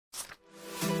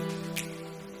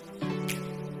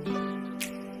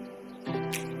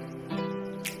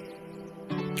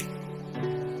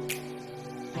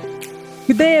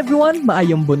Good day everyone,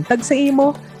 maayong buntag sa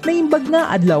imo, naimbag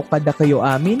nga adlaw kada kayo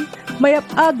amin, mayap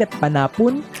agat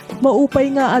panapon,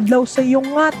 maupay nga adlaw sa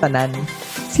iyong nga tanan.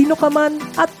 Sino ka man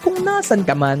at kung nasan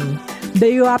ka man,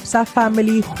 the UAPSA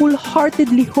family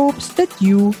wholeheartedly hopes that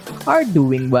you are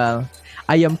doing well.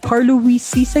 I am Carlo Luis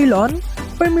C. Ceylon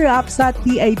from UAPSA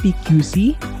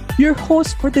TIPQC, your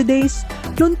host for today's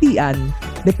Luntian,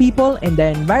 the People and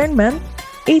the Environment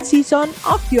 8th season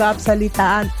of UAPSA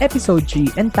Litaan Episode G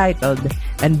entitled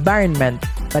Environment,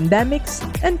 Pandemics,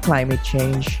 and Climate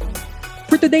Change.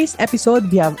 For today's episode,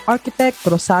 we have Architect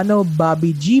Rosano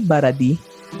Bobby G. Baradi,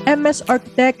 MS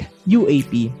Architect,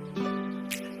 UAP.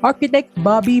 Architect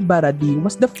Bobby Baradi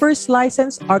was the first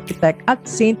licensed architect at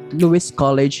St. Louis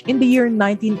College in the year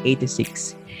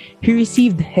 1986. He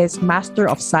received his Master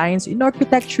of Science in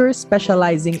Architecture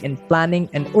specializing in planning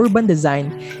and urban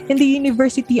design in the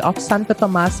University of Santo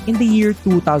Tomas in the year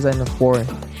 2004.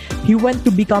 He went to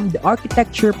become the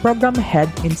architecture program head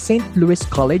in St. Louis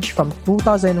College from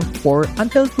 2004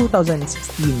 until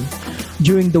 2016.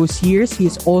 During those years, he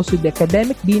is also the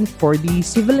academic dean for the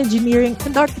Civil Engineering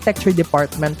and Architecture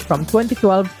Department from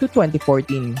 2012 to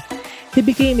 2014. He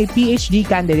became a PhD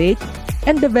candidate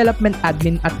and development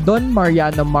admin at Don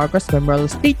Mariano Marcos Memorial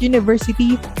State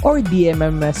University or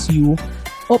DMMSU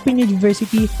Open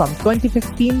University from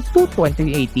 2015 to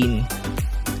 2018.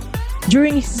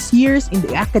 During his years in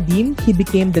the academe, he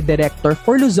became the director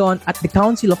for Luzon at the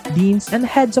Council of Deans and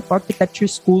Heads of Architecture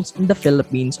Schools in the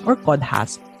Philippines or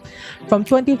CODHASP from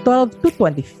 2012 to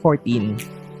 2014.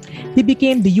 He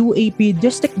became the UAP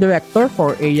District Director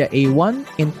for Area A1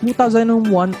 in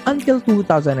 2001 until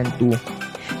 2002.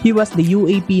 He was the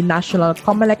UAP National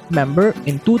COMELEC member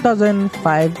in 2005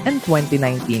 and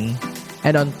 2019.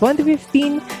 And on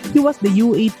 2015, he was the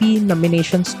UAP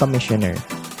Nominations Commissioner.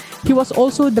 He was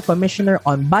also the Commissioner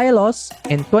on Bylaws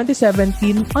in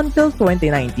 2017 until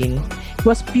 2019. He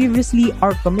was previously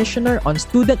our Commissioner on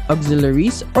Student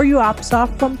Auxiliaries or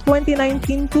UAPSA from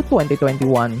 2019 to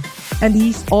 2021. And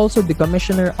he's also the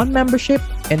Commissioner on Membership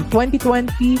in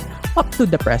 2020 up to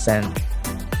the present.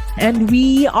 And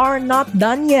we are not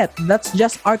done yet. That's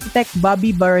just Architect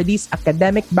Bobby Baradi's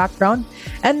academic background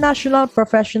and National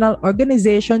Professional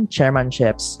Organization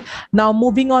chairmanships. Now,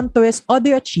 moving on to his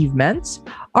other achievements,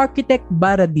 Architect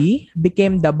Baradi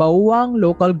became the Bauang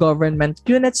Local Government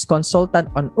Unit's consultant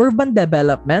on urban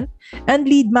development and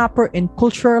lead mapper in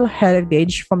cultural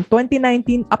heritage from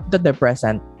 2019 up to the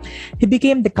present. He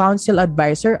became the council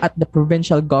advisor at the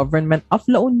provincial government of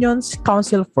La Union's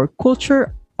Council for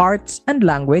Culture, Arts and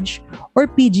Language or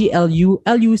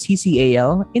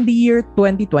PGLU-LUCCAL in the year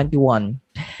 2021.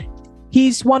 He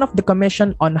is one of the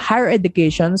Commission on Higher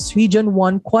Education's Region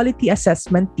 1 Quality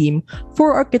Assessment Team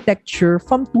for Architecture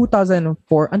from 2004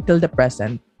 until the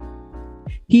present.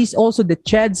 He is also the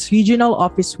CHED's Regional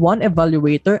Office 1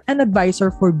 Evaluator and Advisor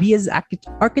for BS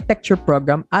Architecture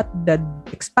Program at the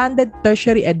Expanded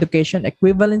Tertiary Education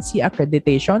Equivalency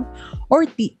Accreditation or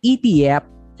ETEAP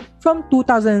from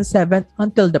 2007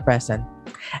 until the present.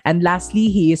 And lastly,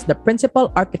 he is the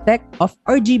principal architect of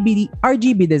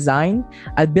RGB Design,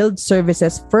 a build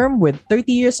services firm with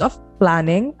 30 years of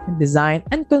planning, design,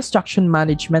 and construction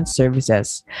management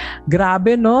services.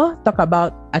 Grabe, no? Talk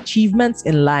about achievements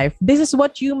in life. This is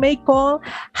what you may call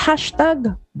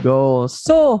 #goals.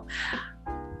 So,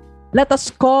 let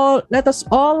us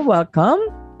all welcome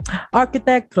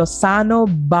Architect Rosano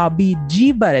Bobby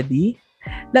G. Baradi.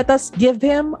 Let us give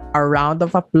him a round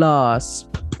of applause.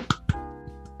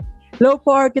 Hello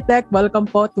po, Architect. Welcome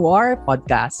po to our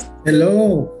podcast.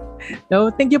 Hello.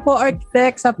 Hello. Thank you po,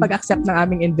 Architect, sa pag-accept ng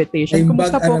aming invitation.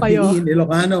 Kumusta po kayo?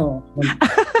 Ilocano.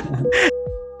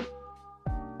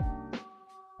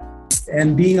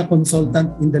 And being a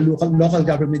consultant in the local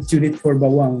government unit for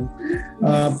Bawang,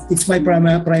 it's my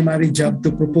primary job to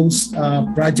propose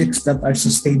projects that are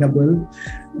sustainable,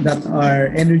 that are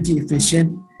energy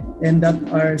efficient, and that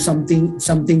are something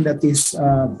that is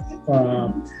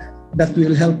that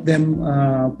will help them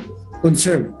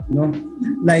conserve, no?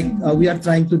 Like we are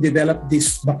trying to develop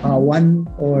this Bakawan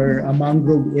or a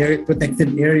mangrove area,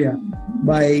 protected area,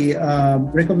 by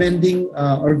recommending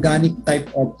organic type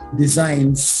of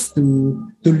designs to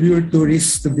lure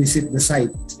tourists to visit the site.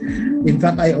 In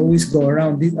fact, I always go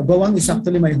around. Bawang is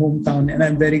actually my hometown, and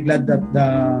I'm very glad that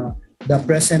the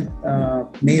present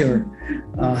mayor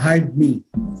hired me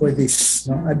for this.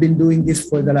 I've been doing this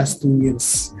for the last 2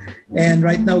 years. And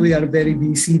right now we are very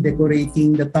busy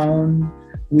decorating the town,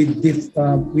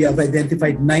 we have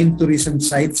identified 9 tourism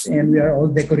sites, and we are all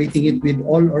decorating it with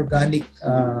all organic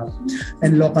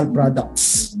and local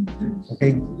products.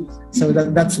 Okay, so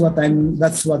that's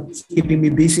what's keeping me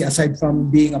busy aside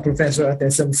from being a professor at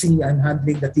SMC and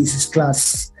handling the thesis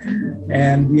class.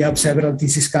 And we have several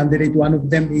thesis candidates. One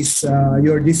of them is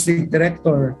your district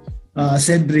director,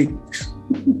 Cedric.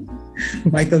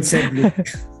 Michael Cedric.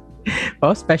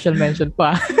 Oh, special mention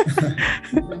pa.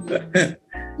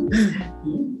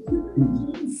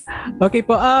 Okay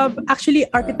po. Actually,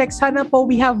 architects, sana po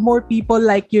we have more people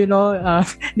like you, no?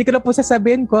 Hindi ko na po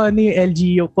sasabihin ko ano yung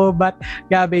LGU ko, but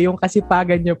gabi yung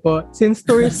kasipagan nyo po. Since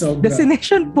tourist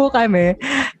destination po kami,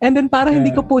 and then parang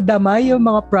hindi ko po damay yung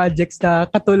mga projects na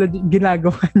katulad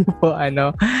ginagawa nyo po,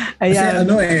 ano. Ayan.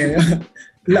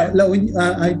 Kasi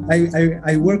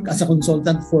I work as a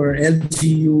consultant for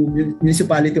LGU,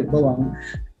 Municipality of Bawang.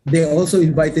 They also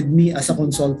invited me as a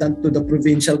consultant to the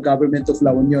provincial government of La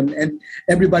Union, and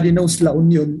everybody knows La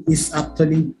Union is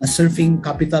actually a surfing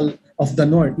capital of the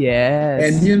north. Yes.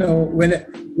 And you know, when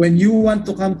you want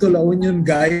to come to La Union,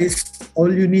 guys, all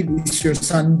you need is your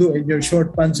sando and your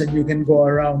short pants, and you can go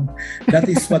around. That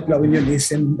is what La Union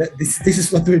is, and this is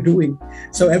what we're doing.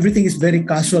 So everything is very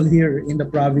casual here in the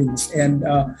province, and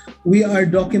we are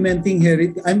documenting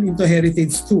heritage. I'm into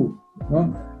heritage too. No?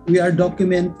 We are La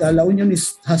Union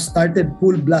has started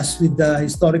full blast with the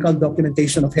historical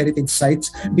documentation of heritage sites,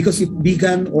 because if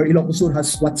Bigan or Ilocos Sur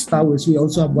has watchtowers, we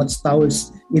also have watchtowers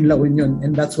in La Union,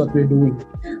 and that's what we're doing.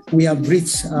 We have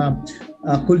rich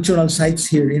cultural sites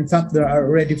here. In fact, there are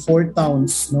already 4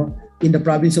 towns, no, in the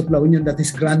province of La Union that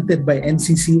is granted by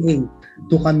NCCA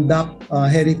to conduct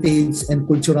heritage and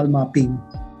cultural mapping.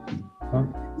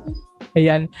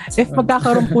 Ayan. If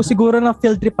magkakaroon po siguro ng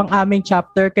field trip ang aming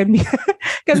chapter, can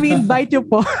we invite you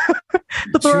po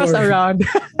to tour us around?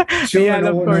 Sure, Ayan,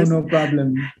 of course. No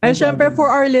problem. And syempre for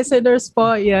our listeners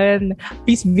po, yan,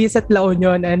 please visit La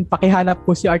Union and pakihanap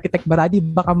po si Architect Baradi.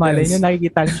 Baka malay nyo,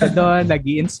 nakikita siya doon,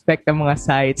 nag-i-inspect ng mga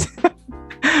sites.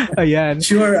 Ayan.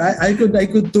 Sure, I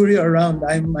could tour you around.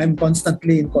 I'm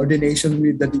constantly in coordination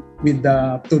with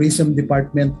the tourism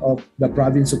department of the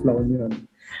province of La Union.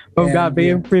 Oh,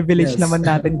 gabi, yung privilege naman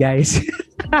natin, guys.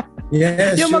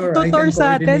 Yes, yung sure. magtutor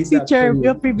sa atin,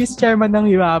 yung previous chairman ng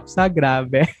UAPSA,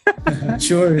 grabe.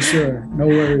 Sure.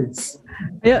 No worries.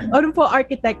 Ano po,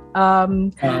 Architect,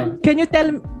 can you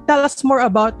tell us more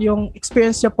about yung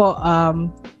experience niyo po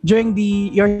during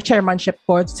your chairmanship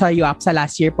po sa UAPSA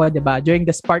last year po, diba? During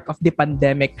the spark of the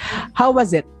pandemic. How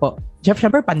was it po?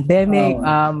 Siyempre, pandemic,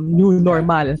 new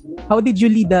normal. How did you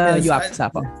lead the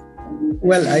UAPSA po?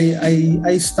 Well,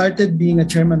 I started being a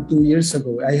chairman 2 years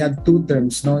ago. I had 2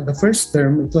 terms. No, the first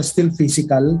term, it was still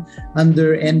physical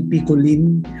under NP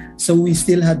Colin. So we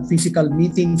still had physical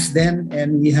meetings then,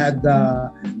 and we had the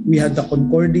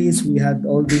Concordies, we had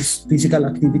all these physical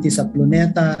activities at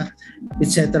Luneta,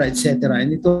 etc.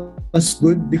 And it was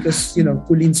good because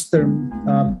Colin's term,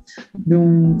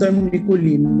 yung term ni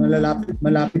Colin,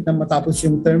 malapit na matapos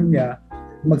yung term niya,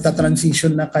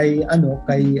 magta-transition na kay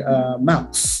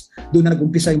Max. Doon na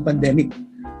nag-umpisa yung pandemic.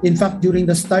 In fact, during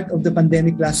the start of the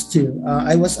pandemic last year,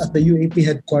 I was at the UAP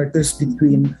headquarters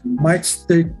between March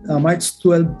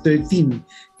 12-13,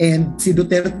 and si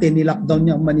Duterte ni-lockdown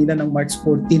niya ang Manila ng March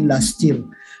 14 last year.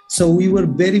 So we were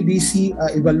very busy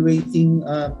evaluating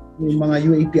yung mga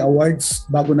UAP awards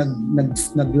bago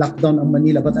nag-lockdown ang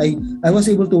Manila. But I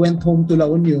was able to went home to La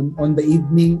Union on the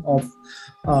evening of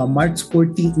March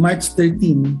 13.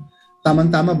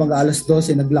 Tamang-tama, baga alas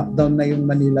 12, nag-lockdown na yung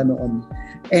Manila noon.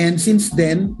 And since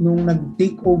then, nung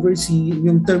nag-take over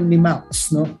yung term ni Max,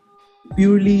 no,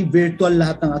 purely virtual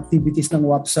lahat ng activities ng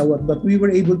WAPSA, but we were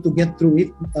able to get through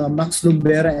it. Max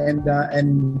Lumbera and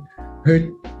her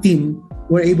team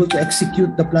were able to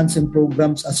execute the plans and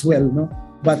programs as well, no.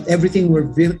 But everything were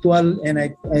virtual,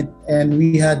 and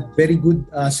we had very good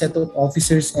set of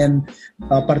officers and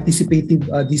participative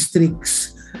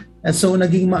districts. And so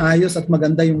naging maayos at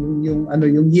maganda yung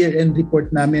year-end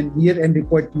report namin, year-end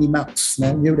report ni Max.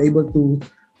 No? We were able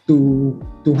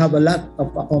to have a lot of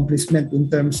accomplishment in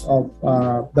terms of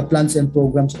the plans and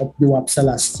programs of the UAPSA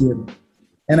last year.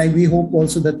 And we hope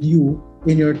also that you,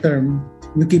 in your term,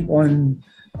 you keep on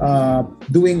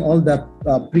doing all the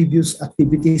previous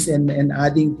activities and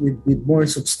adding with more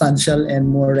substantial and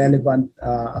more relevant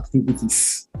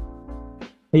activities.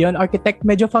 Ayun, Architect,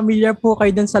 medyo familiar po kayo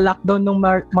dun sa lockdown nung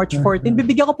March 14.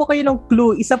 Bibigyan ko po kayo ng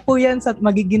clue. Isa po yan sa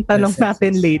magiging tanong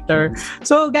natin later.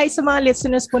 So guys, sa mga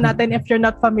listeners po natin, if you're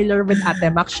not familiar with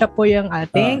Ate Max, siya po yung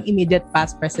ating immediate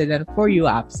past president for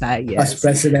UAPSA. Yes. Past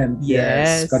president.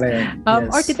 Yes, correct.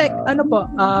 Architect,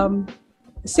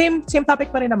 same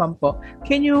topic pa rin naman po.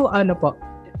 Can you,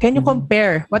 can you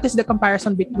compare, what is the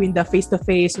comparison between the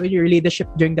face-to-face with your leadership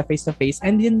during the face-to-face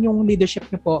and then yung leadership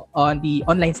niyo po on the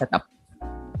online setup?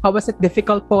 How was it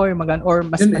difficult po or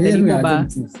mas madali po ba?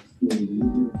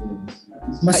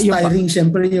 Mas tiring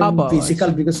syempre yung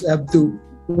physical because I have to,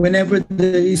 whenever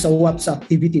there is a WAPS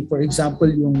activity, for example,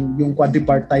 yung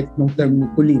quadripartite ng term ni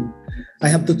Colleen, I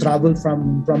have to travel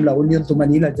from La Union to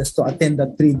Manila just to attend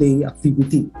that 3-day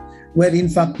activity. Where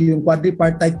in fact, yung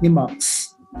quadripartite ni Max,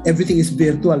 everything is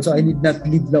virtual. So I need not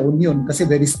leave La Union kasi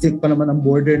very strict pa naman ang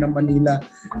border ng Manila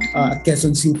at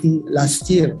Quezon City last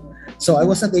year. So I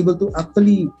was not able to,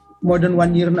 actually, more than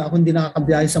 1 year na ako hindi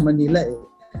nakakabiyahe sa Manila eh.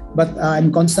 But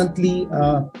I'm constantly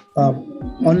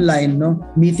online, no,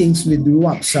 meetings with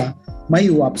UAPSA, my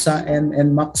UAPSA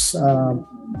and Max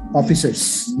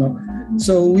officers, no.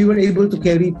 So we were able to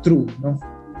carry through, no.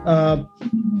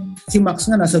 Si Max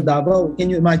nga nasa Davao,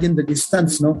 can you imagine the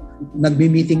distance, no?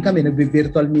 Nagbi-meeting kami,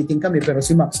 nagbi-virtual meeting kami, pero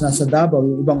si Max nasa Davao,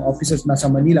 yung ibang officers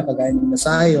nasa Manila, kagaya ni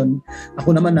Nasayon,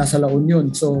 ako naman nasa La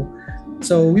Union. So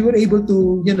we were able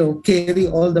to,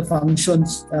 carry all the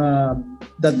functions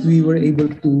that we were able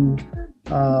to,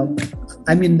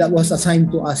 that was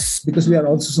assigned to us because we are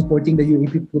also supporting the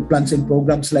UAP plans and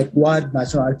programs like WAD,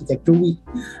 National Architecture Week,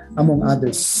 among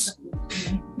others.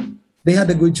 They had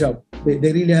a good job. They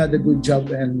really had a good job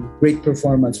and great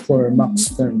performance for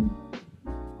Max term.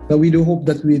 So we do hope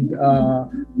that with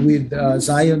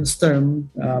Zion's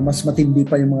term, mas matindi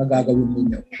pa yung mga gagawin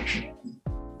ninyo.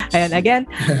 And again,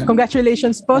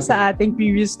 congratulations po sa ating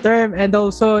previous term and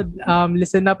also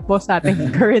listen up po sa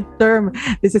ating current term.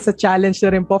 This is a challenge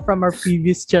na rin po from our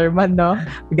previous chairman, no?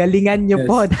 Galingan nyo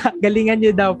po. Galingan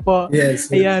nyo daw po. Yes.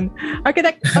 Ayan.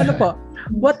 Architect, ano po?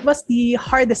 What was the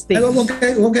hardest thing? Huwag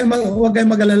kayo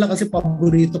mag-alala kasi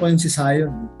paborito ko yung si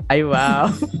Zion. Ay,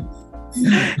 wow.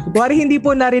 Buwari hindi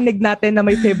po narinig natin na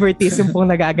may favoritism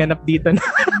pong nagaganap dito.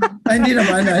 Ay, hindi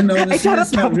naman. It's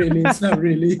not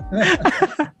really.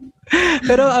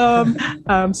 Pero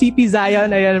CP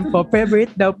Zion, ayan po,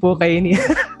 favorite daw po kayo ni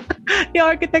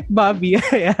Architect Bobby.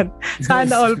 Ayan.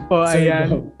 Sana all po.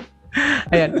 Ayan.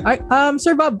 Ayan.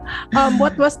 Sir Bob,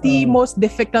 what was the most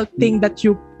difficult thing that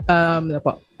you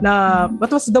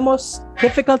what was the most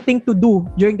difficult thing to do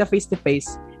during the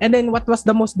face-to-face? And then what was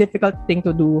the most difficult thing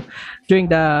to do during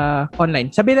the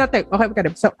online? Sabihin natin, okay,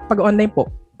 pag online po,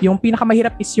 yung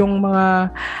pinakamahirap is yung mga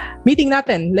meeting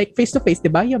natin, like face-to-face, di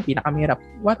ba? Yung pinakamahirap.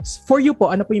 What's for you po?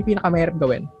 Ano po yung pinakamahirap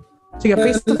gawin? Sige,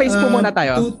 face-to-face po muna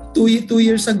tayo. Two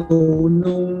years ago,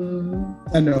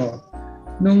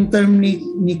 nung term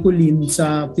ni Colleen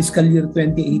sa fiscal year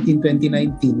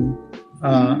 2018-2019,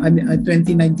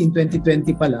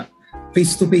 2019-2020 pala,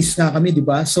 face-to-face na kami, di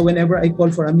ba? So whenever I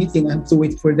call for a meeting, I have to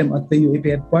wait for them at the UAP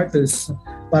headquarters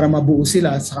para mabuo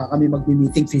sila, saka kami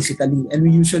mag-meeting physically. And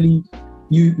we usually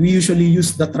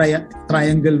use the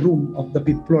triangle room of the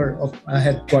fifth floor of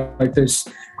headquarters.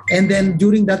 And then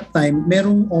during that time,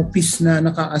 merong office na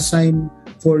naka-assign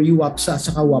for UAPSA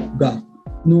saka WAPGA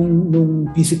nung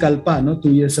physical pa, 2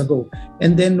 years ago.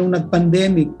 And then nung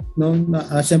nag-pandemic,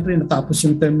 siyempre natapos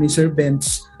yung term ni Sir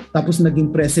Benz, tapos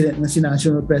naging president na si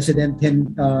National President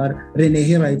Rene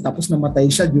Hiray, tapos namatay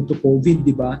siya due to COVID,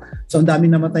 di ba? So ang dami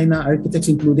namatay na architects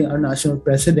including our National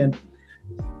President.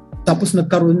 Tapos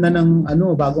nagkaroon na ng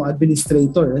bagong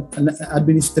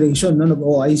administration,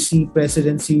 nag-OIC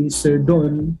president si Sir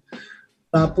Don.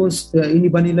 Tapos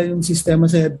iniba nila yung sistema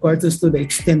sa headquarters to the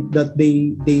extent that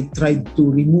they tried to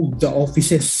remove the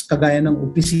offices kagaya ng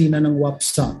opisina ng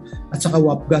WAPSA at saka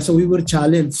WAPGA. So we were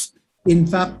challenged. In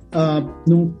fact,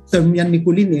 nung term yan ni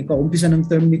Colleen, kaumpisa ng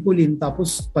term ni Colleen,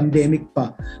 tapos pandemic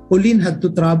pa. Colleen had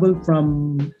to travel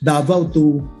from Davao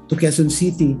to Quezon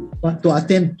City to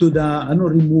attend to the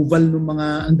removal ng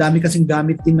mga, ang dami kasing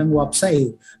gamit din ng WAPSA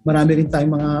Marami rin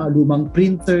tayong mga lumang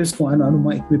printers, kung ano-ano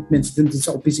mga equipments din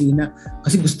sa opisina.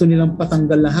 Kasi gusto nilang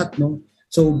patanggal lahat, no?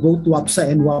 So both WAPSA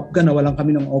and WAPGA nawalan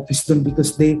kami ng office doon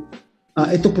because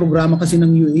ito programa kasi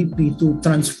ng UAP to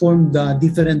transform the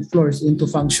different floors into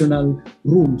functional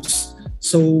rooms.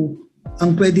 So,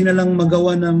 ang pwede na lang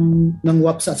magawa ng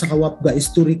WAPSA at saka WAPGA is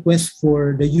to request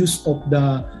for the use of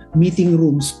the meeting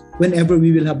rooms whenever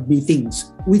we will have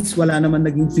meetings, which wala naman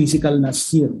naging physical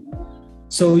last year.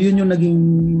 So, yun yung naging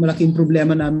malaking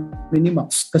problema namin ni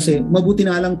Max kasi mabuti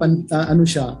na lang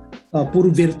puro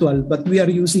virtual, but we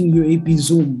are using UAP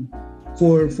Zoom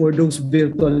for those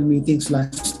virtual meetings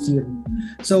last year.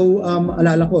 So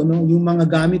alala ko yung mga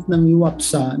gamit ng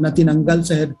UAPSA na tinanggal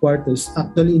sa headquarters,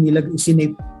 actually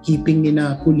keeping ni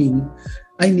na Colleen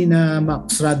ni na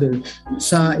Max rather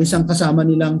sa isang kasama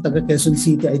nilang taga Quezon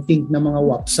City, I think, na mga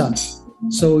WAPSA.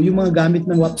 So yung mga gamit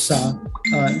ng WAPSA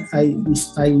ay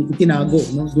itinago,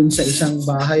 no, dun sa isang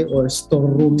bahay or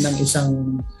storeroom ng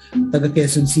isang taga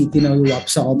Quezon City na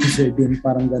WAPSA officer din,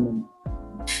 parang ganun.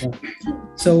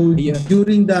 So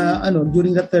during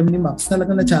the term ni Max,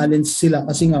 talaga na challenge sila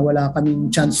kasi nga wala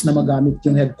kaming chance na magamit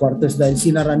yung headquarters dahil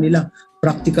sinara nila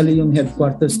practically yung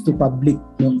headquarters to public,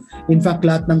 no. In fact,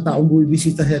 lahat ng taong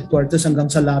bumibisita headquarters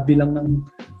hanggang sa lobby lang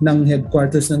ng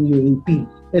headquarters ng UAP.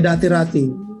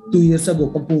 Dati-rati 2 years ago,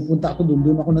 pag pupunta ako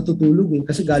doon ako natutulog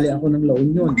kasi galing ako ng La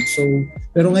Union. So,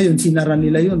 pero ngayon, sinara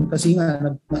nila yun kasi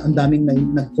nga ang daming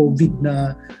nag-COVID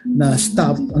na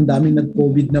staff, ang daming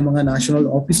nag-COVID na mga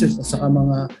national officers at saka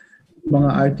mga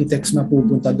architects na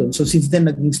pupunta doon. So, since then,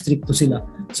 naging stricto sila.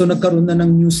 So, nagkaroon na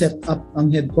ng new setup ang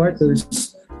headquarters.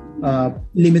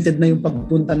 Limited na yung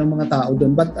pagpunta ng mga tao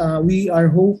doon. But we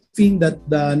are hoping that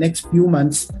the next few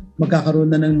months,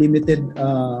 magkakaroon na ng limited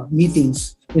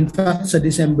meetings. In fact, sa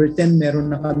December 10, meron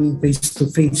na kaming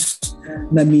face-to-face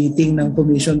na meeting ng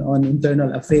Commission on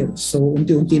Internal Affairs. So,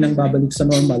 unti-unti nang babalik sa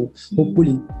normal,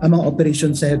 hopefully, ang mga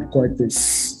operations sa headquarters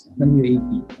ng UAP.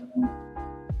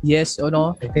 Yes,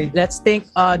 Okay. Let's thank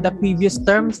the previous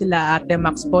term, sila Ate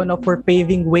Max po, for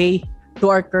paving way to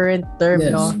our current term,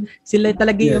 Yes. Sila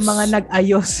talaga yung mga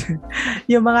nag-ayos.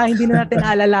 Yung mga hindi na natin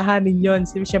alalahanin yun.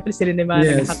 Siyempre sila na yung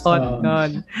mga nag-hakot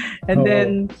nun. And then,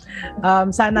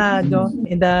 sana,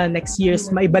 in the next years,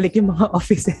 maibalik yung mga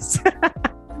offices.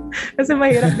 Kasi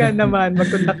mahirap ka naman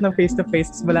mag-conduct ng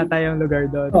face-to-face, wala tayong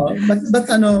lugar doon. But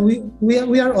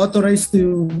we are authorized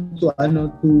to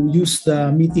use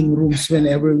the meeting rooms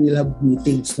whenever we'll have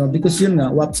meetings, no, because yun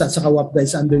nga WAPSA at WAPDA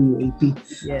is under UAP.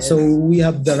 Yes. So we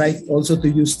have the right also to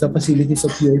use the facilities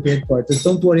of UAP headquarters.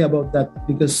 Don't worry about that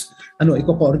because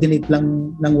i-coordinate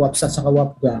lang ng WAPSA at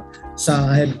WAPDA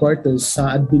sa headquarters,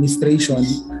 sa administration.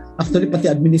 Actually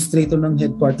pati administrator ng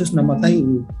headquarters namatay,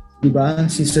 di ba?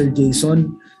 Si Sir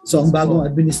Jason. So ang bagong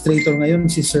administrator ngayon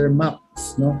si Sir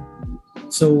Max, no?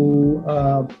 So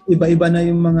iba-iba na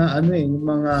yung mga yung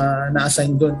mga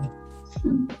na-assign doon.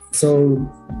 So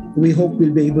we hope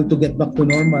we'll be able to get back to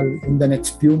normal in the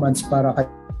next few months para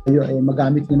kayo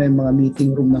magamit niyo na yung mga meeting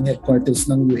room ng headquarters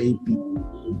ng UAP.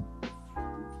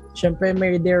 Siyempre,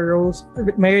 may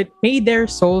their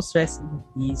souls rest in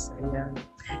peace. Ayan.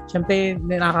 Siyempre,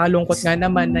 nakakalungkot nga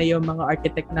naman na yung mga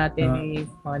architect natin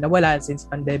nawala since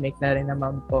pandemic na rin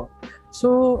naman po.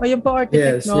 So, ayun po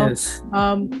architect, Yes.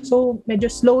 So,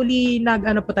 medyo slowly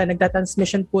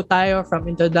nagtatransmission po tayo from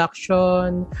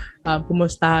introduction,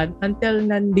 kumustahan, until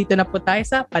nandito na po tayo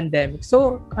sa pandemic.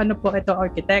 So, ito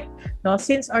architect,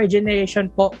 since our generation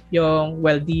po,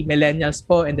 the millennials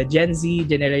po and the Gen Z,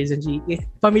 Generation G,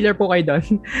 familiar po kayo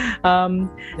doon.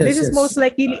 This is most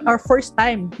likely our first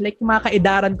time, like mga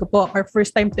kaidaran ko po, our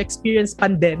first time to experience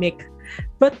pandemic.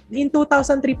 But in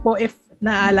 2003 po, if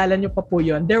naaalala nyo pa po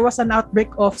yun, there was an outbreak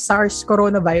of SARS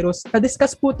coronavirus.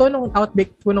 Na-discuss po to nung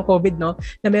outbreak po ng COVID, na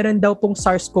meron daw pong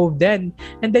SARS-CoV din.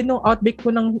 And then nung outbreak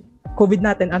po ng COVID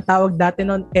natin, ang tawag dati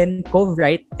nun nCoV,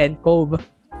 right? nCoV.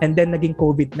 And then naging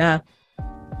COVID na.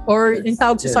 Or yung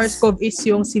tawag sa SARS-CoV is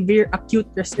yung Severe Acute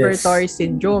Respiratory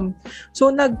Syndrome.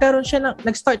 So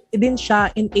nag-start din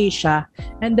siya in Asia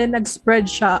and then nag-spread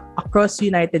siya across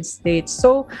United States.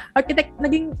 So architect,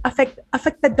 naging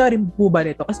affected ka rin po ba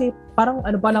nito? Kasi parang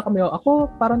pa lang kami, ako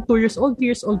parang 2 years old, 3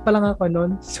 years old pa lang ako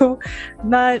noon. So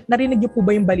narinig niyo po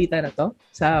ba yung balita na to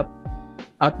sa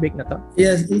outbreak na to?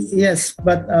 Yes,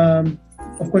 but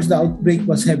of course, the outbreak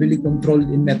was heavily controlled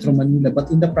in Metro Manila, but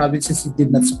in the provinces, it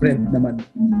did not spread naman.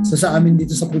 So sa amin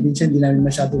dito sa probinsya, hindi namin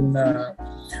masyadong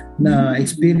na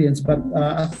experience. But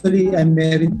actually, I'm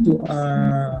married to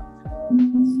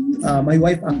my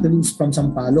wife actually is from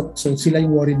Sampaloc. So sila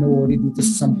yung worry dito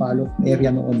sa Sampaloc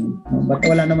area noon. But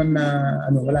wala naman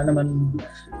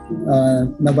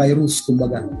na virus,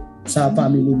 kumbaga, sa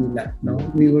family nila. No?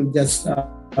 We will just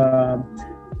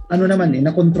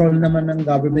na-control naman ng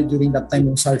government during that time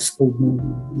yung SARS-CoV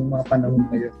ng mga panahon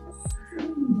ngayon.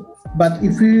 But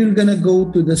if we're gonna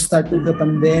go to the start of the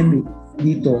pandemic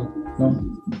dito,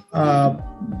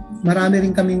 marami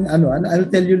rin kaming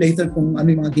I'll tell you later kung ano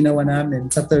yung mga ginawa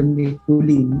namin sa term ni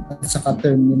Kulin at saka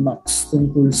term ni Max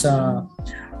tungkol sa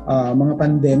mga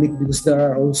pandemic, because there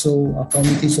are also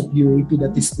committees of UAP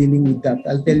that is dealing with that.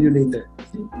 I'll tell you later.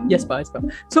 Yes po.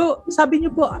 So, sabi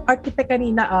niyo po, architect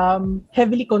kanina,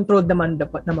 heavily controlled naman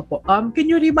po. Can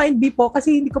you remind me po,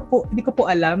 kasi hindi ko po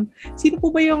alam, sino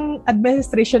po ba yung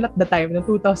administration at the time, ng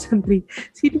 2003?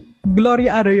 Sino?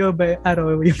 Gloria Arroyo ba?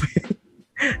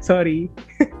 Sorry.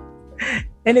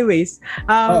 Anyways,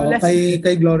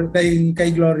 kay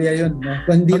Gloria yun. No?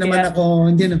 Hindi naman ako,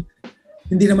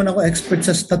 hindi naman ako expert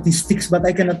sa statistics but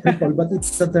I cannot recall, but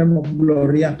it's the term of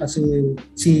Gloria kasi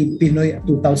si Pinoy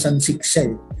 2006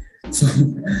 siya eh.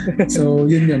 So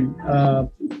yun.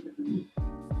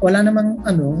 Wala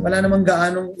namang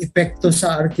gaanong epekto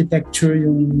sa architecture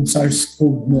yung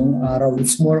SARS-CoV noong araw.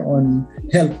 It's more on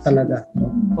health talaga. No?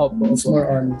 Opo. It's more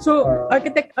on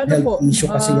architect, health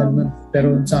issue kasi yan. No?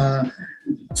 Pero sa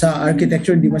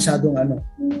architecture, hindi masyadong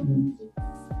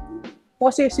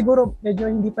Kasi siguro, medyo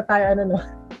hindi pa tayo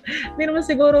hindi naman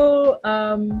siguro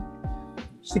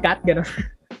sikat, gano'n.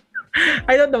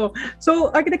 I don't know. So,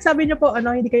 architect, sabi niyo po,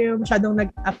 hindi kayo masyadong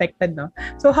nag-affected, no?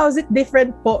 So, how is it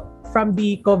different po from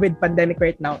the COVID pandemic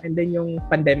right now and then yung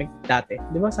pandemic dati?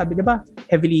 Di ba? Sabi, di ba?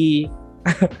 Heavily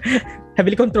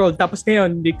controlled. Tapos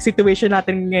ngayon, the situation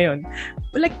natin ngayon,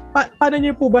 like, paano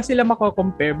niyo po ba sila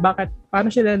mako-compare?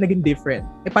 Paano sila naging different?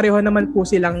 Pareho naman po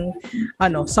silang,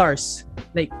 SARS,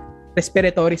 like,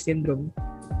 respiratory syndrome.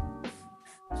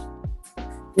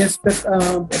 Yes, but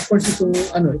of course itong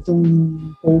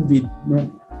COVID, no.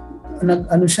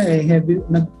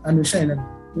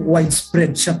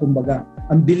 Widespread siya kumbaga.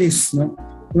 Ang bilis, no.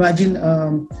 Imagine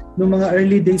noong mga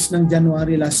early days ng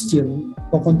January last year,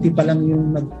 konti pa lang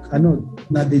yung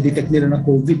na-detect nila ng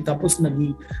COVID, tapos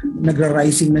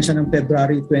nagra-rising na siya ng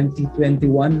February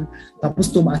 2021, tapos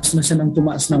tumaas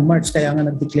ng March, kaya nga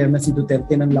nag-declare na si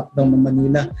Duterte ng lockdown ng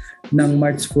Manila ng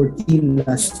March 14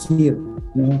 last year,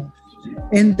 no.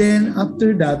 And then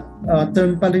after that,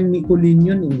 term pa rin ni Colin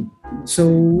yun eh. So,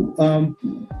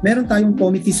 meron tayong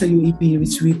committee sa UAP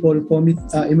which we call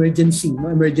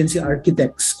Emergency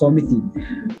Architects Committee.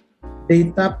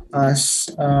 They tap us,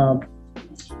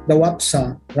 the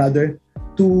WAPSA rather,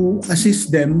 to assist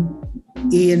them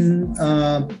in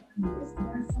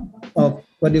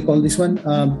what do you call this one?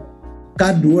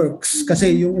 CAD works,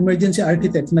 kasi yung emergency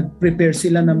architects nag-prepare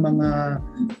sila ng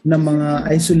mga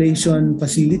isolation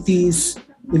facilities,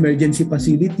 emergency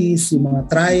facilities, yung mga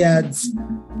triads,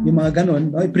 yung mga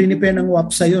ganon. I-prepare ng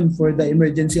WAPSA yun for the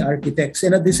emergency architects.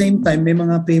 And at the same time, may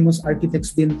mga famous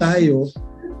architects din tayo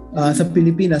sa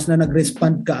Pilipinas na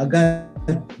nag-respond kaagad,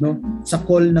 no, sa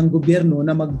call ng gobyerno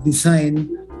na mag-design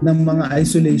ng mga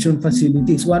isolation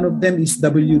facilities. One of them is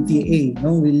WTA,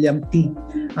 no, William T.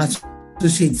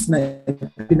 Associates, na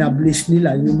pinablish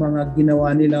nila yung mga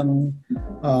ginawa nilang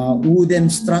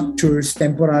wooden structures,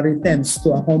 temporary tents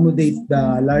to accommodate the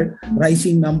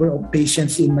rising number of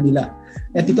patients in Manila.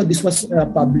 At this was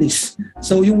published.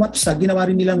 So yung WAPSA, ginawa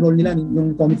rin nilang role nila,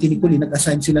 yung committee ni Kuli,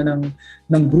 nag-assign sila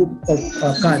ng group of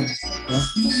CAD.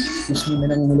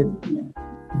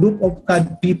 Group of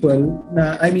CAD people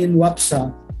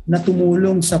WAPSA, na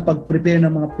tumulong sa pag-prepare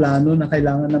ng mga plano na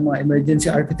kailangan ng mga Emergency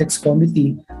Architects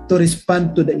Committee to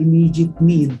respond to the immediate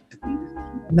need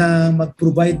na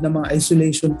mag-provide ng mga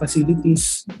isolation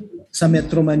facilities sa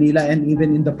Metro Manila and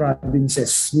even in the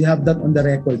provinces. We have that on the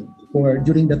record for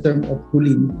during the term of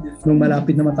Kulin nung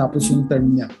malapit na matapos yung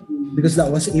term niya. Because that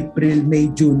was April,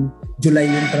 May, June, July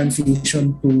yung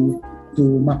transition to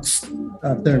max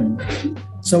term.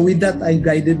 So with that, I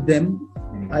guided them.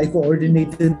 I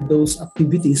coordinated those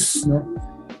activities, no,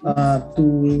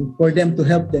 for them to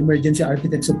help the emergency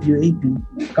architects of UAP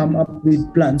come up with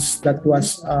plans that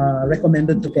was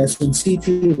recommended to Quezon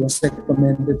City, was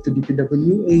recommended to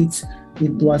DPWH,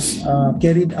 it was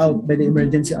carried out by the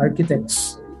emergency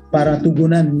architects para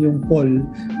tugunan yung call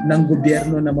ng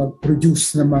gobyerno na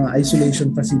mag-produce ng mga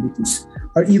isolation facilities.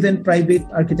 Or even private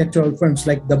architectural firms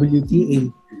like WTA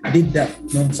did that,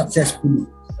 no, successfully.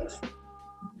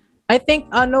 I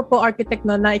think architect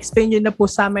na-explain yun na po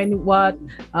sa amin what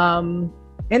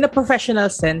in a professional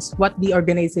sense what the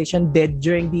organization did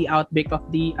during the outbreak of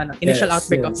the initial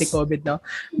outbreak of the COVID, no.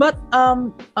 But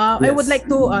I would like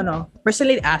to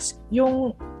personally ask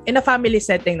yung in a family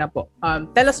setting na po.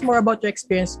 Tell us more about your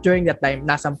experience during that time.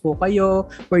 Nasaan po kayo?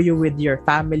 Were you with your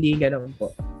family? Ganun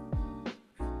po.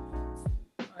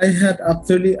 I had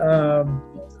actually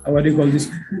what do you call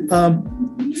this?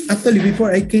 Actually,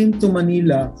 before I came to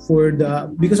Manila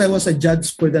because I was a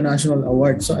judge for the national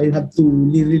award, so I had to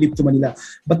really leave to Manila.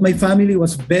 But my family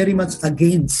was very much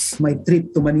against my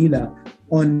trip to Manila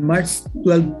on March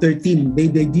 12-13.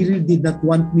 They really did not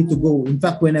want me to go. In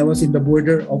fact, when I was in the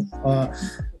border of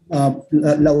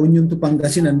La Union to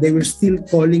Pangasinan, they were still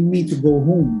calling me to go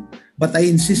home. But I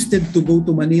insisted to go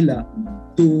to Manila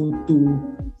to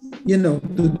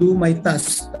to do my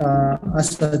task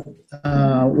as a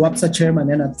WAPSA chairman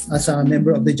and as a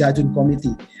member of the judging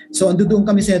committee. So doon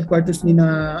kami sa headquarters ni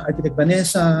na Architect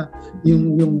Vanessa,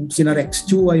 yung sina Rex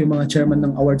Chua, yung mga chairman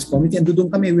ng awards committee. Doon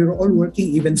kami, we were all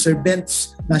working, even Sir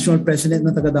Benz, national president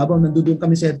ng taga Davao, nandoon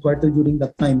kami sa headquarters during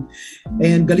that time.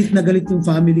 And galit na galit yung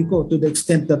family ko to the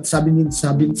extent that sabi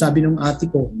ng ate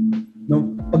ko,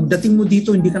 no, pagdating mo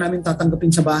dito, hindi ka namin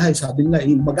tatanggapin sa bahay. Sabi nila,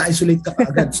 mag-isolate ka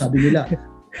agad, sabi nila.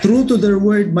 True to their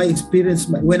word, my experience,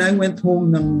 when I went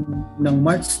home ng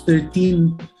March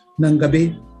 13 ng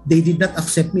gabi, they did not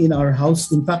accept me in our house.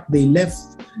 In fact, they left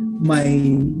my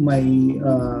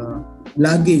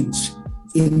luggage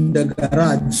in the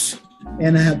garage,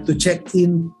 and I have to check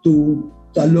in to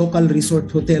a local resort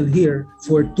hotel here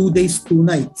for 2 days, 2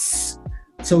 nights.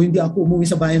 So hindi ako umuwi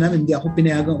sa bahay namin, hindi ako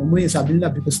pinayagang umuwi, sabi nila,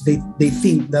 because they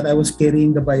think that I was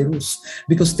carrying the virus.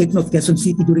 Because take note, Quezon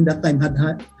City during that time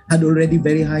had already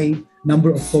very high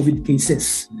number of COVID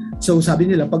cases. So sabi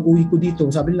nila, pag uwi ko dito,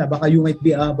 sabi nila, baka you might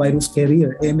be a virus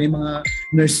carrier. May mga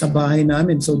nurse sa bahay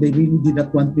namin, so they really did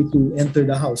not want me to enter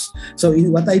the house. So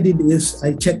what I did is,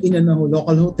 I checked in a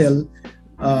local hotel,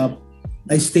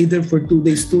 I stayed there for 2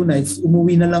 days, 2 nights.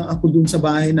 Umuwi na lang ako dun sa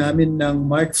bahay namin ng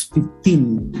March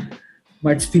 15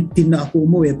 na ako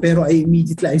umuwi, pero I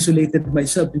immediately isolated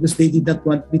myself because they did not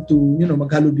want me to,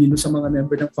 maghalubilo sa mga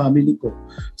member ng family ko.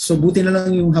 So buti na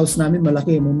lang yung house namin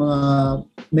malaki,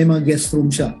 may mga guest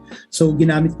room siya. So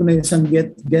ginamit ko na yung isang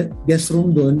guest room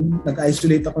doon,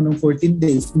 nag-isolate ako ng 14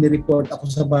 days, ni-report ako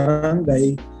sa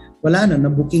barangay, wala na,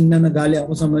 na-booking na, nagali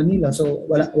ako sa Manila. So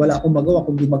wala akong magawa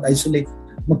kundi mag-isolate.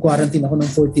 Mag-quarantine ako ng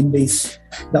 14 days.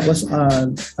 That was a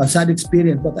sad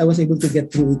experience, but I was able to get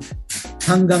through it.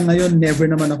 Hanggang ngayon, never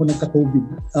naman ako nagka-COVID.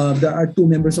 There are 2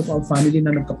 members of our family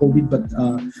na nagka-COVID, but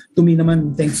to me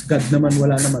naman, thanks God naman,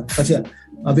 wala naman. Kasi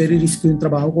very risky yung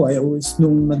trabaho ko. I always,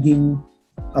 nung naging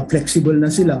flexible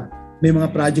na sila, may mga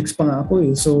projects pa nga ako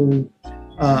eh. So,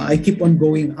 I keep on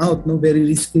going out. No, very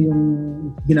risky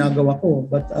yung ginagawa ko.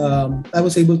 But I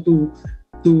was able to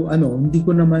hindi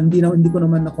ko naman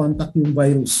na-contact yung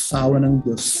virus sa awa ng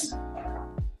Diyos.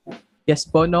 Yes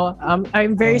po, no.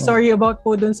 I'm very sorry about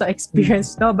po dun sa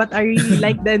experience, no. But I really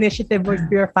like the initiative of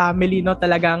your family, no.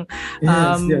 Talagang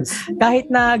yes.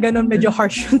 Kahit na ganun medyo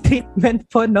harsh yung treatment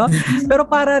po, no. Pero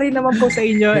para rin naman po sa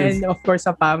inyo and of course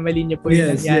sa family niyo po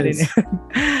yung nangyari. Yes.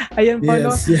 Ayun po,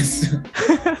 no. Yes.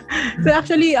 So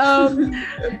actually,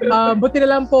 buti na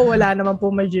lang po, wala naman po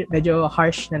medyo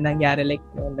harsh na nangyari, like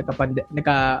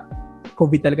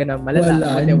COVID talaga na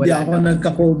malala. Hindi ako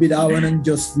nagka-COVID, awa ng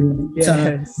Diyos.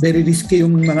 Very risky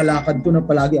yung mga lakad ko na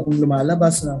palagi akong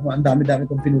lumalabas, na ang dami-dami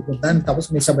kong pinupuntahan,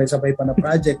 tapos may sabay-sabay pa na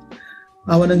project.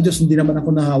 Awa ng Diyos, hindi naman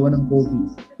ako nahawa ng COVID.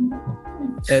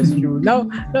 That's true. Now,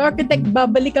 Architect,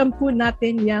 babalikan po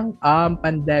natin yung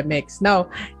pandemics. Now,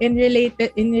 in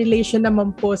relation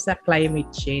naman po sa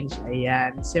climate change,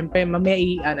 ayan. Siyempre, mamaya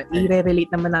i-relate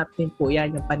naman natin po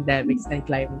yan, yung pandemics and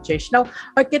climate change. Now,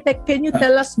 Architect, can you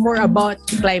tell us more about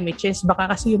climate change?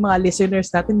 Baka kasi yung mga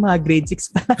listeners natin, mga grade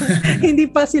 6 pa, hindi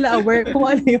pa sila aware kung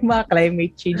ano yung mga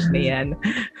climate change na yan.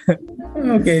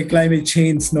 Okay, climate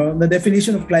change, no? The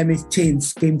definition of climate change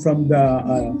came from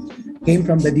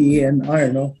the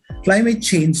DENR, no? Climate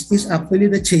change is actually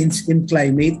the change in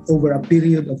climate over a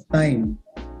period of time.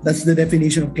 That's the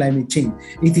definition of climate change.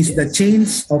 It is the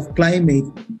change of climate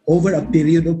over a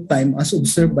period of time as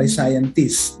observed by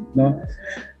scientists, no?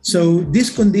 So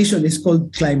this condition is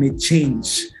called climate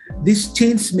change. This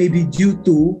change may be due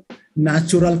to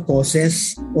natural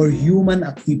causes or human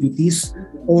activities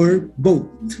or both,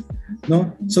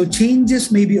 no? So changes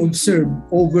may be observed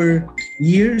over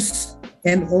years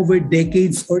and over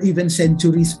decades or even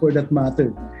centuries for that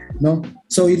matter, no?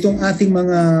 So itong ating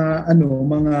mga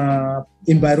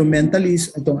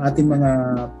environmentalists, itong ating mga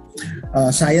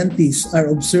scientists are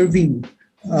observing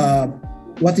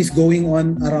what is going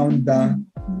on around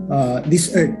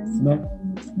this earth, no?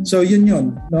 So yun,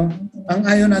 no? Ang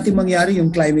ayaw natin mangyari yung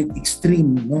climate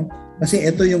extreme, no? Kasi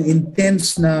ito yung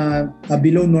intense na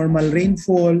below normal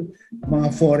rainfall,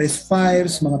 mga forest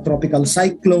fires, mga tropical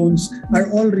cyclones are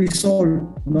all result,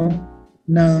 no,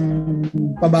 ng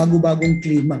pabago-bagong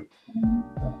klima.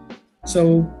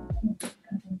 So,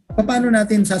 paano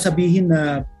natin sasabihin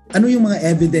na ano yung mga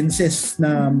evidences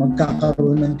na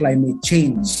magkakaroon ng climate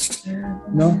change,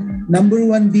 no? Number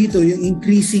 1 dito, yung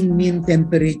increasing mean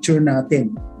temperature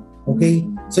natin. Okay?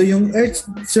 So yung Earth's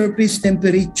surface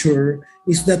temperature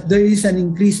is that there is an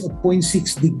increase of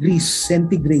 0.6 degrees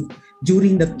centigrade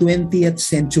during the 20th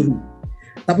century.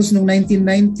 Tapos noong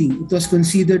 1990, it was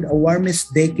considered a warmest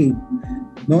decade,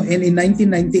 No? And in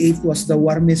 1998 was the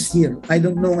warmest year. I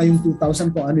don't know ngayong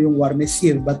 2000 kung ano yung warmest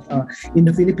year, but in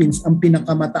the Philippines, ang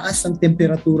pinakamataas ng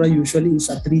temperatura usually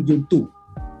is at Region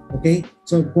 2. Okay?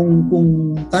 So kung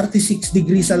 36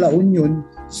 degrees sa La Union,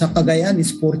 sa Cagayan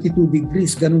is 42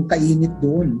 degrees. Ganun kainit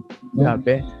doon. No?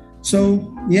 Grabe.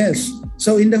 So, yes.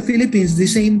 So in the Philippines, the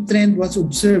same trend was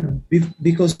observed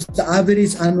because the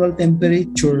average annual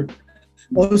temperature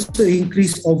also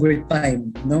increased over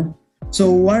time. No? So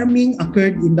warming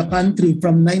occurred in the country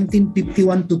from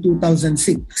 1951 to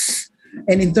 2006.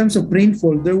 And in terms of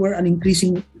rainfall, there were an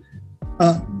increasing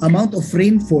amount of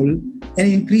rainfall and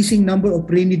increasing number of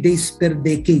rainy days per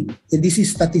decade. And this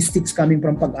is statistics coming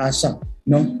from Pag-asa.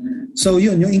 No? So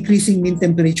yun, yung increasing mean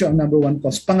temperature ang number one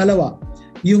cause. Pangalawa,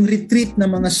 yung retreat ng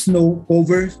mga snow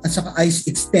cover at saka ice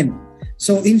extent.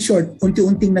 So in short,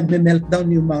 unti-unting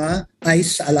nagme-meltdown yung mga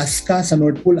ice sa Alaska, sa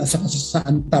North Pole at saka sa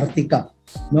Antarctica.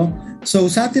 No? So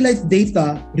satellite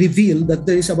data reveal that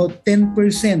there is about 10%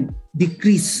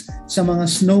 decrease sa mga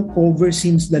snow cover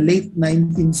since the late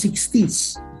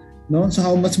 1960s. No? So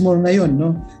how much more ngayon?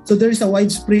 No? So there is a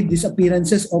widespread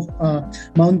disappearances of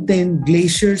mountain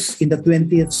glaciers in the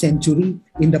 20th century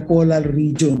in the polar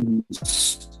regions.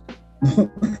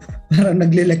 No? Parang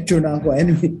nagle-lecture na ako.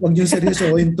 Anyway, wag niyo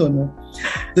seryosohin to. No?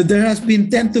 So there has been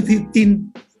 10 to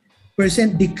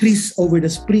 15% decrease over the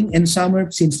spring and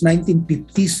summer since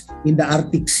 1950s in the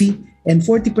Arctic Sea and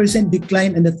 40%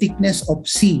 decline in the thickness of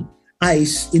sea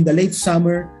ice in the late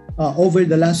summer over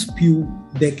the last few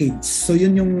decades. So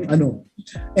yun yung ano.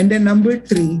 And then number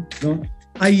 3, no,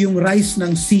 ay yung rise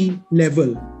ng sea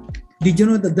level. Did you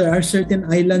know that there are certain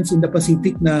islands in the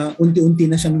Pacific na unti-unti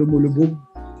na siyang lumulubog?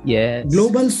 Yes.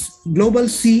 Global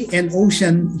sea and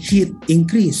ocean heat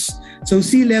increase. So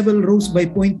sea level rose by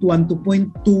 0.1 to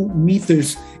 0.2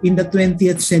 meters in the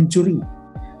 20th century.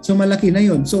 So malaki na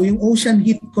yon. So yung ocean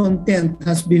heat content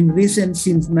has been risen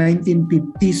since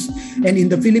 1950s, and in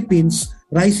the Philippines,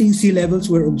 rising sea levels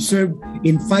were observed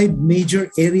in 5 major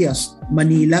areas: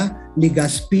 Manila,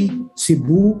 Legazpi,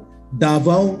 Cebu,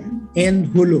 Davao, and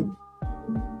Hulu.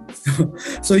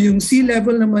 So yung sea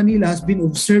level ng Manila has been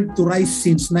observed to rise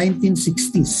since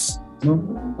 1960s. No,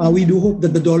 we do hope that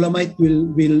the Dolomite will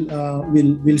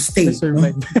stay.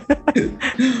 No?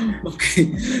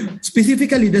 Okay.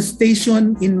 Specifically, the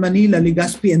station in Manila,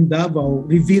 Legazpi, and Davao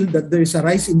revealed that there is a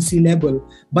rise in sea level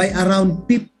by around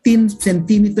 15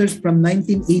 centimeters from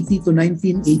 1980 to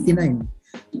 1989.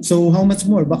 So how much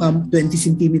more? Baka 20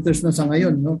 centimeters na sa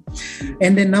ngayon, no?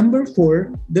 And then number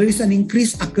 4, there is an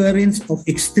increased occurrence of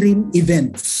extreme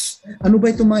events. Ano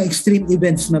ba itong mga extreme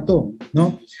events na to,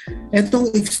 no?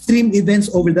 Etong extreme events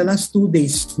over the last 2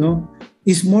 days, no,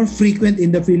 is more frequent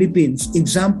in the Philippines.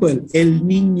 Example, El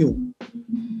Nino.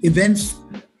 Events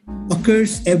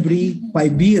occurs every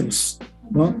 5 years,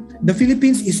 no? The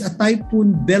Philippines is a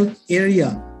typhoon belt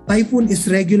area. Typhoon is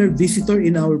regular visitor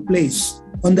in our place.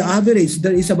 On the average,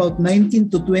 there is about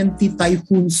 19 to 20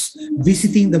 typhoons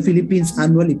visiting the Philippines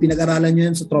annually. Pinag-aralan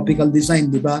nyo yan sa tropical design,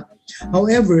 di ba?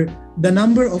 However, the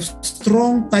number of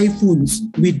strong typhoons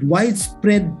with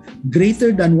widespread greater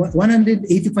than 185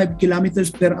 kilometers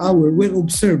per hour were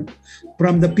observed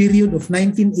from the period of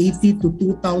 1980 to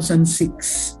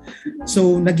 2006.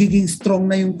 So, nagiging strong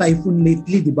na yung typhoon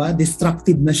lately, di ba?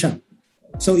 Destructive na siya.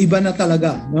 So, iba na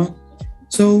talaga, no?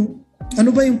 So, ano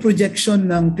ba yung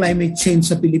projection ng climate change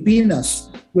sa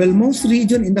Pilipinas? Well, most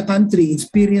region in the country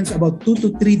experience about 2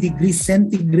 to 3 degrees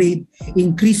centigrade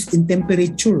increase in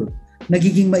temperature.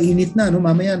 Nagiging mainit na, no?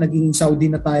 Mamaya naging Saudi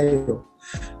na tayo.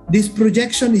 This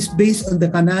projection is based on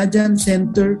the Canadian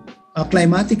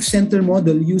Climatic Center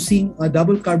model using a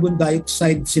double carbon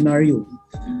dioxide scenario.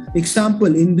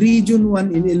 Example, in Region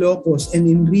 1 in Ilocos and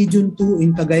in Region 2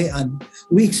 in Cagayan,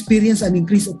 we experience an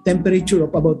increase of temperature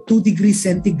of about 2 degrees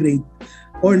centigrade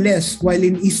or less, while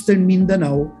in Eastern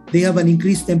Mindanao, they have an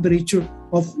increased temperature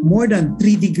of more than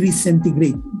 3 degrees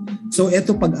centigrade. So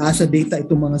eto Pag-asa data,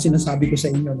 itong mga sinasabi ko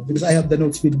sa inyo, because I have the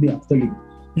notes with me actually.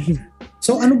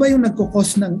 So ano ba yung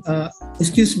nagkukos ng,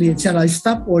 excuse me, shall I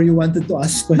stop or you wanted to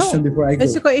ask question before I go?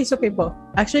 It's okay po.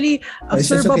 Actually,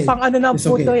 sir, okay. Pang ano na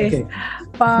po to eh. Okay.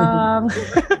 Pang,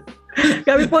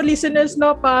 kami po listeners,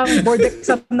 no, pang board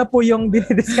exam na po yung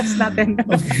dinidiscuss natin.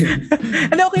 Okay.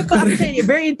 Ano, okay po, actually,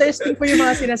 very interesting po yung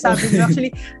mga sinasabi nyo.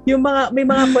 Actually, yung may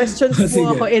mga questions po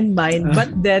ako in mind,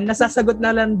 but then, nasasagot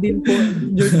na lang din po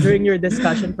during your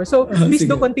discussion po. So, please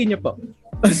do continue po.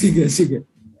 Sige.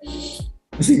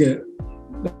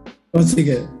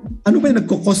 Ano ba yung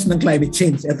nagkukos ng climate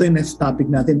change? Ito yung next topic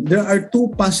natin. There are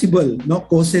 2 possible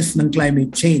causes ng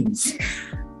climate change.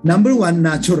 Number 1,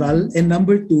 natural, and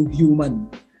number 2, human.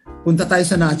 Punta tayo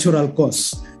sa natural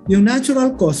cause. Yung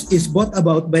natural cause is brought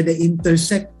about by the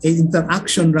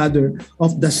interaction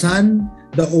of the sun,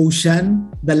 the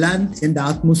ocean, the land, and the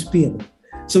atmosphere.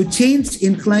 So change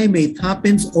in climate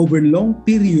happens over long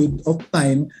period of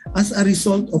time as a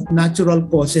result of natural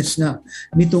causes na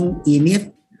nitong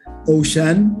init,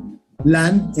 ocean,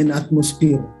 land, and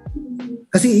atmosphere.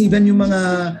 Kasi even yung mga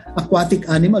aquatic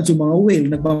animals, yung mga whale,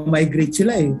 nagpa-migrate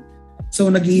sila eh.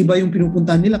 So nag-iiba yung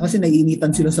pinupuntahan nila kasi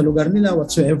naiinitan sila sa lugar nila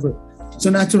whatsoever.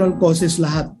 So natural causes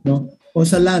lahat, no? O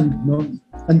sa land, no?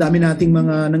 Ang dami nating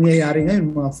mga nangyayari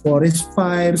ngayon, mga forest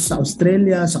fires sa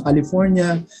Australia, sa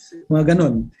California, mga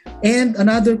ganon. And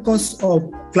another cause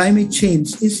of climate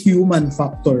change is human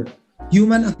factor.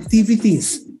 Human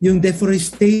activities, yung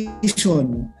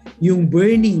deforestation, yung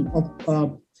burning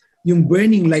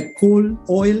like coal,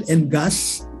 oil, and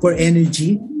gas for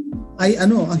energy, ay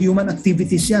human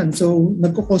activities yan. So,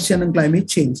 nagkukos yan ng climate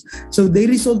change. So, they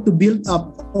result to build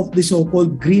up of the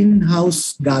so-called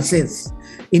greenhouse gases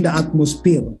in the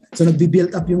atmosphere. So,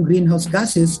 nagbi-build up yung greenhouse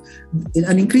gases.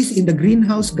 An increase in the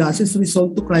greenhouse gases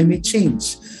result to climate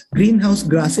change. Greenhouse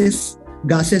gases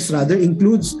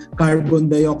includes carbon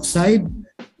dioxide,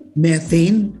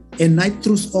 methane, and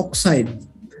nitrous oxide.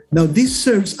 Now, this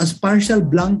serves as partial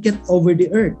blanket over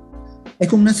the earth.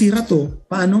 Kung nasira to,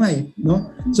 paano nga no?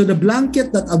 So the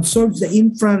blanket that absorbs the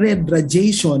infrared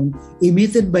radiation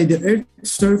emitted by the Earth's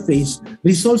surface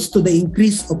results to the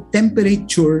increase of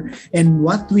temperature and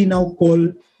what we now call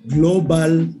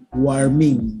global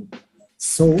warming.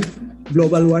 So,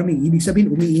 global warming, ibig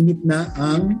sabihin umiinit na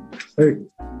ang Earth.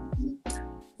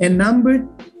 And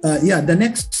the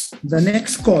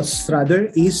next cause rather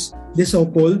is the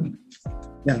so-called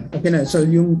okay na. So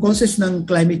yung causes ng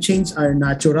climate change are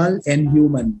natural and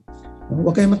human.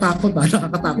 Huwag kayong matakot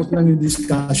nakakatakot lang yung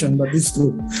discussion, but it's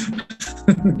true.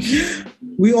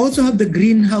 We also have the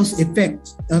greenhouse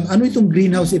effect. Ano itong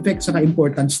greenhouse effect sa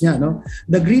importance niya, no?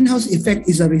 The greenhouse effect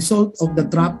is a result of the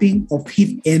trapping of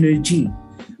heat energy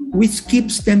which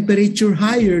keeps temperature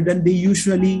higher than they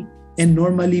usually and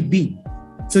normally be.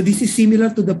 So this is similar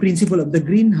to the principle of the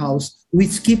greenhouse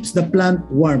which keeps the plant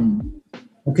warm.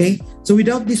 Okay? So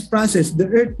without this process, the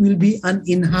Earth will be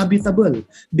uninhabitable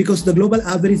because the global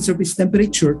average surface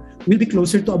temperature will be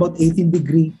closer to about 18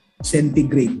 degrees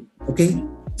centigrade. Okay?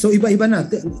 So iba-iba na.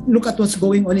 Look at what's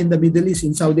going on in the Middle East,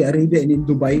 in Saudi Arabia and in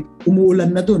Dubai. Umuulan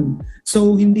na dun.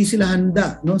 So hindi sila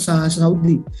handa sa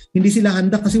Saudi. Hindi sila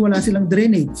handa kasi wala silang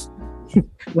drainage.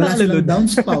 Wala silang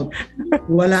downspout.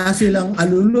 Wala silang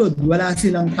alulod. Wala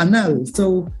silang kanal.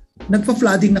 So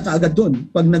nagpa-flooding na kaagad doon.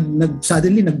 Pag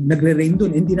suddenly nagre-rain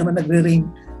doon, hindi naman nagre-rain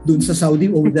doon sa Saudi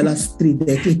over the last 3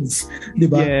 decades. Di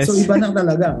ba? Yes. So iba na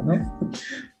talaga. No?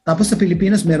 Tapos sa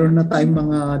Pilipinas, meron na tayong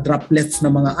mga droplets na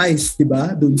mga ice, di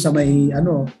ba? Doon sa may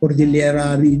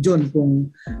Cordillera region, kung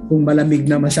malamig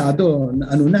na masyado,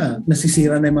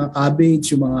 nasisira na yung mga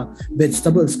cabbage, yung mga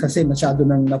vegetables kasi masyado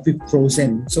nang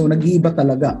na-frozen. So nag-iiba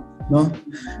talaga. No?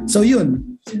 So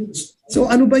yun. So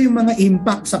ano ba yung mga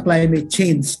impact sa climate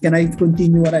change? Can I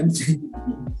continue what I'm saying?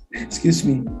 Excuse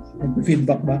me.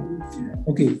 Feedback ba?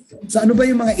 Okay. So ano ba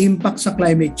yung mga impact sa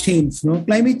climate change? No?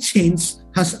 Climate change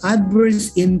has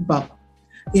adverse impact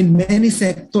in many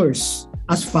sectors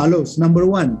as follows. Number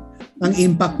 1, ang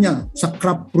impact niya sa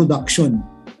crop production.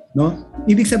 No?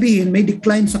 Ibig sabihin, may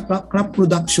decline sa crop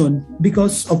production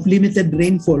because of limited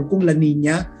rainfall kung La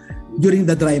Nina during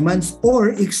the dry months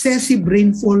or excessive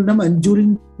rainfall naman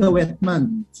during the wet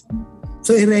months.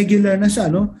 So irregular na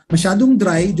siya, no? Masyadong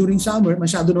dry during summer,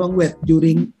 masyado namang wet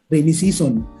during rainy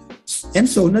season. And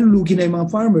so nalulugi na yung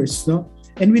mga farmers, no?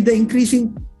 And with the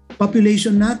increasing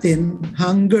population natin,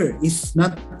 hunger is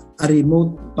not a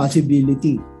remote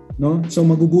possibility, no? So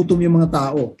magugutom yung mga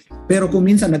tao. Pero kung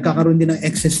minsan nagkakaroon din ng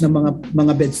excess ng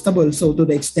mga vegetables, so to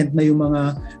the extent na yung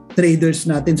mga traders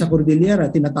natin sa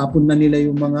Cordillera, tinatapon na nila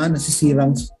yung mga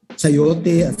nasisirang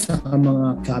sayote at saka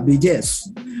mga cabbages.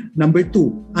 Number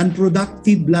 2,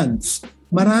 unproductive lands.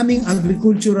 Maraming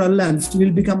agricultural lands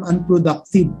will become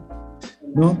unproductive.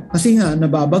 No? Kasi nga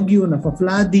nababagyo,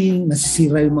 nafa-flooding,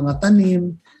 nasisira yung mga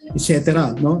tanim,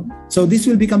 etc. No? So this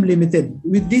will become limited.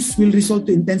 With this will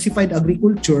result to intensified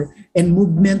agriculture and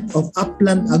movement of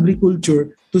upland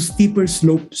agriculture to steeper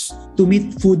slopes to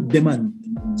meet food demand.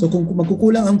 So kung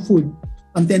magkukulang ang food,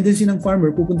 ang tendency ng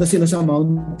farmer, pupunta sila sa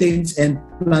mountains and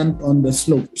plant on the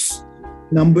slopes.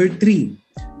 Number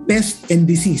 3, pest and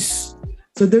disease.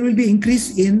 So there will be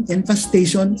increase in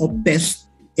infestation of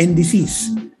pest and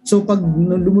disease. So pag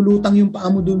lumulutang yung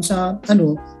paa mo dun sa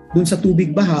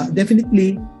tubig baha,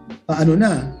 definitely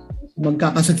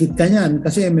magkakasakit ka niyan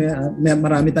kasi may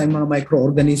marami tayong mga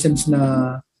microorganisms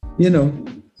na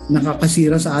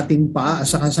nakakasira sa ating paa at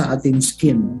sa ating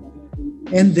skin.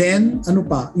 And then,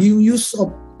 yung use of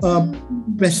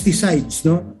pesticides,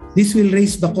 no? This will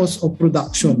raise the cost of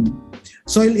production.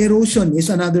 Soil erosion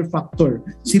is another factor.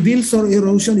 Severe soil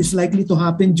erosion is likely to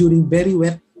happen during very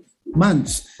wet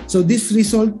months. So this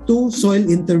result to soil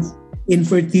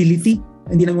infertility.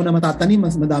 Hindi na muna matatanim,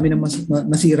 mas madami na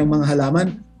nasirang mga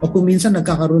halaman, o kung minsan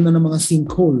nagkakaroon na ng mga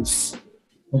sinkholes.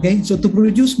 Okay? So to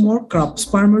produce more crops,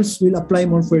 farmers will apply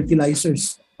more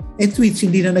fertilizers. At which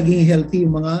hindi na naging healthy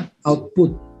yung mga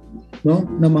output, no,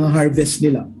 ng mga harvest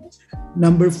nila.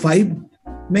 Number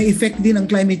 5, may effect din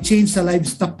ang climate change sa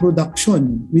livestock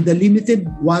production. With the limited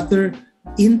water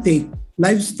intake,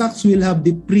 livestock will have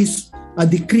decreased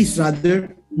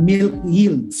milk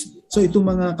yields. So itong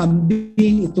mga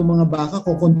kambing, itong mga baka,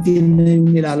 kukunti na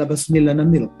yung nilalabas nila na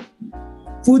milk.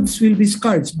 Foods will be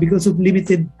scarce because of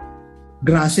limited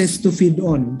grasses to feed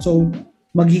on. So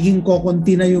magiging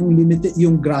kukunti na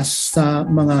yung grass sa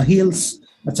mga hills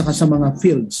at saka sa mga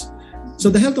fields.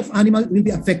 So the health of animal will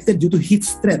be affected due to heat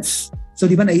stress. So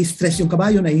di ba nai-stress yung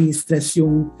kabayo, nai-stress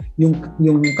yung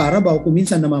carabao, kung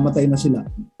minsan namamatay na sila,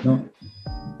 no?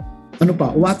 Ano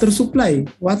pa? Water supply.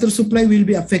 Water supply will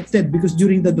be affected because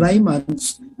during the dry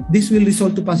months, this will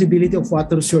result to possibility of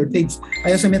water shortage.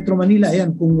 Kaya sa Metro Manila,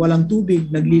 ayan, kung walang tubig,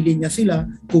 naglilinya sila,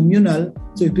 communal,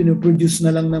 so ipinoproduce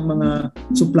na lang ng mga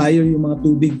supplier yung mga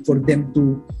tubig for them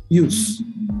to use.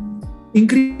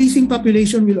 Increasing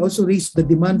population will also raise the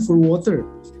demand for water.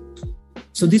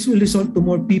 So this will result to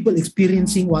more people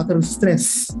experiencing water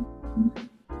stress.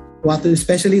 Water,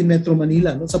 especially in Metro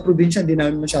Manila. No? Sa probinsya, hindi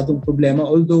namin masyadong problema.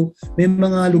 Although, may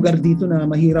mga lugar dito na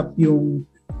mahirap yung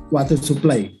water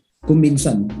supply. Kung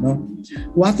minsan. No?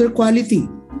 Water quality.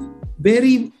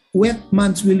 Very wet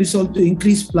months will result to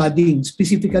increased flooding,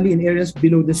 specifically in areas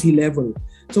below the sea level.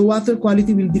 So water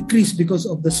quality will decrease because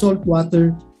of the salt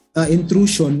water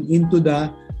intrusion into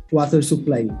the water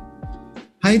supply.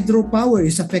 Hydropower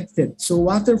is affected. So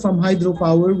water from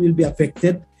hydropower will be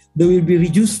affected. There will be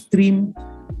reduced stream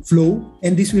flow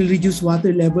and this will reduce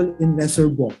water level in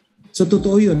reservoir. So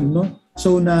totoo yun, no?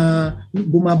 So na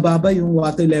bumababa yung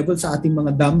water level sa ating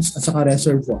mga dams at saka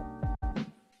reservoir.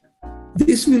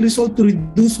 This will result to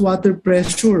reduce water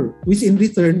pressure, which in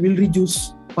return will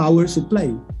reduce power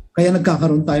supply. Kaya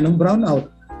nagkakaroon tayo ng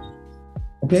brownout.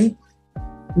 Okay?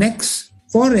 Next,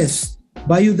 forest.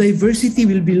 Biodiversity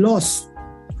will be lost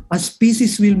as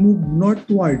species will move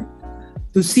northward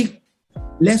to seek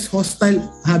less hostile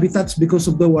habitats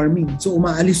because of the warming. So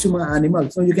umaalis yung mga animals.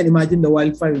 So you can imagine the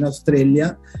wildfire in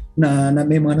Australia na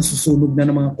may mga nasusunog na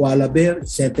ng mga koala bear,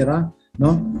 etc.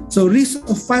 No? So risk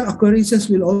of fire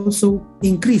occurrences will also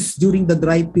increase during the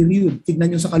dry period.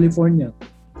 Tignan nyo sa California.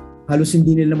 Halos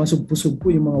hindi nila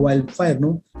masugpo-sugpo yung mga wildfire.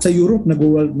 No? Sa Europe,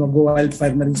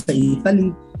 nag-wildfire na rin sa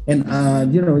Italy and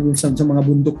yung sa mga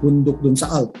bundok-bundok dun sa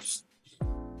Alps.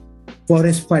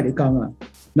 Forest fire, ika nga.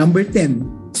 Number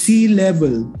 10, sea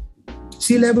level.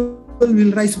 Sea level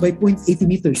will rise by 0.80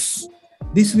 meters.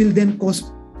 This will then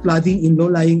cause flooding in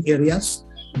low-lying areas,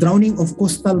 drowning of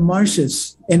coastal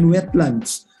marshes and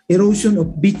wetlands, erosion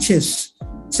of beaches.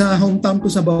 Sa hometown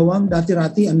ko sa Bawang,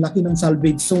 dati-rati ang laki ng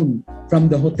salvage zone from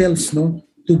the hotels, no,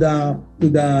 to the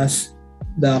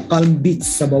calm beach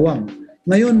sa Bawang.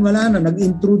 Ngayon wala na,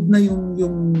 nag-intrude na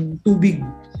yung tubig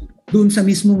doon sa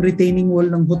mismong retaining wall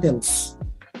ng hotels.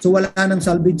 So wala nang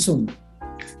salvage zone.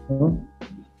 No?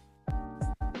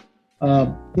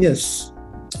 Yes.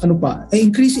 Ano pa? A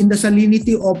increase in the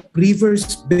salinity of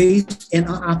rivers, bays, and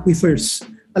aquifers.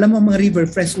 Alam mo mga river,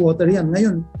 fresh water yan.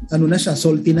 Ngayon,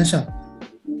 salty na siya.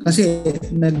 Kasi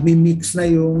nagmi-mix na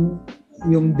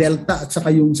yung delta at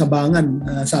saka yung sabangan.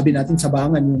 Sabi natin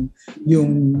sabangan,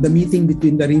 yung the meeting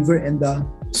between the river and the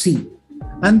sea.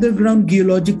 Underground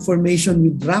geologic formation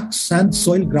with rocks, sand,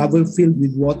 soil, gravel filled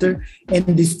with water,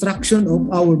 and destruction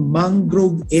of our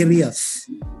mangrove areas.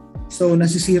 So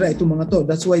nasisira itong mga to.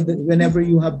 That's why whenever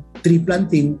you have tree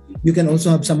planting, you can also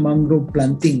have some mangrove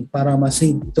planting para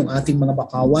ma-save itong ating mga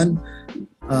bakawan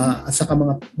at saka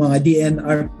mga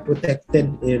DNR protected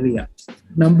area.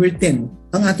 Number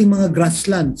 10, ang ating mga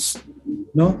grasslands.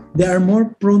 No? They are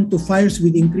more prone to fires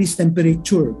with increased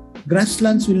temperature.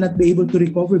 Grasslands will not be able to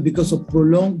recover because of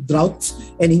prolonged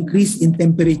droughts and increase in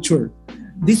temperature.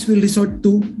 This will resort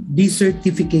to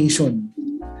desertification.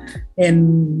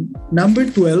 And number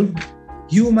 12,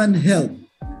 human health.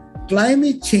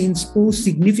 Climate change poses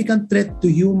significant threat to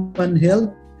human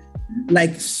health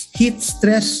like heat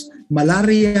stress,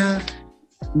 malaria,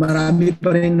 Marami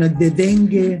pa rin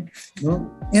nagde-dengue,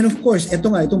 no? And of course,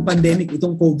 itong pandemic,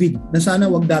 itong COVID, na sana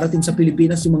wag darating sa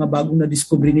Pilipinas yung mga bagong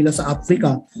na-discovery nila sa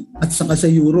Africa at saka sa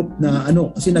Europe na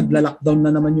kasi nagla-lockdown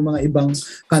na naman yung mga ibang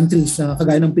countries na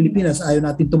kagaya ng Pilipinas. Ayaw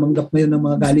natin tumanggap ngayon ng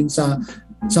mga galing sa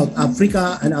South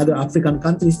Africa and other African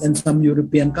countries and some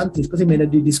European countries kasi may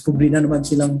nadi-discovery na naman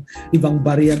silang ibang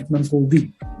variant ng COVID.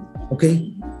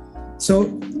 Okay?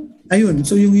 So, ayun.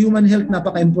 So, yung human health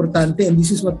napaka-importante and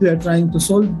this is what we are trying to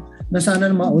solve na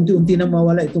sana unti-unti nang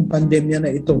mawala itong pandemya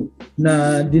na ito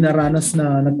na dinaranas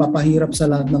na nagpapahirap sa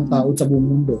lahat ng tao sa buong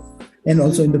mundo and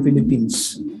also in the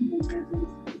Philippines.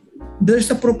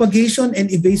 There's a propagation and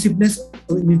evasiveness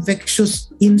of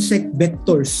infectious insect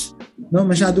vectors. No,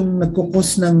 masyadong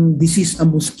nagkukos ng disease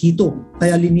ang mosquito.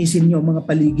 Kaya linisin niyo ang mga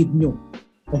paligid niyo.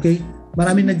 Okay?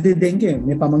 Maraming nagde-dengue.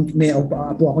 May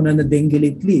apo ako na dengue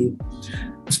lately.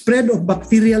 Spread of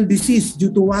bacterial disease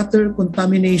due to water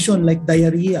contamination like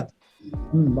diarrhea.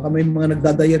 Baka may mga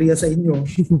nagda-diarrhea sa inyo.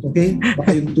 Okay?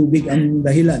 Baka yung tubig ang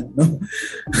dahilan. No?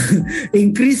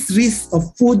 Increased risk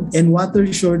of food and water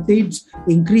shortage,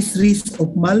 increased risk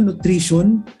of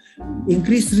malnutrition,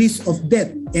 increased risk of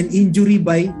death and injury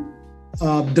by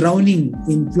drowning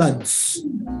in floods.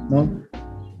 No?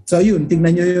 So yun,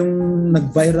 tingnan nyo yung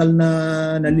nag-viral na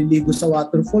naliligo sa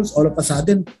waterfalls, all of a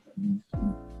sudden,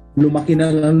 lumaki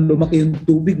yung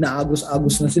tubig, na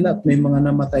agos-agos na sila at may mga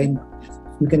namatay.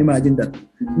 You can imagine that.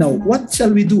 Now, what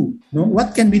shall we do? No?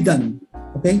 What can be done?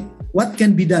 Okay? What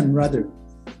can be done rather?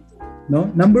 No?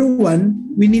 Number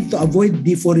one, we need to avoid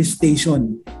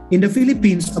deforestation. In the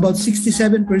Philippines, about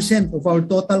 67% of our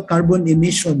total carbon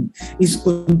emission is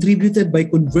contributed by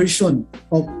conversion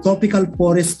of tropical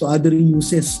forests to other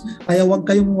uses. Kaya wag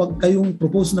kayong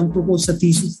propose sa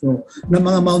thesis no, ng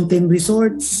mga mountain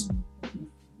resorts.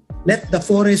 Let the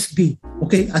forest be,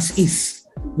 okay, as is.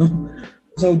 No?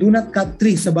 So do not cut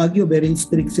trees. Sa Baguio, very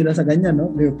strict sila sa ganyan.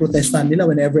 No? May protestan nila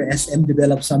whenever SM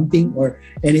develops something or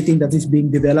anything that is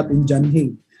being developed in John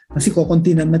Hay. Kasi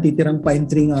kokonti na natitirang pine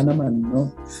tree nga naman.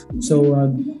 No? So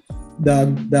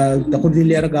the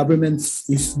Cordillera government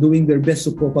is doing their best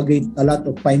to propagate a lot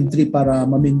of pine tree para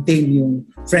ma-maintain yung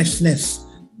freshness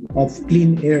of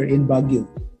clean air in Baguio.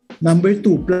 Number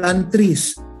 2, plant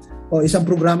trees. Isang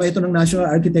programa ito ng National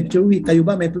Architecture Week. Kayo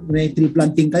ba may tree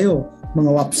planting kayo?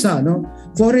 Mga WAPSA, no?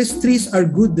 Forest trees are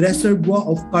good reservoir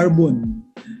of carbon.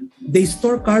 They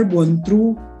store carbon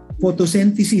through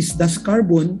photosynthesis. Thus,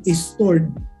 carbon is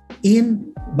stored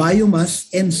in biomass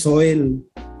and soil.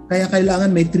 Kaya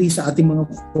kailangan may trees sa ating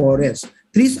mga forest.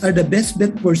 Trees are the best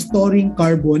bet for storing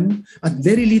carbon at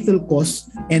very little cost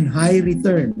and high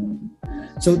return.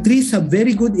 So trees have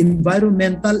very good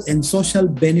environmental and social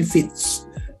benefits.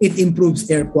 It improves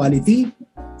air quality,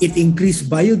 it increases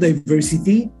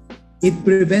biodiversity, it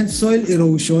prevents soil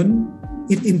erosion,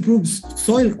 it improves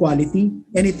soil quality,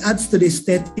 and it adds to the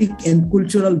aesthetic and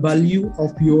cultural value of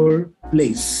your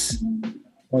place.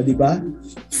 O, di ba?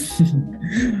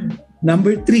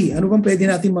 Number 3, ano bang pwede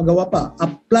natin magawa pa?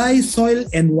 Apply soil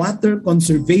and water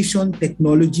conservation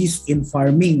technologies in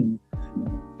farming.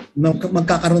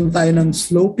 Magkakaroon tayo ng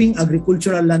sloping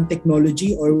agricultural land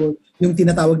technology or yung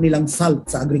tinatawag nilang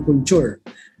SALT sa agriculture.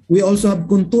 We also have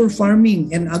contour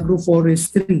farming and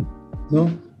agroforestry. No?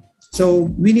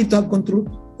 So, we need to have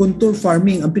contour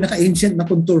farming. Ang pinaka-ancient na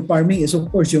contour farming is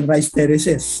of course yung rice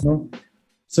terraces. No?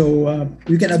 So,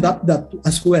 we can adopt that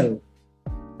as well.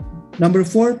 Number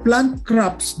 4, plant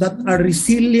crops that are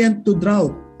resilient to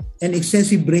drought and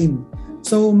excessive rain.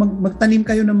 So, magtanim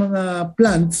kayo ng mga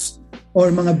plants or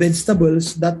mga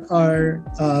vegetables that are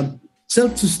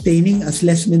self-sustaining as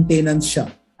less maintenance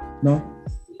siya. No?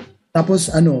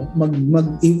 Tapos, mag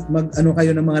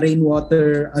kayo ng mga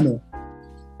rainwater,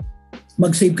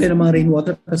 mag-save kayo ng mga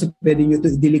rainwater kasi pwede nyo ito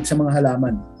i-delete sa mga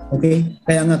halaman. Okay?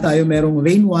 Kaya nga tayo merong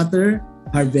rainwater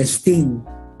harvesting.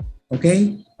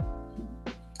 Okay?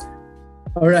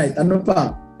 Alright, ano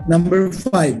pa? Number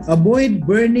 5, avoid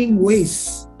burning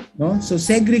waste. No? So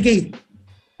segregate.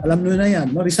 Alam nyo na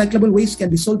yan. No? Recyclable waste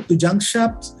can be sold to junk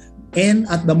shops and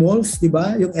at the malls, di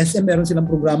ba? Yung SM, meron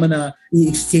silang programa na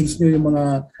i-exchange nyo yung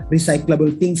mga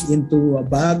recyclable things into a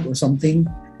bag or something.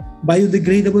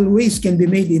 Biodegradable waste can be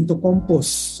made into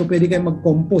compost. So pwede kayong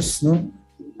mag-compost, no?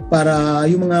 Para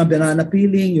yung mga banana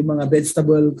peeling, yung mga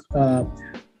vegetable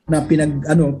na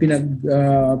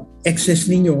excess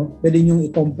ninyo, pwede nyo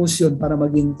i-compost yun para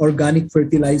maging organic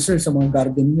fertilizer sa mga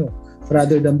garden nyo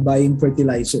rather than buying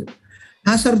fertilizer.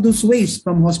 Hazardous waste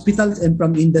from hospitals and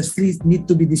from industries need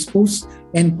to be disposed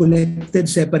and collected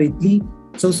separately.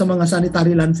 So sa mga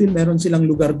sanitary landfill, meron silang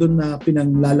lugar doon na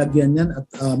pinanglalagyan yan at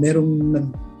merong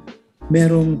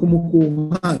merong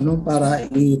kumukuha, no, para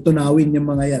itunawin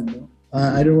yung mga yan, no?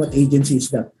 I don't know what agency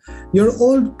is that. Your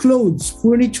old clothes,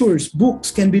 furnitures, books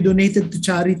can be donated to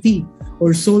charity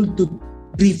or sold to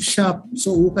thrift shop.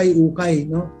 So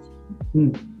ukay-ukay, no?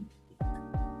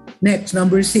 Next,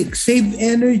 number 6, save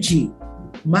energy.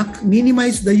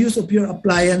 Minimize the use of your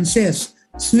appliances.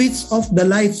 Switch off the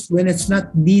lights when it's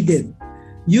not needed.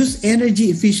 Use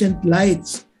energy-efficient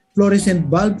lights,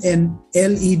 fluorescent bulb, and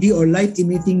LED or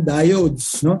light-emitting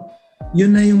diodes, no?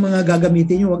 Yun na yung mga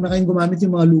gagamitin nyo. Huwag na kayong gumamit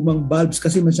yung mga lumang bulbs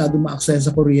kasi masyado ma-access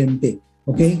sa kuryente.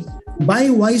 Okay? Buy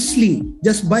wisely.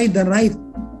 Just buy the right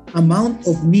amount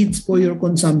of needs for your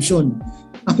consumption.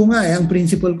 Ako nga, ang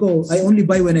principle ko, I only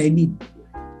buy when I need.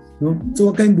 No? So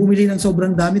huwag kayong bumili ng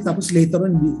sobrang dami tapos later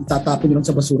on, itatapon nyo lang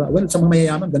sa basura. Well, sa mga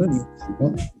mayayaman, ganun eh.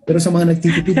 No? Pero sa mga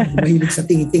nagtitipid, mahilig sa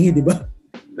tingi-tingi, di ba?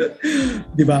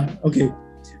 Di ba? Okay.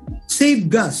 Save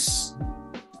gas.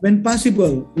 When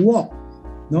possible, walk.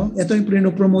 No? Ito yung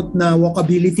pinopromote na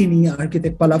walkability ni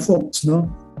Architect Palafox, no?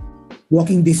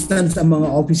 Walking distance ang mga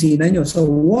opisina nyo. So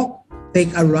walk,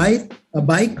 take a ride, a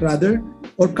bike rather,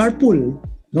 or carpool,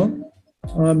 no?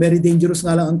 Very dangerous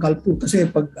nga lang ang carpool kasi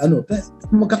pag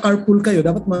magka-carpool kayo,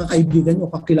 dapat mga kaibigan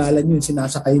nyo, kakilala nyo yung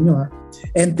sinasakay nyo, ha?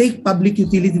 And take public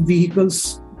utility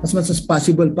vehicles as much as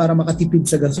possible para makatipid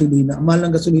sa gasolina. Mahal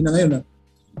ng gasolina ngayon, ha?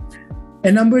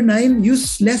 And number 9,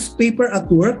 use less paper at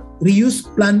work. Reuse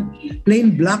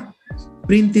plain black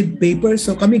printed paper.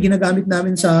 So kami, ginagamit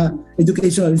namin sa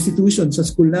educational institution, sa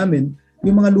school namin,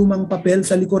 yung mga lumang papel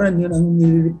sa likuran, yun ang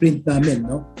nire-print namin.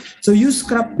 No? So use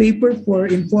scrap paper for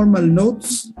informal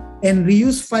notes and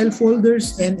reuse file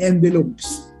folders and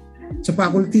envelopes. Sa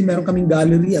faculty, meron kaming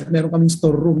gallery at meron kaming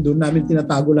storeroom. Doon namin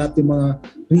tinatago lahat yung mga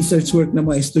research work ng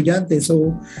mga estudyante.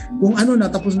 So, kung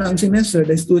natapos na ang semester,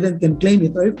 the student can claim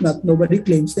it. Or if not, nobody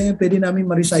claims. Then, pwede namin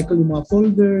ma-recycle yung mga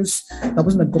folders.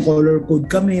 Tapos, nagko-color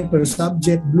code kami per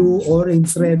subject, blue,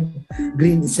 orange, red,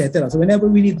 green, etc. So,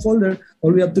 whenever we need folder,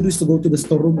 all we have to do is to go to the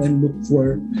storeroom and look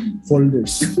for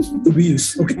folders to be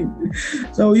used. Okay.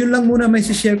 So, yun lang muna may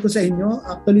share ko sa inyo.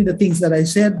 Actually, the things that I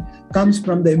said comes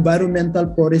from the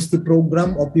Environmental Forestry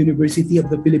Program of University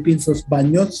of the Philippines, Los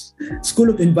Baños,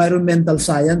 School of Environmental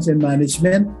Science and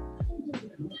Management,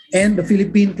 and the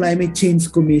Philippine Climate Change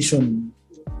Commission.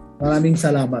 Maraming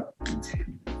salamat.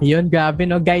 Yun, grabe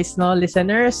no guys, no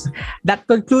listeners. That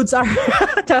concludes our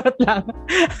charot lang.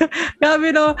 Grabe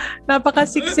no,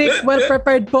 napakasiksik,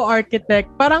 well-prepared po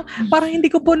architect. Parang hindi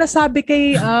ko po nasabi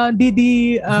kay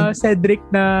Didi Cedric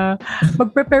na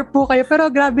mag-prepare po kayo.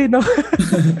 Pero grabe no.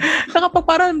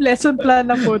 Parang lesson plan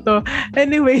na po to.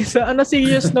 Anyway, so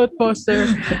serious note po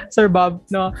Sir Bob,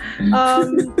 no.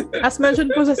 As mentioned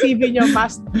po sa CV nyo,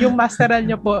 yung masteral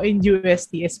nyo po in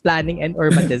UST is Planning and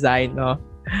Urban Design, no.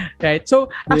 Right. So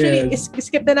actually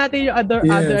skip na natin yung other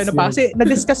pa kasi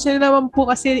na-discuss niyo naman po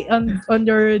kasi on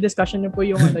your discussion niyo po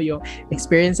yung yung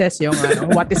experiences, yung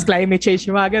what is climate change,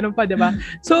 yung mga ganun pa, di ba?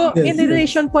 So in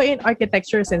relation po in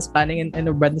architecture, since planning and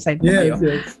urban design po kayo,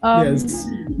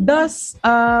 does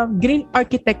green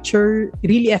architecture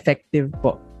really effective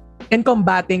po in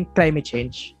combating climate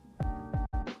change?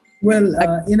 Well,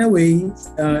 in a way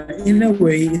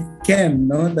it can,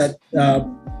 no, that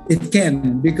it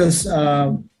can, because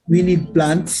we need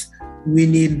plants,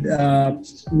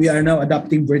 we are now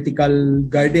adopting vertical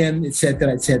garden,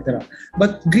 etc., etc.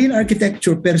 But green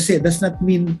architecture per se does not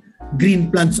mean green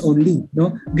plants only,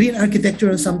 no. Green architecture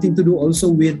has something to do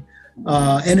also with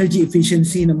energy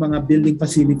efficiency ng mga building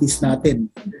facilities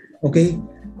natin. Okay?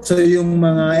 So yung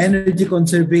mga energy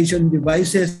conservation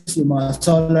devices, yung mga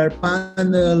solar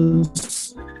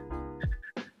panels,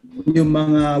 yung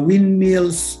mga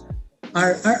windmills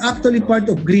are actually part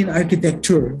of green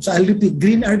architecture. So I'll repeat,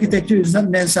 green architecture is not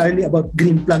necessarily about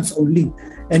green plants only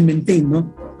and maintain, no,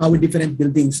 our different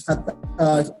buildings. At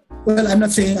well, I'm not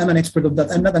saying I'm an expert of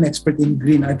that. I'm not an expert in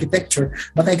green architecture,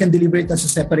 but I can deliver it as a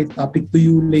separate topic to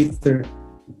you later.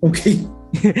 Okay?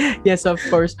 Yes, of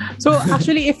course. So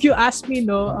actually, if you ask me,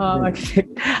 no,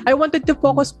 I wanted to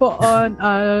focus po on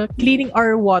cleaning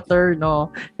our water,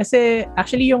 no. Kasi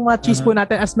actually yung mga trees po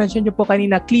natin, as mentioned nyo po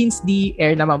kanina, cleans the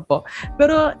air naman po.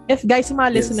 Pero if guys,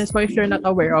 mga listeners po, if you're not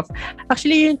aware of,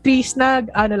 actually yung trees lang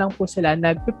po sila,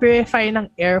 nag-purify ng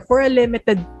air for a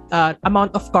limited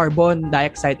amount of carbon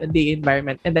dioxide in the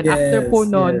environment. And then after po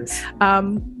nun,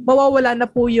 mawawala na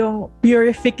po yung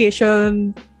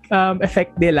purification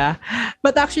effect nila.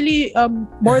 But actually,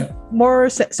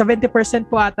 more 70%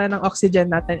 po ata ng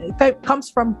oxygen natin comes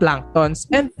from planktons.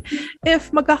 And if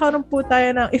magkakaroon po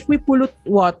tayo ng, if we pollute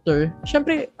water,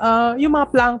 syempre, yung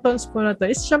mga planktons po na to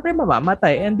is syempre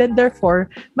mamamatay. And then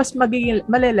therefore, mas magiging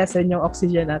malilesen yung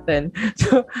oxygen natin.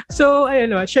 So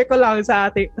ayun, share ko lang sa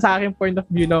aking point of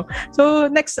view, no. So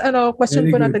next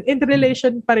question po natin, in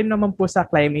relation pa rin naman po sa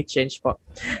climate change po.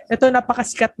 Ito,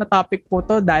 napakasikat na topic po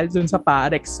to dahil dun sa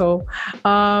PAREX. So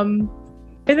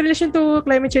in relation to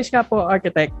climate change nga po,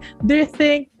 Architect, do you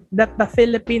think that the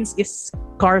Philippines is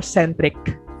car-centric?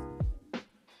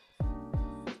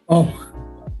 Oh,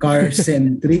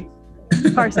 car-centric?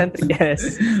 Car-centric,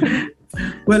 yes.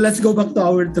 Well, let's go back to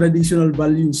our traditional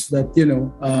values that,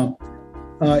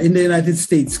 in the United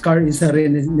States, car is a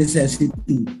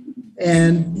necessity.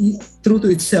 And true to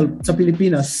itself, sa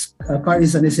Pilipinas, car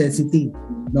is a necessity,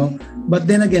 no? But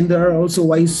then again, there are also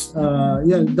wise,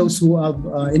 those who have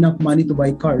enough money to buy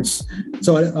cars.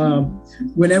 So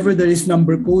whenever there is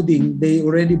number coding, they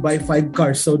already buy 5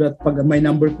 cars so that pag may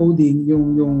number coding,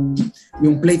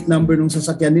 yung plate number ng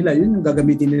sasakyan nila, yun yung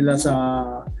gagamitin nila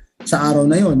sa araw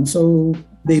na yun. So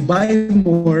they buy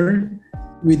more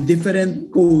with different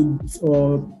codes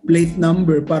o plate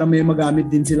number para may magamit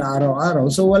din sila araw-araw.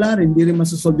 So wala rin, hindi rin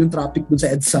masasolve yung traffic dun sa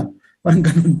EDSA. Parang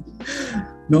ganun.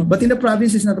 No? But in the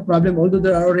province, it's not a problem. Although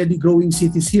there are already growing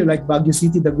cities here like Baguio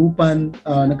City, Dagupan,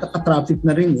 nagkaka-traffic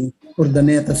na rin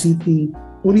Urdaneta City,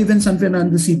 or even San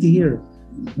Fernando City here.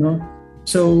 No?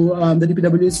 So the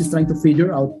DPWH is trying to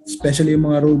figure out, especially yung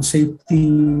mga road safety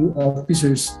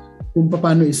officers, kung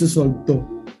paano isa-solve to.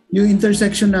 Yung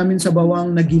intersection namin sa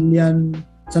Bawang, Nagilian,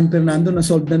 San Fernando,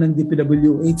 na-solve na ng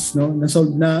DPWH, no?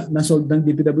 Na-solve ng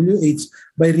DPWH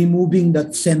by removing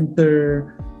that center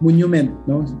monument,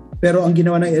 no? Pero ang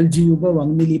ginawa ng LGU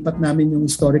Bawang, nilipat namin yung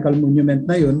historical monument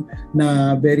na yun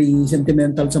na very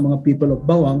sentimental sa mga people of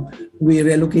Bawang. We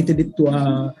relocated it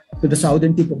to the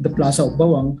southern tip of the plaza of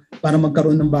Bawang para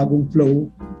magkaroon ng bagong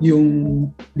flow yung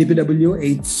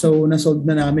DPWH. So na-solve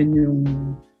na namin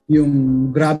yung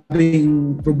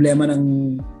grabing problema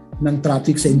ng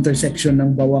traffic sa intersection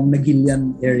ng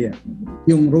Bawang-Nagilian area,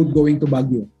 yung road going to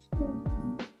Baguio.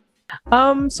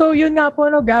 So yun nga po,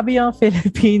 grabe yung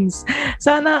Philippines.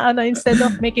 Sana instead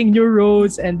of making new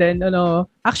roads and then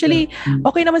actually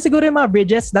okay naman siguro yung mga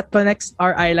bridges that connects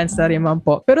our islands na rin man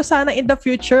po. Pero sana in the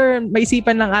future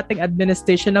maisipan ng ating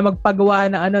administration na magpagawa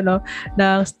na ng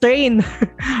train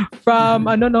from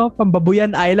from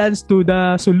Babuyan Islands to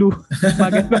the Sulu.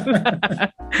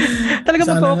 Talaga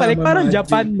magko-connect parang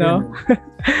Japan, no?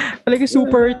 Talaga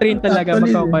super train talaga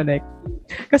magko-connect.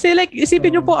 Kasi like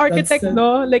isipin niyo po, Architect,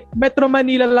 no, like Metro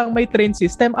Manila lang may train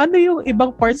system. Ano yung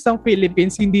ibang parts ng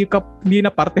Philippines hindi na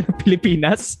parte ng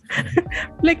Pilipinas?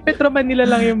 Like Metro Manila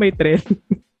lang yung may train.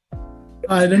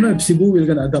 I don't know if Cebu will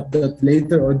gonna adopt that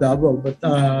later or Davao, but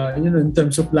in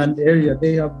terms of land area,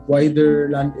 they have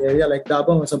wider land area. Like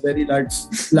Davao has a very large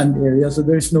land area, so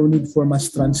there's no need for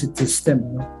mass transit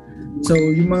system, no? So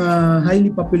yung mga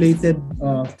highly populated,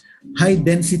 high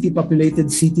density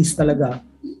populated cities talaga,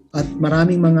 at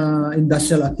maraming mga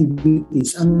industrial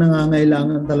activities ang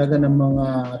nangangailangan talaga ng mga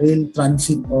rail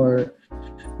transit or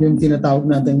yung tinatawag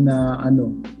natin na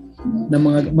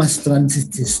mga mass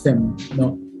transit system,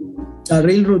 no?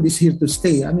 Railroad is here to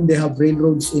stay. I mean, they have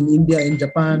railroads in India and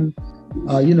Japan,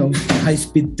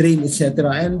 high-speed train, etc.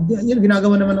 And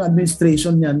ginagawa naman ng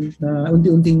administration yan na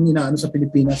unti-unting inaano sa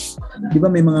Pilipinas. Di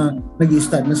ba may mga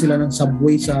nag-i-start na sila ng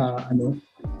subway sa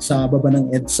baba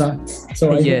ng EDSA.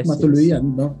 So I hope matuloy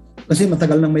yan, no? Kasi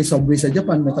matagal nang may subway sa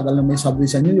Japan, matagal nang may subway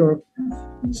sa New York.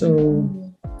 So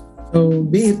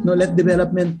be it, no, let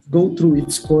development go through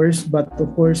its course, but of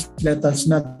course let us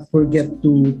not forget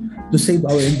to save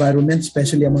our environment,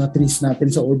 especially ang mga trees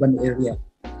natin sa urban area.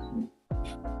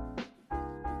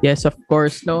 Yes, of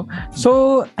course, no.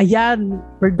 So, ayan,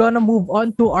 we're gonna move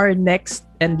on to our next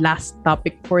and last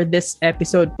topic for this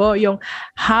episode po, yung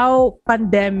how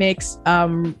pandemics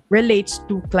relates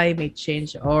to climate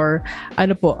change, or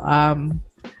how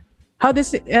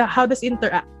does it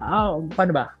interact?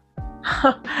 Paano ba?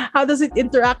 How does it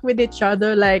interact with each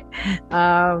other, like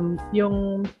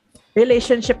yung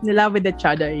relationship nila with each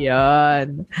other,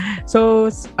 yan. So,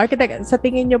 Architect, sa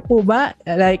tingin niyo po ba,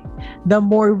 like, the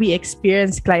more we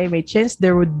experience climate change,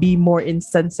 there would be more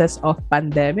instances of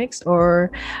pandemics, or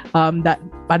that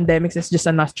pandemics is just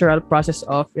a natural process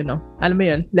of, alam mo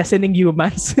yun, lessening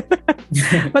humans?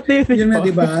 What do you think yun po?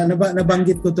 Na, diba,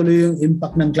 nabanggit ko tuloy yung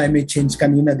impact ng climate change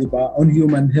kanina, diba, on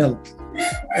human health.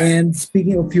 And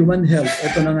speaking of human health,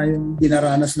 ito na nga yung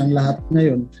dinaranas ng lahat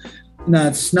ngayon,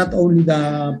 na it's not only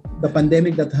the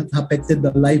pandemic that has affected the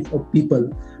life of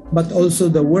people, but also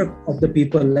the work of the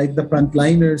people, like the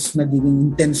frontliners,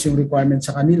 nagiging intense yung requirements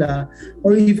sa kanila,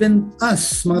 or even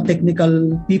us, mga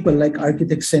technical people like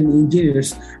architects and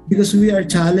engineers, because we are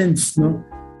challenged, no,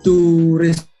 to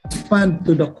respond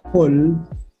to the call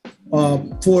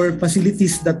for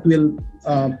facilities that will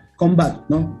combat,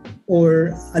 no,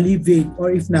 or alleviate,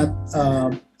 or if not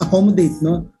accommodate,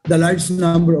 no, the large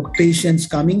number of patients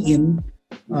coming in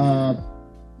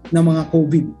na mga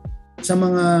COVID. Sa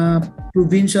mga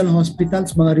provincial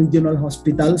hospitals, mga regional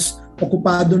hospitals,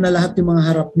 okupado na lahat yung mga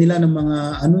harap nila ng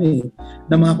mga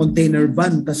ng mga container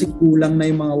van kasi kulang na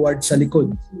yung mga ward sa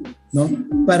likod, no?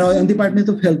 Pero ang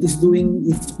Department of Health is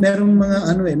merong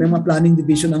mga may mga planning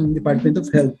division ang Department of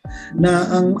Health na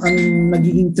ang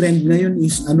nagiging trend ngayon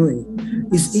is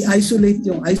i-isolate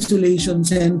yung isolation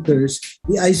centers,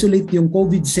 i-isolate yung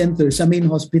COVID centers sa main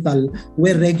hospital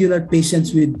where regular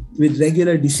patients with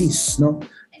regular disease, no,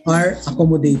 are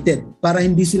accommodated para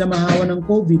hindi sila mahawa ng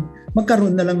COVID,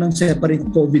 magkaroon na lang ng separate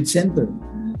COVID center.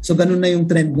 So ganun na yung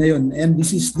trend ngayon, and this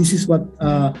is what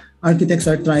architects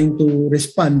are trying to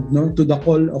respond, no, to the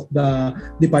call of the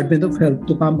Department of Health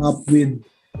to come up with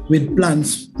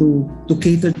plans to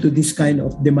cater to this kind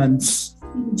of demands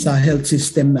sa health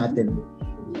system natin.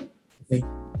 Okay.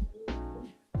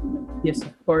 Yes,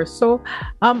 of course. So,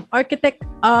 architect,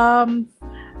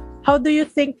 how do you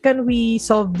think can we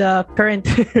solve the current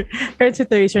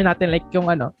situation natin, like yung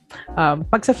let's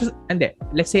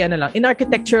say in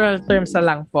architectural terms na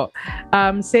lang po,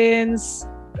 since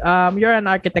you're an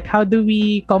architect, how do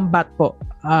we combat po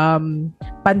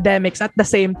pandemics at the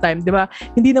same time, di ba?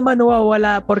 Hindi naman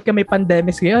nawawala porke may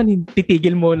pandemics ngayon,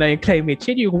 titigil muna yung climate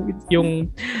change, yung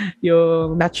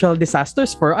natural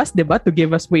disasters for us, di ba? To give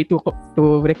us way to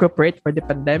recuperate for the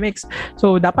pandemics.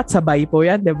 So dapat sabay po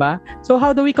yan, di ba? So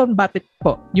how do we combat it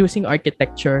po using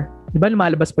architecture? Di ba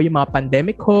lumalabas po yung mga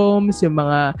pandemic homes, yung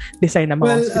mga design ng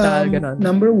mga hospital, gano'n?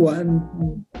 Number one,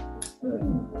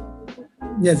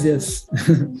 yes.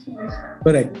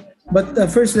 Correct. But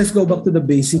first, let's go back to the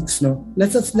basics, no?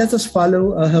 Let us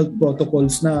follow health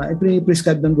protocols na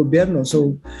prescribe ng gobyerno.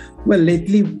 So,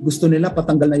 lately gusto nila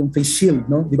patanggal na yung face shield,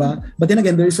 no? Di ba? But then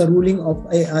again, there is a ruling of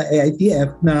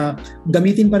AITF na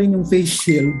gamitin pa rin yung face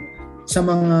shield sa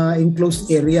mga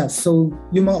enclosed areas. So,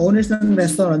 yung mga owners ng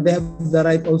restaurant, they have the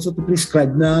right also to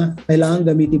prescribe na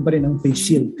kailangan gamitin pa rin ang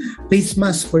face shield. Face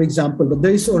mask, for example, but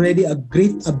there is already a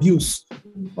great abuse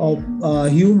of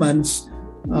humans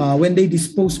when they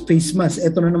dispose face mask.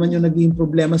 Ito na naman yung naging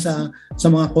problema sa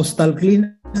mga coastal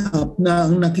cleanup na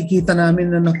ang nakikita namin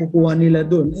na nakukuha nila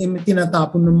doon,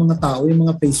 tinatapon ng mga tao yung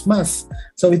mga face mask.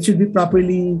 So it should be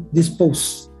properly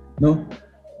disposed, no?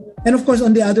 And of course,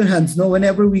 on the other hand, no,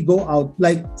 whenever we go out,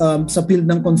 like sa field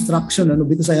ng construction,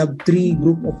 because I have 3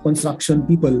 group of construction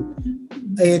people,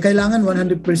 kailangan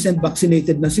 100%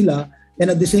 vaccinated na sila. And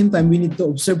at the same time, we need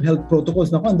to observe health protocols.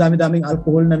 Naku, ang dami-daming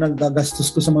alcohol na nagagastos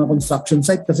ko sa mga construction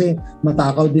site kasi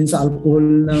matakaw din sa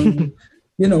alcohol ng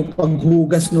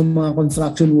paghugas ng mga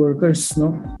construction workers,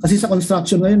 no? Kasi sa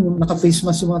construction ngayon, naka-face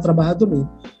mask yung mga trabahador, eh.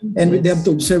 And they have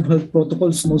to observe health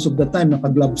protocols most of the time.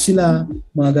 Naka-gloves sila,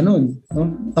 mga ganon, no?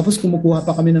 Tapos kumukuha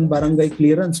pa kami ng barangay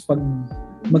clearance pag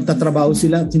magtatrabaho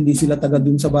sila at hindi sila taga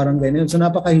dun sa barangay na yun. So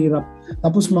napakahirap.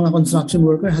 Tapos mga construction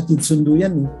worker, hatid sundo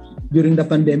yan, eh, during the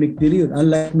pandemic period.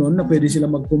 Unlike noon na pwede sila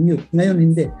mag-commute. Ngayon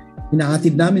hindi.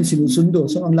 Hinahatid namin, sinusundo.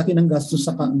 So ang laki ng gastos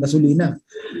sa gasolina.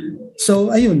 So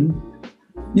ayun,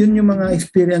 yun yung mga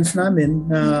experience namin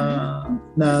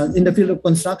na in the field of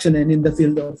construction and in the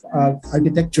field of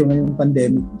architecture ngayong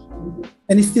pandemic.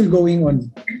 And it's still going on.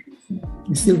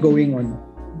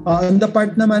 On the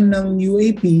part naman ng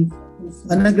UAP,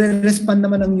 nagre-respond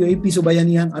naman ng UAP sa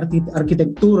bayanihang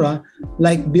arkitektura,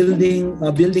 like building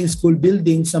school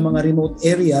buildings sa mga remote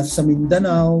areas sa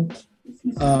Mindanao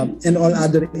and all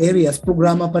other areas.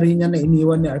 Programa pa rin yan na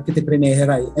iniwan ni Architect Rene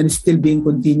Heray and still being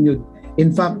continued.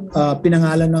 In fact,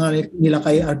 pinangalan na nila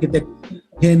kay Architect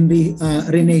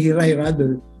Rene Heray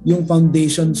yung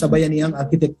foundation sa bayanihang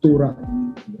arkitektura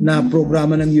na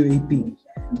programa ng UAP.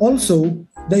 Also,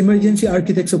 the emergency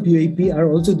architects of UAP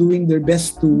are also doing their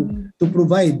best to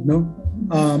provide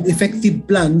effective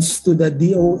plans to the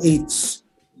DOH,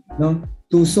 no,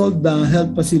 to solve the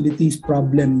health facilities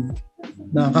problem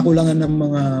na kakulangan ng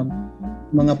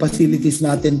mga facilities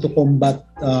natin to combat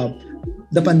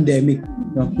the pandemic,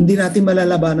 no? Hindi natin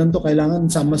malalabanan to, kailangan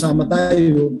sama-sama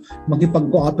tayo,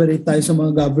 makipag-cooperate tayo sa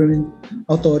mga government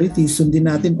authorities, sundin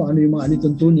natin kung ano yung mga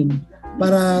alituntunin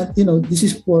para, this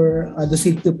is for the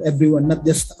safety of everyone, not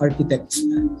just architects,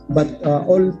 but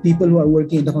all people who are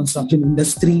working in the construction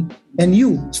industry, and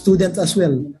you, students as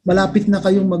well. Malapit na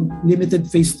kayong mag-limited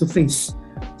face-to-face.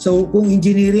 So kung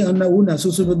engineering ang nauna,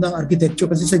 susunod ng architecture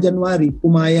kasi sa January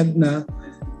pumayag na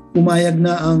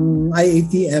ang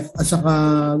IATF at saka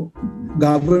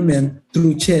government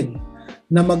through CHED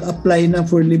na mag-apply na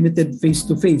for limited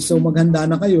face-to-face. So maghanda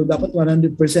na kayo, dapat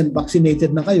 100%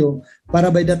 vaccinated na kayo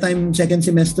para by the time second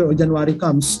semester o January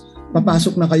comes,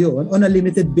 papasok na kayo on a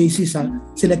limited basis.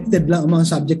 Selected lang ang mga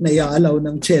subject na i-allow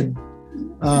ng CHED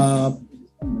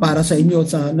para sa inyo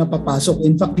sa napapasok.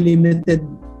 In fact, limited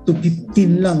to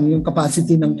 15 lang yung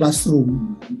capacity ng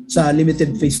classroom sa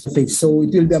limited face-to-face. So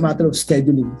it will be a matter of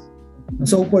scheduling.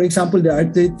 So for example, there are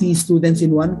 30 students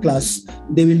in one class,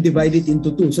 they will divide it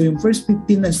into two. So yung first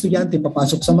 15 na estudyante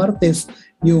papasok sa Martes,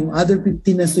 yung other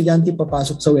 15 na estudyante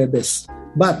papasok sa Huwebes.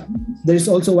 But there is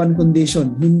also one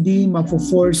condition, hindi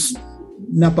mafo-force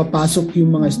na papasok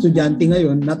yung mga estudyante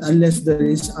ngayon not unless there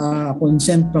is a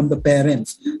consent from the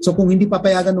parents. So kung hindi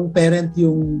papayagan ng parent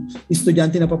yung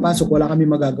estudyante na papasok, wala kami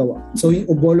magagawa. So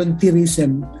yung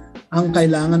volunteerism ang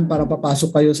kailangan para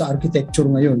papasok kayo sa architecture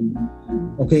ngayon.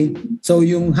 Okay? So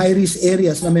yung high-risk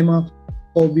areas na may mga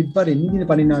COVID pa rin, hindi na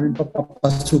pa rin namin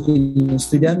papapasukin yung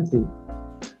estudyante.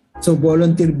 So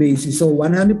volunteer basis. So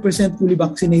 100% fully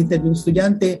vaccinated yung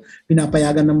estudyante,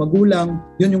 pinapayagan ng magulang,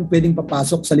 yun yung pwedeng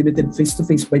papasok sa limited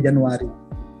face-to-face by January.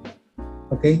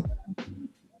 Okay?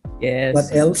 Yes. What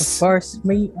else? Of course,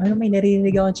 may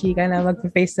narinig akong chika na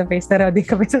mag-face-to-face na raw din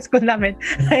kami sa school namin.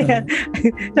 Ayan.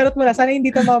 Charot mo na, sana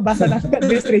hindi ito mabasa ng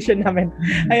administration namin.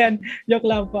 Ayan, joke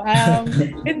lang po.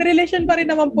 In relation pa rin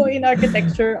naman po in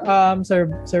architecture,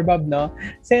 Sir Bob, no?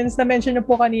 Since na-mention niyo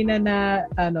po kanina na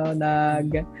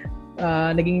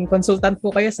naging consultant po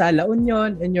kayo sa La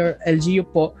Union and your LGU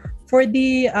po for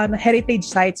the heritage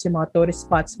sites, yung mga tourist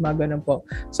spots, mga ganun po.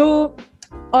 So,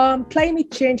 climate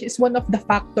change is one of the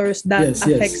factors that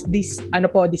affects these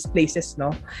places,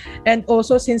 no? And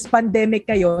also since pandemic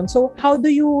ngayon, so how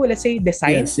do you, let's say,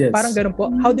 design? Parang ganun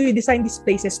po. How do you design these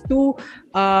places to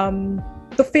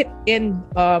fit in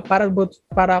para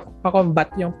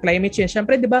pa-combat yung climate change?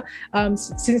 Syempre, 'di ba,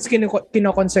 since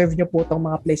kino-conserve niyo po tong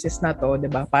mga places na to, 'di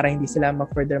ba, para hindi sila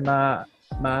further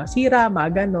masira,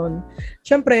 ganon.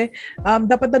 Syempre,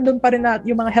 dapat nandun pa rin na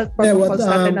yung mga health protocols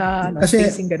natin na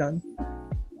spacing ganon.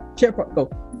 Share po, go.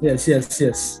 Yes.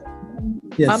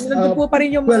 Nandun po pa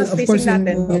rin yung mga spacing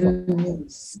natin.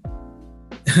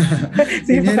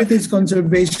 In heritage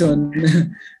conservation,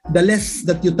 the less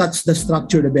that you touch the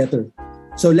structure, the better.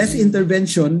 So less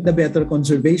intervention, the better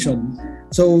conservation.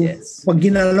 So pag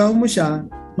ginalaw mo siya,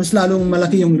 mas lalong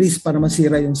malaki yung risk para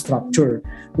masira yung structure.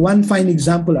 One fine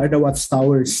example are the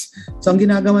watchtowers. So ang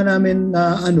ginagawa namin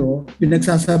na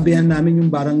pinagsasabihan namin yung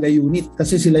barangay unit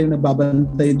kasi sila yung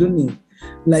nagbabantay dun eh.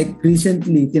 Like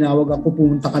recently, tinawag ako,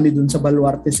 pumunta kami dun sa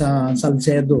Baluarte sa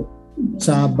Salcedo,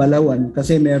 sa Balawan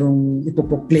kasi merong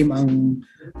ipoproclaim ang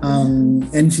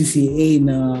NCCA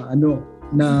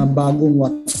na bagong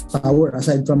watchtower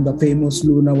aside from the famous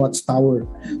Luna Watchtower.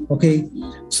 Okay?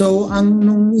 So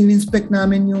nung in-inspect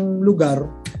namin yung lugar,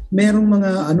 merong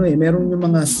mga merong yung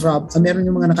mga meron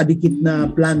yung mga nakadikit na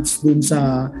plants dun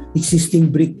sa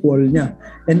existing brick wall niya.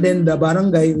 And then the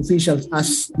barangay officials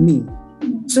asked me,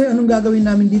 "Sir, anong gagawin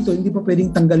namin dito? Hindi pa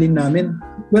pwedeng tanggalin namin?"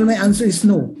 Well, my answer is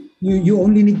no. You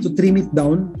only need to trim it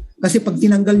down kasi pag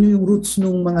tinanggal nyo yung roots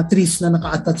ng mga trees na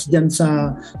naka-attach dyan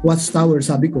sa watchtower,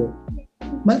 sabi ko,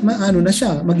 na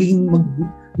siya, magiging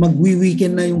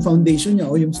mag-weaken na yung foundation niya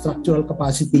o yung structural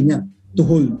capacity niya to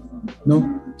hold, no?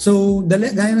 So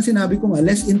gaya na sinabi ko nga,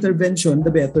 less intervention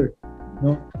the better,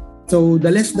 no? So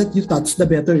the less that you touch, the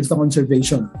better is the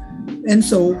conservation. And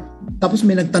so tapos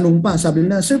may nagtanong pa, sabi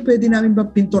nila, "Sir, pwede namin ba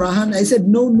pinturahan?" I said,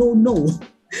 no.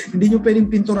 Hindi nyo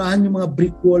pwedeng pinturahan yung mga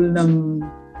brick wall ng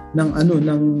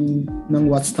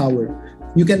watchtower.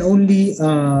 You can only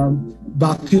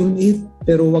vacuum it,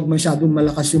 pero wag masyadong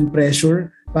malakas yung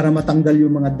pressure para matanggal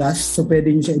yung mga dust. So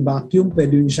pwede nyo siya i-vacuum,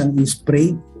 pwede nyo siyang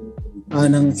i-spray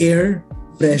ng air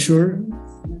pressure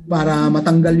para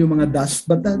matanggal yung mga dust.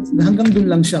 But hanggang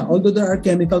dun lang siya. Although there are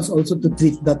chemicals also to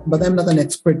treat that, but I'm not an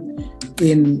expert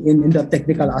in the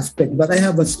technical aspect. But I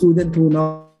have a student who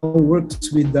now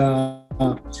works with the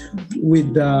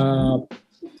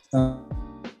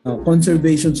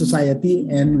Conservation Society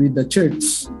and with the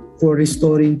church for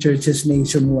restoring churches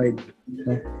nationwide.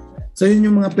 So yun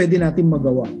yung mga pwede natin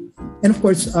magawa. And of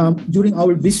course, during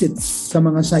our visits sa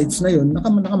mga sites na yun,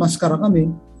 nakamaskara kami,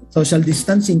 social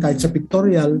distancing kahit sa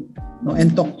pictorial,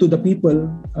 and talk to the people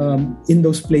in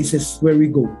those places where we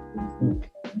go.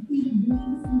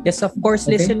 Yes, of course,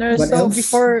 Okay, listeners. what So else?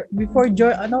 before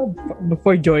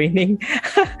joining,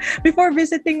 before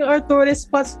visiting our tourist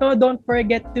spots, no, don't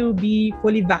forget to be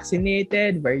fully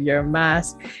vaccinated, wear your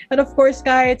mask, and of course,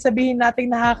 kahit sabihin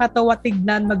natin nakakatawa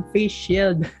tignan, mag-face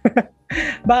shield.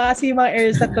 Baka kasi yung mga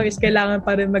areas na to is kailangan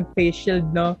pa rin mag-face shield,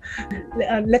 no?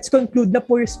 Let's conclude na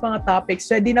po yung mga topics.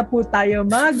 Ready na po tayo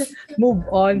mag-move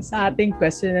on sa ating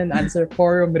question and answer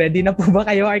forum. Ready na po ba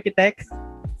kayo, Architect?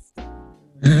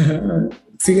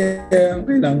 Sige,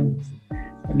 okay lang.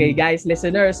 Okay guys,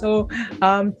 listeners. So,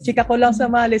 chika ko lang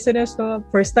sa mga listeners ko.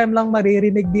 First time lang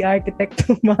maririnig ni Architect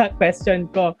yung mga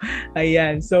question ko.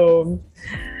 Ayan. So,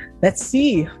 let's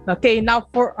see. Okay,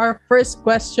 now for our first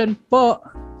question po.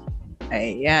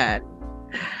 Ayan.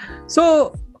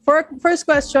 So, for first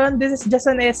question, this is just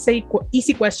an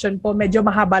easy question po. Medyo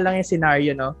mahaba lang yung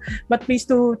scenario, no? But please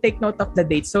to take note of the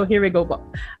date. So, here we go po.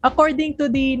 According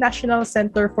to the National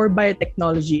Center for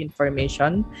Biotechnology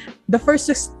Information, the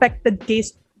first suspected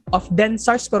case of then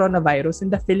SARS coronavirus in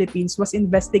the Philippines was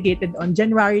investigated on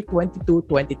January 22,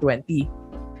 2020.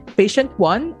 Patient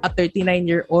 1, a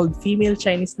 39-year-old female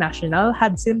Chinese national,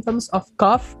 had symptoms of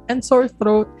cough and sore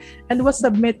throat and was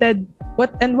admitted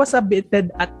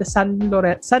at the San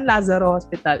Lazaro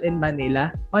Hospital in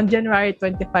Manila on January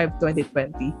 25,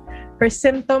 2020. Her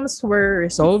symptoms were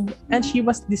resolved and she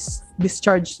was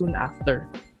discharged soon after.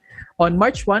 On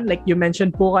March 1, like you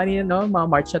mentioned po kanina, no, mga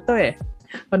March na to eh.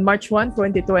 On March 1,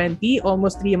 2020,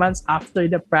 almost 3 months after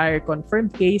the prior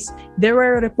confirmed case, there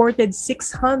were reported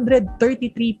 633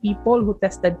 people who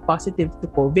tested positive to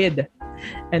COVID.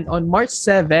 And on March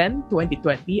 7,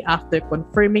 2020, after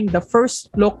confirming the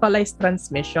first localized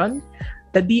transmission,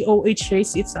 the DOH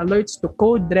raised its alerts to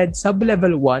Code Red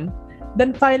Sublevel 1.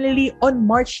 Then finally, on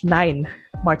March 9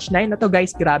 na to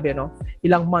guys, grabe no?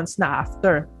 Ilang months na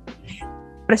after.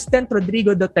 President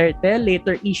Rodrigo Duterte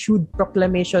later issued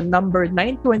Proclamation Number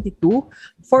 922,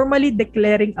 formally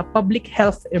declaring a public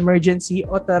health emergency,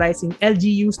 authorizing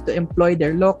LGUs to employ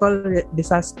their local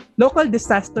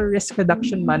disaster risk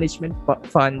reduction management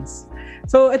funds.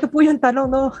 So ito po yung tanong,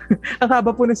 no? Ang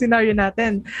haba po ng scenario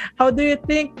natin. How do you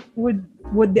think would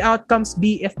the outcomes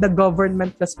be if the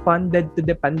government responded to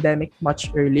the pandemic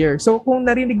much earlier? So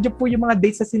kung narinig niyo po yung mga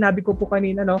dates na sinabi ko po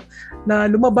kanina, no, na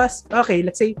lumabas, okay,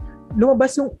 let's say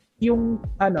lumabas yung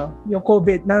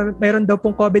COVID, na mayroon daw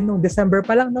pong COVID nung December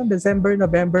pa lang, no? December,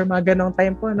 November, mga ganong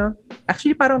time po, no?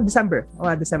 Actually, parang December.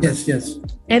 December. Yes.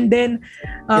 And then,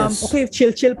 Yes. okay,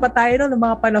 chill pa tayo, no? Ng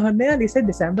mga panahon na yan. They said,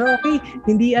 December, okay,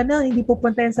 hindi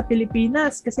pupunta yan sa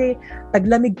Pilipinas kasi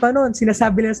taglamig pa nun.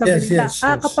 Sinasabi lang sa balita, Yes.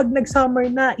 kapag nag-summer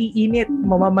na, iinit,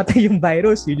 mamamatay yung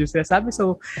virus. Yun yung sinasabi.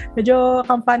 So, medyo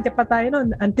kampante pa tayo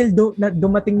nun until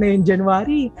dumating na yung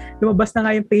January. Lumabas na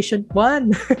nga yung patient 1.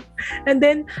 And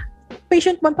then,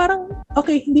 patient 1, parang,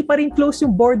 okay, hindi pa rin close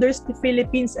yung borders ni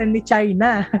Philippines and ni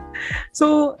China.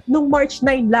 So, nung March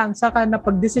 9 lang, saka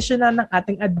napag-desisyon na ng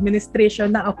ating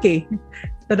administration na, okay,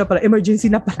 ito na pala, emergency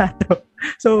na pala to.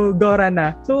 So, Gora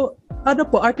na. So,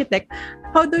 Architect,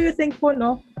 how do you think po,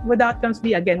 no, would the outcomes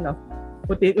be, again, no?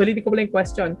 Ulitin ko pala yung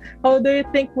question. How do you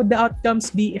think would the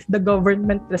outcomes be if the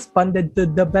government responded to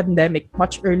the pandemic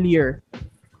much earlier?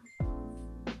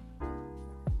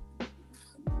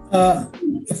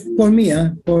 For me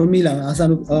lang,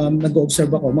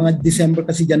 nag-observe ako, mga December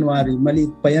kasi January,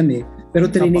 maliit pa yan eh. Pero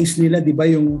trinace nila, di ba,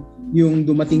 yung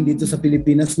dumating dito sa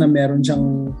Pilipinas na meron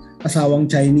siyang asawang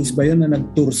Chinese ba yun na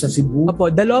nag-tour sa Cebu?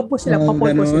 Opo, dalawa po sila,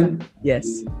 couple po sila.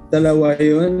 Yes. Dalawa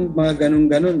yun, mga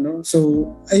ganun-ganun, no? So,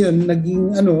 ayun,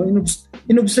 naging,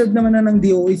 inobserve naman na ng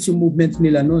DOH yung movement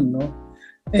nila noon, no?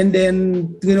 And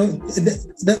then,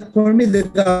 for me, the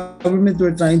government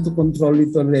were trying to control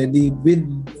it already with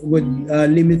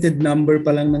limited number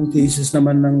pa lang ng cases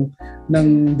naman ng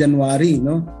January,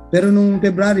 no? Pero nung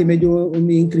February, medyo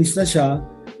umi-increase na siya.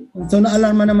 So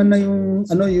naalarma naman na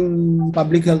yung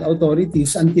public health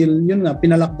authorities until yun nga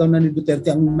pinalockdown na ni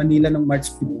Duterte ang Manila ng March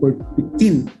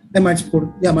 15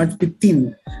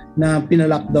 na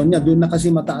pinalockdown niya. Doon na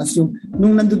kasi mataas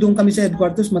nung nandoon kami sa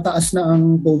headquarters, mataas na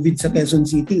ang COVID sa Quezon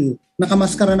City.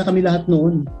 Nakamaskara na kami lahat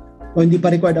noon. O hindi pa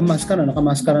required ang maskara,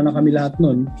 nakamaskara na kami lahat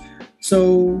noon.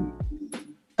 So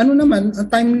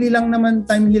timely lang naman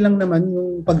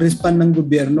yung pag-respond ng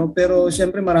gobyerno, pero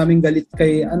siyempre maraming galit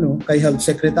kay Health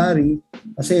Secretary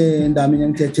kasi ang dami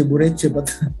niyang cheche-bureche, but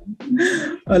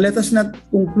let us not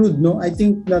conclude, no? I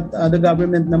think that the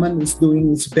government naman is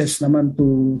doing its best naman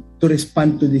to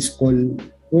respond to this call.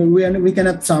 We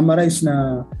cannot summarize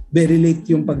na very late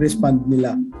yung pag-respond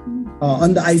nila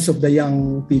on the eyes of the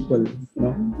young people,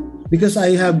 no? Because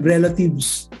I have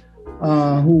relatives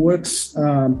who works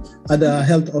at the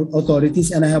health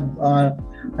authorities, and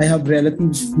I have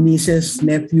relatives, nieces,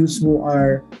 nephews who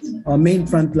are main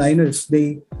frontliners.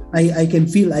 I can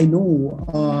feel, I know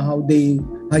how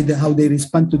they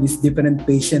respond to these different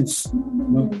patients,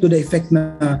 no? To the effect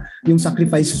na yung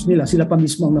sacrifices nila, sila pa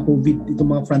mismo ang na-COVID,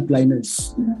 itong mga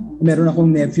frontliners. Meron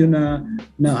akong nephew na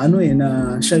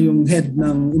siya yung head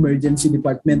ng emergency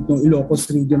department ng Ilocos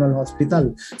Regional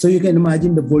Hospital. So you can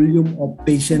imagine the volume of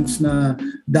patients na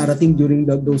darating during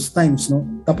those times, no?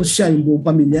 Tapos siya, yung buong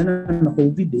pamilya na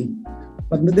COVID eh.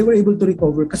 But they were able to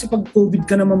recover. Kasi pag COVID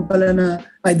ka naman pala na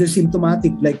either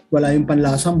symptomatic, like wala yung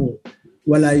panlasa mo,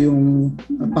 wala yung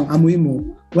pang-amoy mo,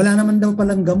 wala naman daw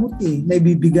palang gamot na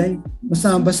ibibigay.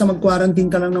 Basta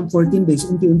mag-quarantine ka lang ng 14 days,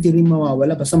 unti-unti rin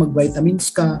mawawala. Basta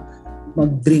mag-vitamins ka,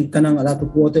 mag-drink ka ng a lot of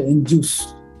water and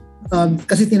juice.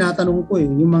 Kasi tinatanong ko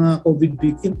yung mga COVID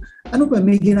victim, ano ba,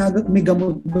 may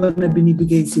gamot ba na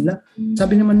binibigay sila?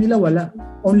 Sabi naman nila wala.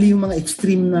 Only yung mga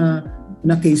extreme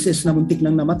na cases na muntik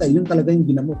nang namatay, yun talaga yung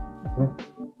ginamot. No?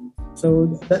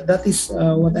 So that is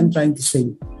what I'm trying to say.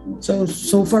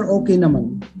 So far okay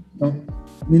naman. No?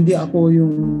 Hindi ako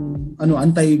yung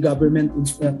anti-government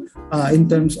in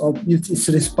terms of its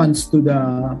response to the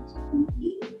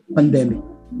pandemic.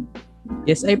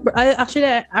 Yes,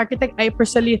 Architect, I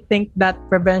personally think that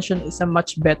prevention is a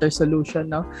much better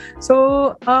solution, no?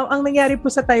 So, ang nangyari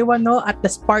po sa Taiwan, no, at the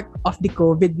spark of the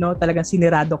COVID, no, talagang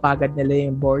sinirado kagad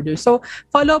nila yung border. So,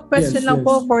 follow-up question lang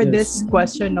po for this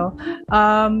question, no.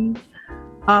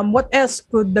 What else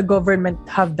could the government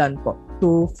have done po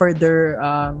to further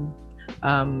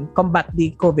combat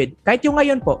the COVID? Kahit yung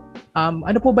ngayon po,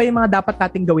 ano po ba yung mga dapat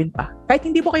nating gawin pa? Kahit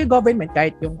hindi po kayo government,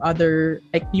 kahit yung other,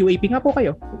 like UAP nga po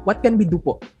kayo, what can we do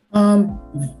po?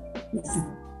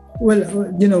 Well,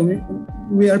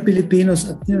 we are Filipinos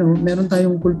at meron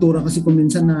tayong kultura kasi kung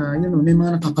minsan na may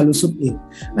mga nakakalusot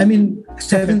I mean,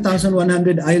 7,100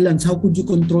 islands, how could you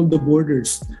control the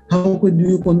borders? How could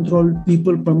you control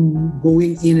people from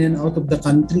going in and out of the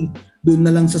country? Doon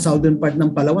na lang sa southern part ng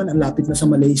Palawan, ang lapit na sa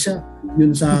Malaysia,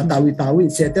 yun sa Tawi-Tawi,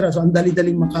 etc. So ang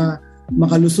dali-daling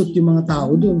makalusot yung mga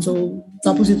tao doon. So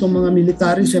tapos itong mga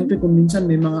military, syempre kung minsan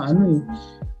may mga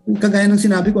kagaya ng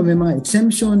sinabi ko, may mga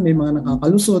exemption, may mga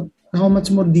nakakalusot. How much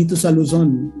more dito sa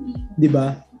Luzon, di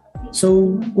ba?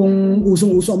 So kung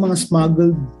usong-uso ang mga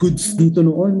smuggled goods dito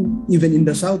noon, even in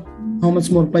the south, how much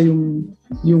more pa yung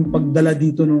pagdala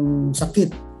dito ng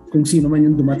sakit kung sino man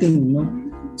yung dumating, no?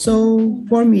 So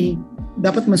for me,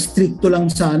 dapat mas stricto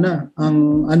lang sana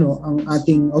ang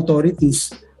ating authorities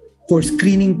for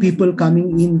screening people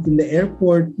coming in the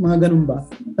airport, mga ganun ba?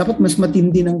 Dapat mas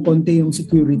matindi ng konti yung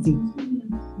security,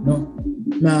 no?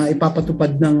 Na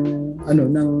ipapatupad ng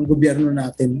gobyerno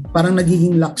natin. Parang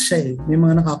nagiging lax siya may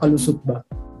mga nakakalusot ba,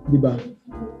 di ba?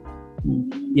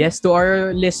 Yes, to our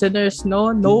listeners,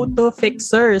 no to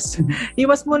fixers.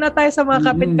 Iwas muna tayo sa mga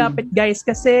kapit-kapit, guys,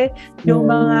 kasi yung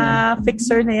mga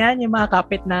fixer na yan, yung mga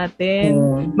kapit natin,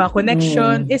 mga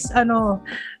connection is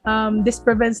this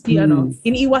prevents the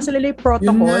iniiwasan nila yung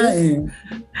protocol.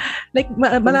 Like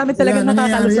marami talagang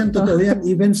nakakalusot. Totoo yan.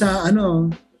 Even sa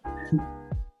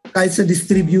kahit sa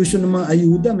distribution ng mga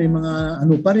ayuda, may mga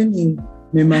pa rin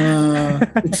may mga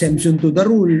exemption to the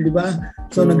rule, di ba?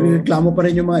 So nagrereklamo pa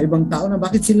rin yung mga ibang tao na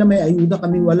bakit sila may ayuda,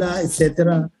 kami wala,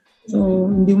 etc.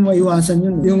 So hindi mo maiwasan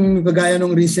yun. Yung kagaya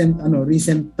ng recent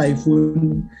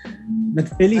typhoon.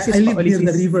 I live near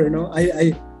the river, no?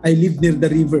 I live near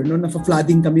the river, no?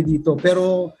 Nafa-flooding kami dito.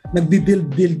 Pero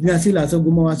nagbi-build nga sila, so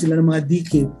gumawa sila ng mga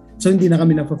dike. So hindi na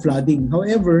kami nafa-flooding.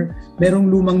 However,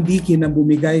 merong lumang dike na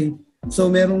bumigay.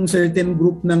 So merong certain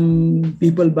group ng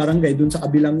people barangay dun sa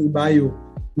kabilang ibayo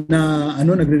na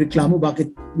nagrereklamo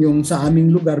bakit yung sa aming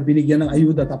lugar binigyan ng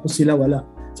ayuda tapos sila wala.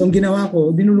 So ang ginawa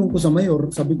ko, binulong ko sa mayor.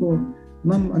 Sabi ko,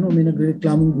 ma'am, may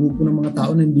nagrereklamong grupo ng mga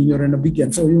tao na hindi nyo rin nabigyan.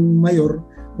 So yung mayor,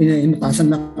 inutasan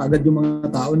na agad yung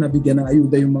mga tao na bigyan ng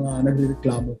ayuda yung mga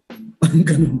nagrereklamo. Parang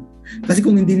ganun. Kasi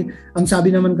kung hindi, ang sabi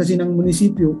naman kasi ng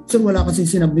munisipyo, sir, wala kasi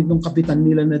sinabit ng kapitan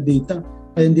nila na data,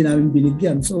 kaya hindi namin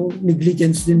binigyan. So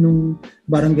negligence din nung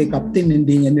barangay captain,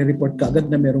 hindi niya ni-report kaagad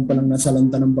na meron palang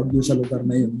nasalanta ng bagyo sa lugar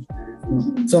na yun.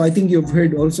 So I think you've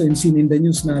heard also and seen in the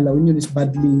news na La Union is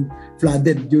badly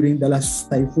flooded during the last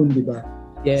typhoon, di ba?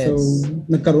 Yes. So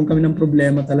nagkaroon kami ng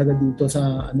problema talaga dito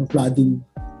sa flooding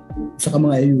sa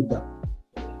mga ayuda.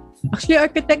 Actually,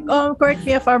 Architect, correct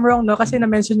me if I'm wrong, no? Kasi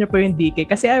na-mention niyo po yung DK.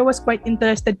 Kasi I was quite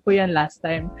interested po yan last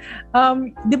time.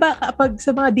 Di ba kapag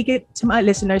sa mga DK, sa mga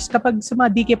listeners, kapag sa mga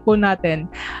DK po natin,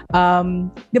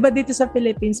 di ba dito sa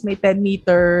Philippines may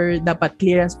 10-meter dapat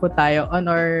clearance po tayo on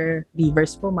our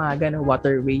rivers po, mga ganong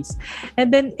waterways. And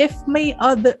then if may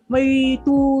 2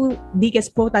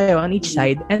 DKs po tayo on each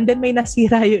side, and then may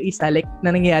nasira yung isa, like na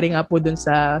nangyayari nga po dun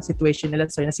sa situation nila,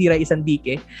 so nasira isang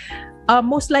DK,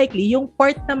 most likely, yung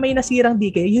part na may nasirang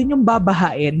DK, yun yung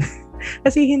babahain.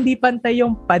 Kasi hindi pantay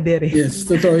yung pader. Yes,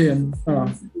 totoo yan.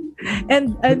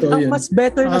 And ang mas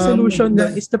better na solution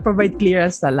doon is to provide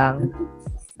clearance na lang.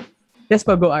 Yes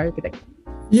po, go Architect.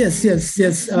 Yes.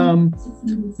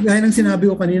 Gaya ng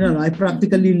sinabi ko kanina, I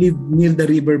practically live near the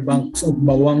river banks of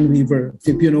Bawang River.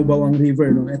 If you know Bawang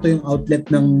River, no? Ito yung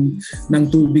outlet ng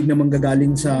tubig na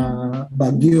manggagaling sa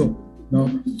Baguio. No?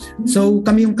 So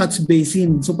kami yung Catch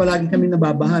Basin. So palagi kami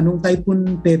nababaha. Nung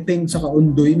Typhoon Pepeng sa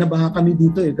Kaundoy, nabaha kami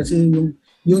dito kasi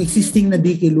yung existing na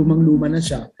DK, lumang-luma na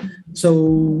siya. So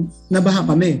nabaha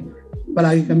kami.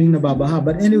 Palagi kaming nababaha.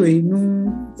 But anyway, yung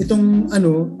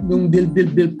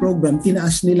build program,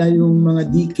 tinaas nila yung mga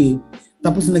DK,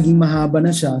 tapos naging mahaba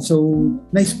na siya. So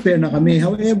na-spare na kami.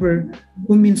 However,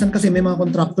 kung minsan kasi may mga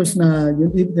contractors na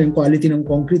yung quality ng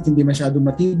concrete hindi masyado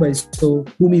matibay. So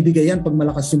bumibigay yan pag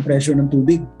malakas yung pressure ng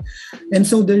tubig. And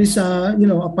so there is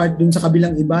apart dun sa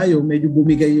kabilang ibayo, medyo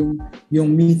bumigay yung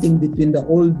meeting between the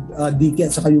old DK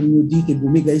at saka yung new DK,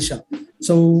 bumigay siya.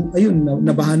 So ayun,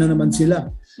 nabaha na naman sila.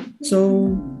 So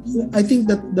I think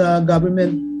that the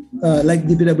government like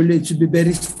DPWH should be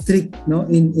very strict, no,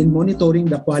 in monitoring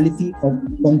the quality of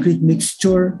concrete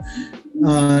mixture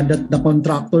that the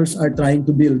contractors are trying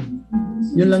to build.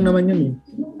 Yun lang naman yun eh.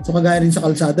 So kagaya rin sa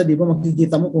kalsada, di ba,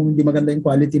 makikita mo kung hindi maganda yung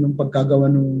quality ng pagkagawa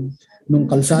nung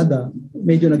kalsada,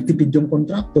 medyo nagtipid yung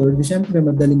contractor, di syempre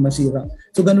madaling masira.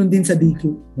 So ganun din sa DQ,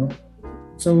 no?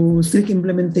 So strict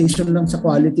implementation lang sa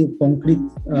quality of concrete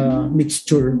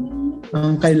mixture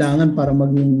ang kailangan para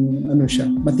maging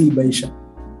matibay siya.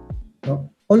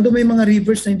 No? Although may mga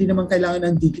rivers na hindi naman kailangan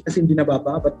ng DK kasi hindi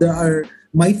nababa, but there are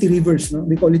mighty rivers, no?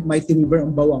 We call it mighty river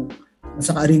ang Bawang,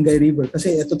 sa Aringay River,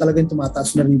 kasi ito talaga yung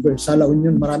tumataas na river. Sa La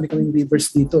Union, marami kaming rivers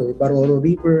dito, Baroro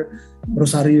River,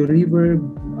 Rosario River,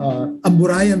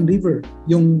 Amburayan River,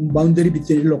 yung boundary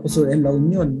between Ilocos Sur and La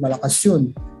Union, malakas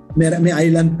yun. May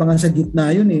island pa nga sa gitna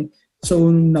yun eh. So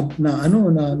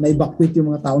na-evacuate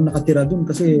yung mga taong nakatira doon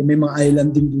kasi may mga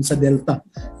island din dun sa delta.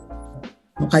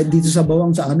 Kahit dito sa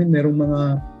Bawang sa amin, merong mga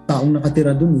taong nakatira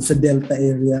dun sa Delta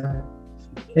area.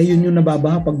 Yun yung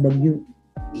nababaha pag bagyo.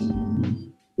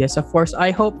 Yes, of course. I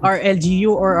hope our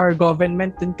LGU or our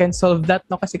government can solve that,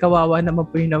 no? Kasi kawawa naman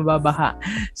po yung nababaha.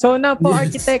 So now po, yes.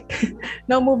 Architect,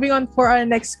 now moving on for our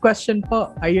next question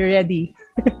po. Are you ready?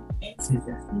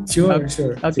 Sure.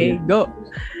 Okay, go.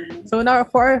 So now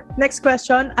for our next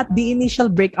question, at the initial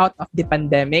breakout of the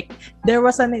pandemic, there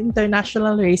was an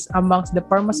international race amongst the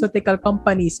pharmaceutical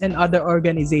companies and other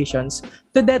organizations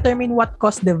to determine what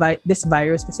caused this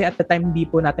virus, kasi at the time hindi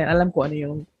po natin alam kung ano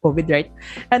yung COVID, right?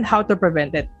 And how to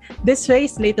prevent it. This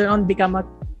race later on became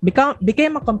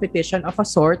a competition of a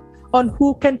sort on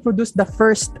who can produce the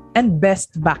first and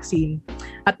best vaccine.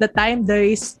 At the time, the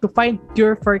race to find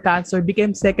cure for cancer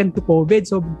became second to COVID.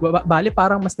 So, bali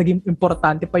parang mas naging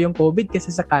importante pa yung COVID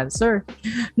kaysa sa cancer.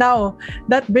 Now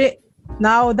that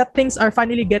things are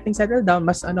finally getting settled down,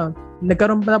 mas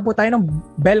nagkaroon na po tayo ng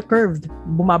bell curve.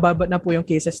 Bumababa na po yung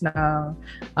cases na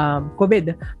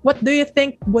COVID. What do you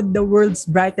think would the world's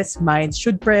brightest minds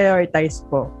should prioritize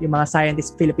po? Yung mga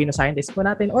scientists, Filipino scientists po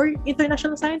natin, or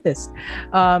international scientists?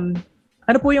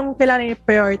 Ano po yung kailangan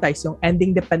i-prioritize? Yung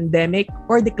ending the pandemic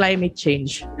or the climate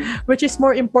change? Which is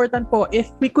more important po?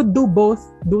 If we could do both,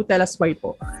 do tell us why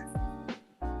po.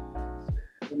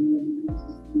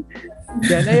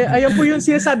 Yan, ayun po yung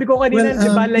sinasabi ko kanina,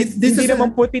 diba? Like, hindi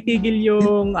naman po titigil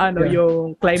yung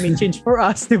yung climate change for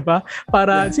us, diba?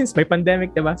 Para since may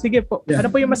pandemic, diba? Sige po. Yeah.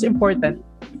 Ano po yung mas important?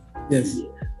 Yes.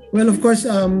 Well, of course,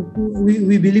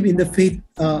 we believe in the faith.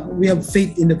 We have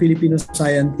faith in the Filipino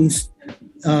scientists.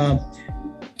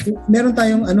 Meron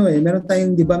tayong meron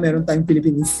tayong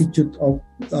Philippine Institute of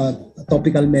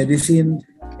Tropical Medicine.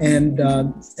 And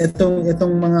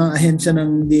itong mga ahensya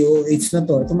ng DOH na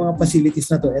to, itong mga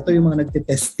facilities na to, ito yung mga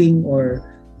nagte-testing or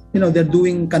they're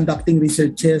conducting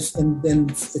researches and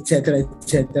etc.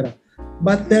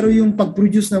 Pero yung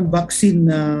pag-produce ng vaccine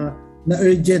na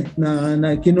urgent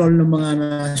na kinol ng mga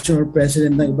national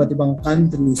president ng iba't ibang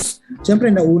countries, siyempre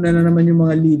nauna na naman yung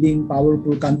mga leading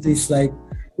powerful countries like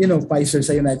Pfizer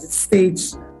sa United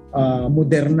States,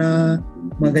 Moderna,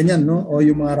 mga ganyan, no? O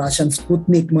yung mga Russian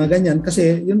Sputnik, mga ganyan.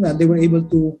 Kasi yun nga, they were able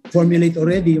to formulate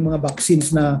already yung mga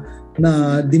vaccines na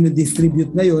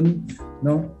dinidistribute ngayon,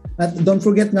 no? At don't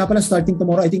forget nga pala, starting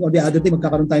tomorrow, I think, or the other day,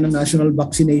 magkakaroon tayo ng National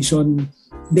Vaccination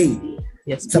Day.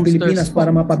 Yes, sa Pilipinas para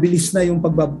mapabilis na yung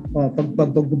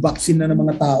pag-vaccine na ng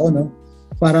mga tao, no?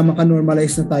 Para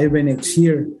maka-normalize na tayo by next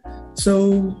year.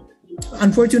 So,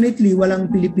 unfortunately,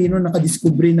 walang Pilipino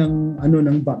nakadiscovery ng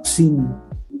vaccine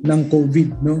ng COVID,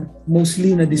 no?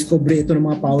 Mostly na-discovery ito ng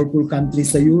mga powerful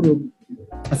countries sa Europe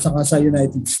at saka sa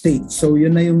United States. So,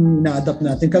 yun na yung na-adapt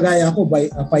natin. Kagaya ako,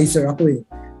 Pfizer ako eh.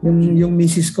 Yung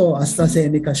misis ko,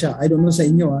 AstraZeneca siya. I don't know sa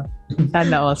inyo, ha?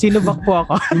 Sana, Sinovac po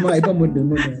ako. Yung mga iba mo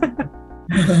dun.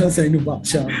 Sinovac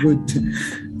siya. Good.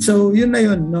 So, yun na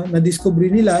yun. No?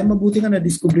 Na-discovery nila. Mabuti nga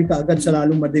na-discovery ka agad sa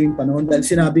lalong madaling panahon dahil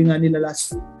sinabi nga nila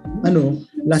last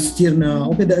year na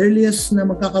okay, the earliest na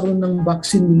magkakaroon ng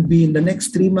vaccine will be in the next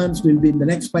 3 months, will be in the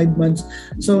next 5 months.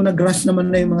 So, nag-rush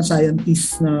naman na yung mga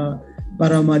scientists na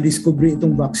para ma-discovery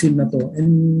itong vaccine na to.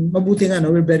 And mabuti nga, no?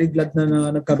 We're very glad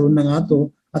na nagkaroon na nga to.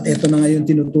 At ito na ngayon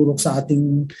tinuturok sa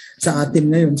atin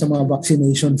ngayon sa mga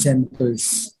vaccination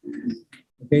centers.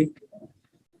 Okay?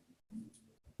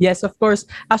 Yes, of course.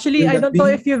 Actually, I don't know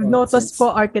if you've noticed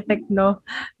po, Architect, no,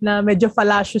 na medyo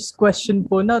fallacious question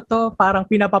po na to. Parang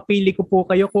pinapapili ko po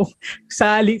kayo kung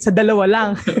sa dalawa lang.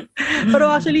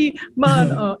 Pero actually,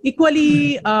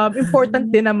 equally important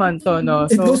din naman to, no.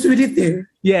 So, it goes with it eh.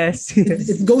 Yes.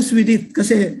 It goes with it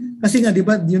kasi nga 'di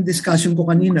ba yung discussion ko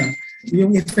kanina,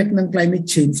 yung effect ng climate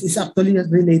change is actually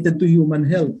related to human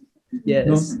health. Yes.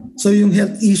 No? So yung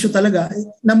health issue talaga,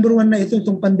 number one na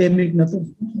itong pandemic na to,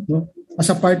 no? As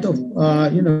a part of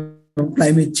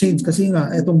climate change kasi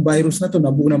nga itong virus na to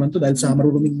nabuo naman to dahil sa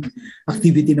maruruming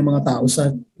activity ng mga tao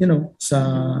sa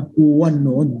uwan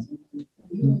noon.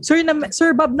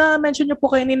 Sir Bob, na mention niyo po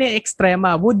kayo ni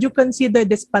extrema. Would you consider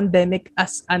this pandemic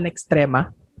as an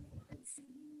extrema?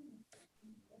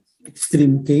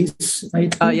 Extreme case, I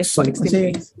think. Yes po,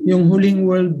 extreme case. Yung huling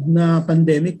world na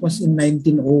pandemic was in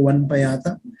 1901 pa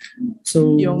yata.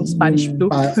 So yung Spanish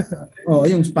flu.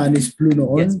 Yung Spanish flu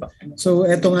noon. Yes, so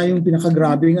eto nga yung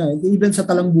pinakagrabe nga. Even sa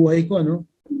talang buhay ko,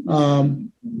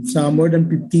 sa more than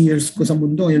 50 years ko sa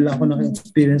mundo, yun lang ako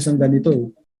naka-experience ng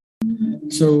ganito.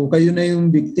 So, kayo na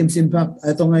yung victims. In fact,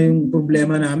 ito nga yung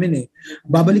problema namin eh.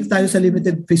 Babalik tayo sa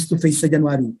limited face-to-face sa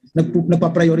January.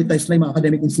 Nagpa-prioritize na yung mga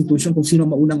academic institution kung sino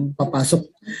maunang papasok.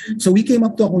 So, we came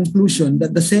up to a conclusion that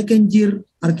the second-year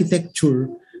architecture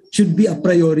should be a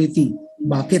priority.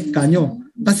 Bakit kanyo?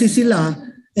 Kasi sila,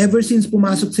 ever since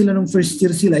pumasok sila ng first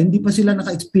year sila, hindi pa sila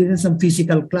naka-experience ng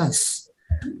physical class.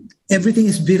 Everything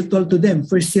is virtual to them.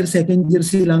 First year, second year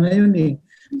sila ngayon eh.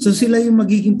 So sila yung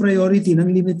magiging priority ng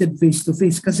limited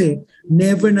face-to-face kasi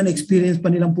never na-experience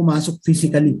pa nilang pumasok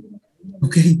physically.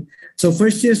 Okay? So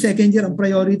first year, second year, ang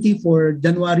priority for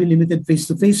January limited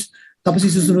face-to-face. Tapos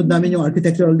isusunod namin yung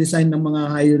architectural design ng mga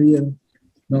higher year.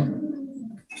 No?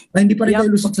 Na hindi pa rin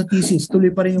tayo lusot sa thesis.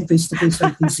 Tuloy pa rin yung face-to-face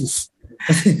sa thesis.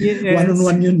 Kasi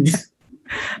one-on-one yun eh.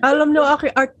 Alam nyo,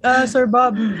 Sir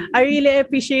Bob, I really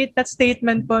appreciate that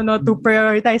statement po, no, to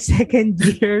prioritize second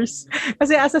years.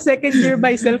 Kasi as a second year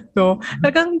myself, no,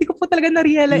 talagang hindi ko po talaga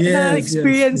na-realize,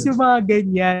 na-experience yung mga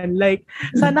ganyan. Like,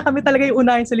 sana kami talaga yung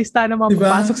unahin sa lista ng mga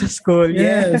papasok sa school.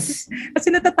 Yes. Kasi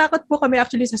natatakot po kami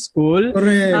actually sa school.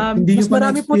 Correct. Mas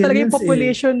marami po talaga yung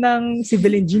population ng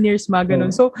civil engineers, mga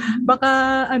ganun. So,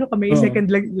 baka, kami, second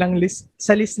lang list,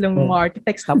 sa list lang ng mga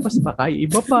architects, tapos baka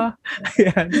yung iba pa.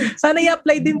 Ayan. Sana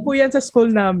i-apply din po yan sa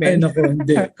school namin. Ay, naku,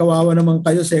 hindi. Kawawa naman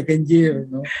kayo second year,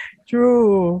 no?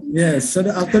 True. Yes. So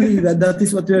actually, that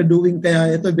is what we are doing.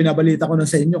 Kaya ito, binabalita ko na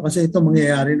sa inyo kasi ito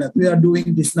mangyayari na. We are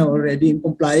doing this now already in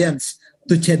compliance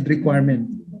to CHED requirement.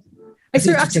 Ay,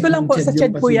 sir, ask ko lang po, sa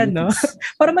CHED po yan, no?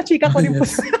 Para machika ko rin po.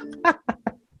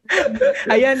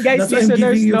 Ayan, guys, that's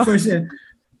listeners, no?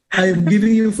 I'm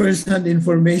giving you first-hand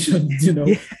information,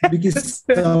 because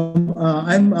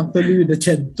I'm actually with the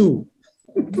CHED too.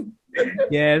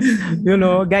 Yes.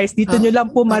 Guys, dito nyo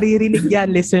lang po maririnig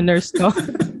yan, listeners, no?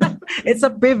 It's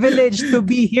a privilege to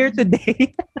be here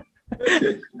today.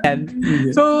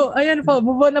 So, ayan po,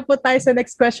 move on na po tayo sa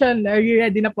next question. Are you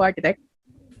ready na po, Architect?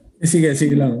 Sige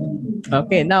lang.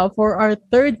 Okay, now for our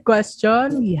third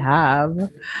question, we have,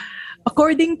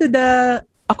 according to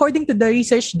the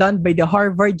research done by the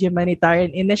Harvard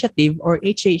Humanitarian Initiative, or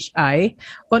HHI,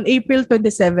 on April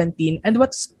 2017 and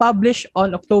what's published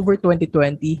on October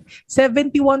 2020,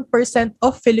 71%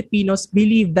 of Filipinos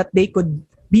believe that they could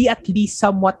be at least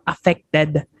somewhat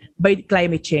affected by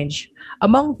climate change.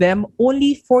 Among them,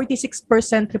 only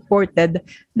 46% reported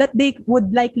that they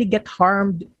would likely get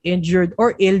harmed, injured,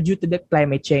 or ill due to the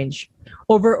climate change.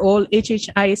 Overall,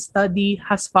 HHI study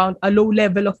has found a low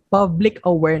level of public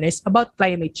awareness about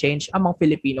climate change among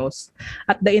Filipinos.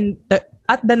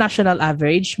 At the national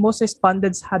average, most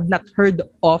respondents had not heard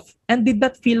of and did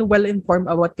not feel well informed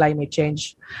about climate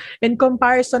change. In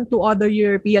comparison to other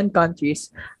European countries,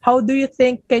 how do you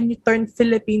think can you turn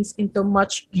Philippines into a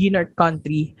much greener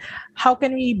country? How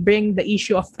can we bring the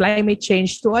issue of climate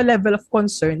change to a level of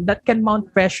concern that can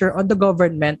mount pressure on the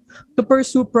government to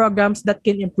pursue programs that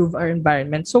can improve our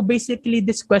environment? So basically,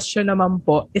 this question naman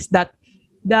po is that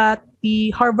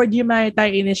the Harvard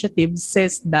Humanitarian Initiative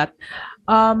says that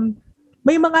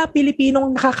may mga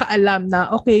Pilipinong nakakaalam na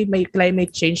okay, may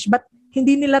climate change, but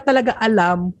hindi nila talaga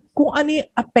alam kung ano yung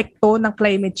apekto ng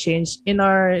climate change in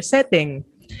our setting.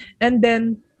 And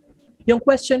then, yung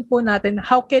question po natin,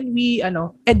 how can we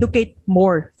educate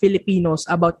more Filipinos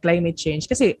about climate change?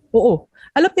 Kasi, oo,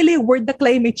 alam nila yung word na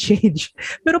climate change.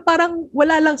 Pero parang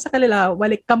wala lang sa kanila,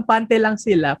 kampante lang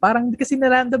sila. Parang kasi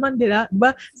naramdaman nila,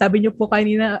 diba? Sabi niyo po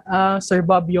kanina, Sir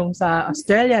Bob, yung sa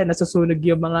Australia, nasusunog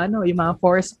yung mga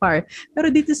forest fire. Pero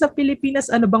dito sa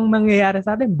Pilipinas, ano bang mangyayari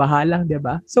sa atin? Bahalang,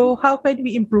 diba? So, how can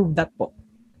we improve that po?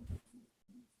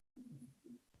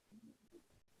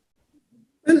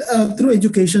 Well, through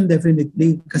education,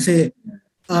 definitely. Kasi,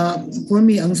 for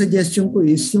me, ang suggestion ko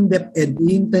is yung DepEd,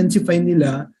 i-intensify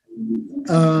nila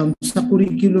sa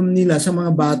curriculum nila sa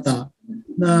mga bata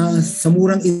na sa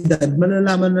murang edad,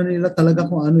 malalaman na nila talaga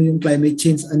kung ano yung climate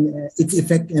change and its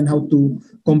effect and how to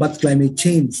combat climate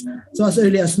change. So as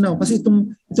early as now, kasi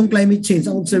itong climate change,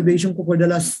 ang observation ko for the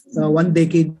last 1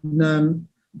 decade na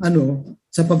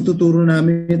sa pagtuturo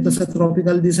namin ito sa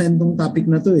tropical design tong topic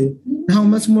na to how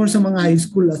much more sa mga high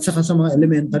school at saka sa mga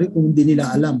elementary kung hindi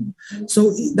nila alam.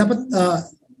 So dapat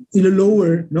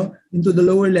ilo-lower into the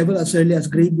lower level as early as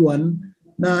grade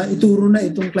 1 na ituro na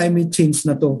itong climate change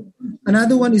na to.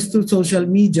 Another one is through social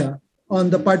media on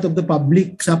the part of the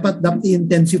public. Dapat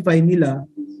i-intensify nila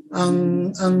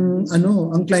ang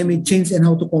climate change and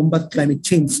how to combat climate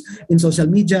change in social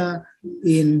media,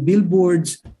 in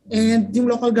billboards, and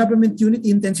yung local government unit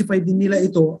intensify din nila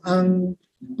ito ang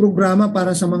programa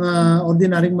para sa mga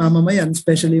ordinaryong mamamayan,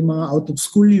 especially mga out of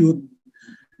school youth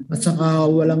at saka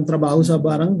walang trabaho sa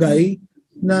barangay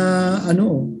na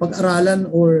pag-aralan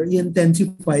or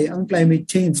i-intensify ang climate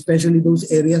change, especially those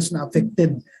areas na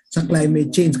affected sa climate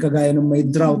change, kagaya ng may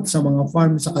drought sa mga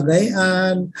farm sa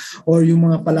Cagayan or yung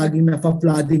mga palaging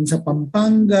na-flooding sa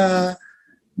Pampanga,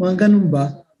 mga ganun ba?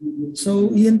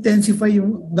 So, i-intensify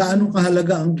yung gaano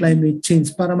kahalaga ang climate change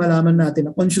para malaman natin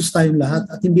na conscious tayong lahat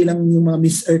at hindi lang yung mga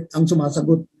Miss Earth ang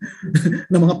sumasagot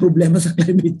ng mga problema sa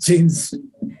climate change.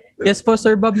 Yes po,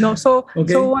 Sir Bob. No? So,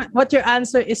 okay. So what your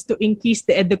answer is to increase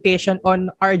the education on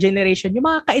our generation, yung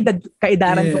mga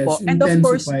kaidaran ko po. And of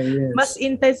course, mas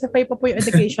intensify po yung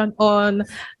education on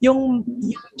yung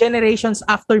generations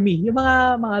after me. Yung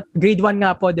mga grade 1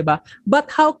 nga po, di ba?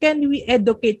 But how can we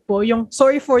educate po yung,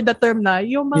 sorry for the term na,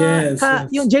 yung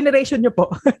mga yung generation nyo po,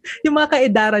 yung mga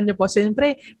kaidaran nyo po.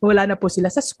 Siyempre, wala na po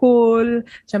sila sa school.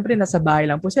 Siyempre, nasa bahay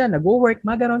lang po sila, nag-work,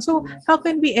 mga ganon. So, how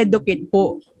can we educate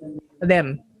po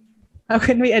them? How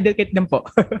can we educate them po?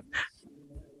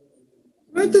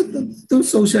 Well, to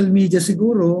social media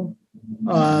siguro,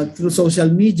 through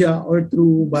social media or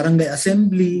through barangay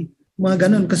assembly, mga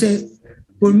ganun. Kasi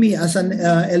for me, as an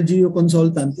LGU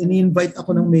consultant, ini-invite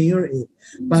ako ng mayor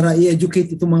para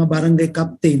i-educate itong mga barangay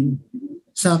captain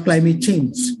sa climate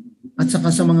change at saka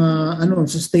sa mga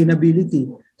sustainability.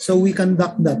 So we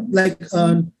conduct that. Like,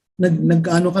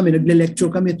 nagle-lecture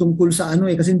kami tungkol sa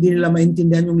kasi hindi nila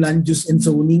maintindihan yung land use and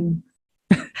zoning.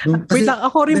 Wait lang,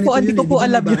 ako rin po, hindi ko po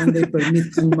alam yun. Barangay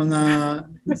permit ang mga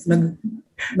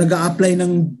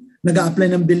nag-a-apply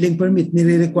ng building permit,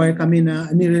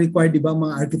 nire-require di ba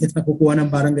mga architect na kukuha ng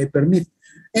barangay permit.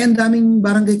 And daming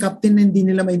barangay captain na hindi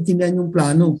nila maintindihan yung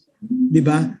plano, di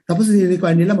ba? Tapos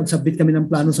nire-require nila mag-submit kami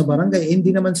ng plano sa barangay.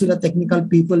 Hindi naman sila technical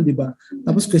people, di ba?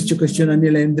 Tapos question-questionan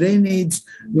nila yung drainage,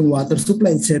 yung water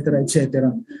supply, etc., etc.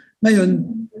 Ngayon,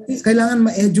 kailangan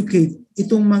ma-educate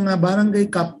itong mga barangay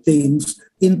captains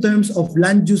in terms of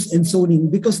land use and zoning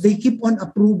because they keep on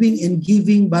approving and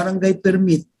giving barangay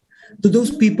permit to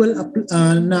those people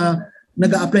na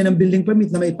nag-a-apply ng building permit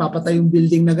na may papatay yung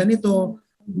building na ganito,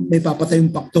 may papatay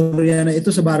yung faktorya na ito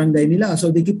sa barangay nila.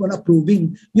 So they keep on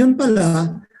approving. Yun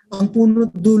pala, ang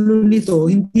punot dulo nito,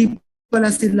 hindi pala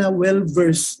sila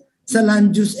well-versed sa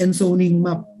land use and zoning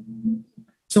map.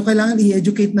 So kailangan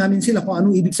i-educate namin sila kung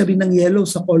anong ibig sabihin ng yellow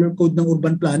sa color code ng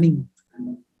urban planning.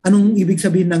 Anong ibig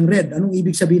sabihin ng red? Anong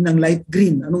ibig sabihin ng light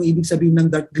green? Anong ibig sabihin ng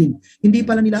dark green? Hindi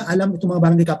pala nila alam itong mga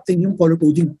barangay captain yung color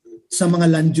coding sa mga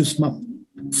land use map.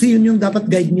 So yun yung dapat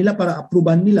guide nila para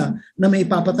approvean nila na may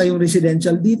papatay yung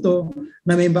residential dito,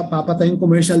 na may papatay yung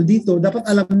commercial dito. Dapat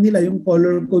alam nila yung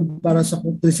color code para sa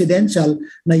residential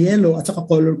na yellow at saka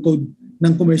color code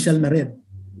ng commercial na red.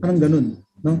 Parang ganun.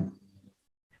 No?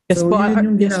 Yes, so po,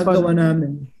 yun yung yes, ginagawa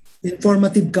namin.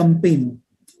 Informative campaign.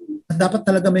 At dapat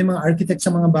talaga may mga architect sa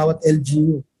mga bawat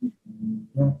LGU.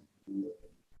 No?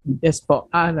 Yes po.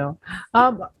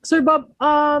 Sir Bob,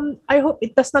 I hope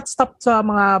it does not stop sa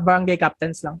mga barangay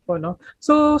captains lang po, no?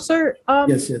 So, sir,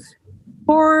 yes.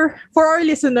 For our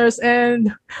listeners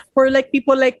and for like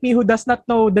people like me who does not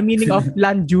know the meaning of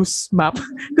land use map,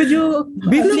 could you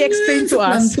briefly explain to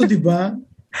us? Plan 2, di ba?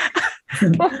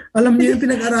 Alam niyo yung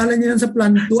pinag-aralan niyo yan sa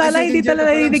plan 2. Sana hindi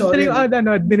talaga narinig to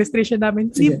yung administration namin.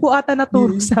 Hindi po ata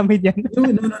naturo sa amin yan.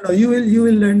 No. You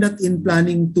will learn that in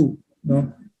planning 2.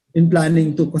 No? In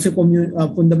planning 2. Kasi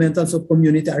fundamentals of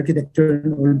community architecture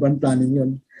and urban planning yun.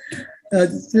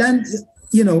 Land,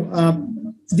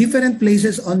 different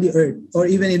places on the earth or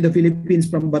even in the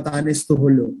Philippines from Batanes to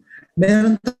Jolo,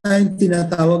 meron tayong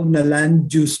tinatawag na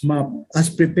land use map as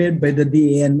prepared by the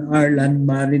DENR Land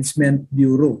Management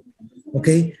Bureau.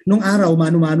 Okay? Nung araw,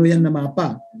 mano-mano yan na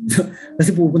mapa.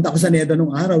 Kasi pupunta ako sa NEDA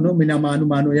nung araw, no?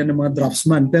 Minamano-mano yan ng mga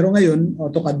draftsman. Pero ngayon,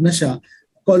 AutoCAD na siya,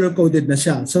 color-coded na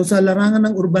siya. So sa larangan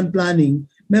ng urban planning,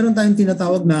 meron tayong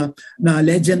tinatawag na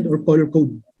legend or color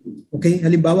code. Okay?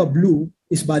 Halimbawa, blue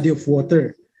is body of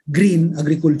water. Green,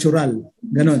 agricultural.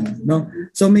 Ganon. No?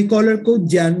 So may color code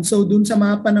dyan. So dun sa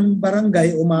mapa ng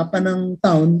barangay o mapa ng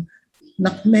town,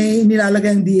 may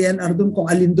nilalagay ang DNR dun kung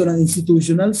alin doon ang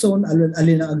institutional zone,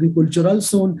 alin ang agricultural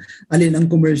zone, alin ang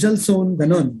commercial zone,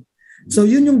 ganon. So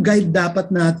yun yung guide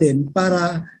dapat natin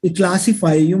para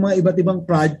i-classify yung mga iba't ibang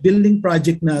building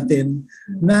project natin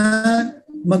na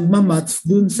magmamatch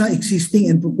dun sa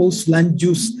existing and proposed land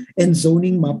use and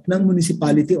zoning map ng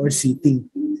municipality or city.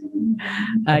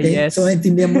 Okay? Yes. So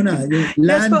intindihan mo na, yung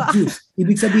land use,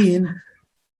 ibig sabihin,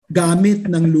 gamit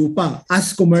ng lupa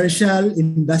as commercial,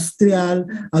 industrial,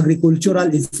 agricultural,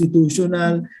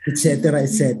 institutional, etc.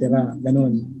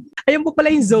 Ganon. Ayun po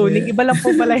pala yung zoning, iba lang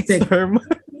po pala yung term.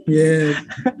 Yes.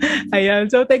 Ayan.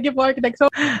 So, thank you po, Architect.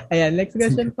 So, ayan. Next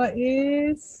question pa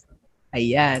is,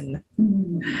 ayan.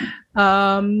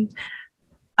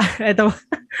 Ito.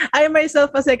 I myself,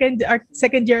 a second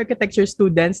year architecture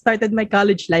student, started my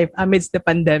college life amidst the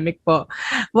pandemic po.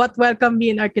 What welcomed me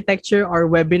in architecture are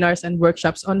webinars and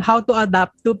workshops on how to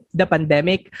adapt to the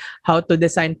pandemic, how to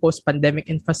design post-pandemic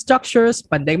infrastructures,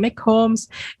 pandemic homes.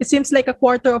 It seems like a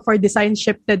quarter of our design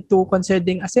shifted to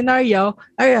considering a scenario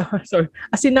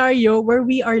where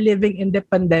we are living in the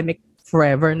pandemic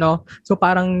forever, no? So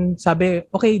parang sabi,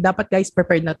 okay, dapat guys,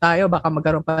 prepared na tayo. Baka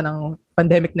magkaroon pa ng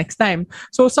pandemic next time.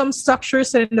 So some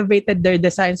structures renovated their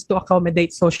designs to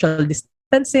accommodate social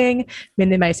distancing,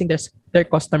 minimizing their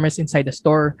customers inside the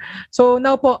store. So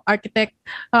now po, Architect,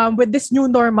 with this new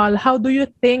normal, how do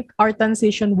you think our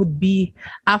transition would be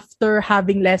after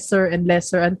having lesser and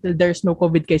lesser until there's no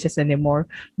COVID cases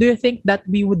anymore? Do you think that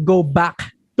we would go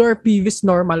back to our previous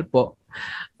normal po?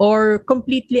 Or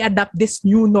completely adapt this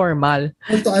new normal?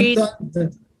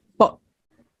 Po.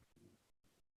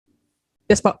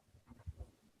 Yes po.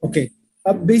 Okay.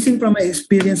 Basing from my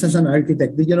experience as an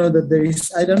architect, did you know that there is,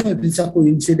 I don't know if it's a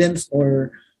coincidence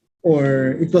or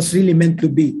it was really meant to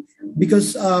be.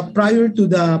 Because prior to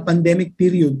the pandemic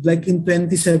period, like in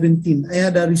 2017, I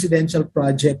had a residential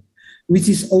project which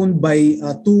is owned by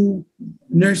two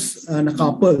nurse na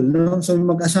couple. No? So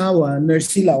mag-asawa, nurse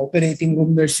sila, operating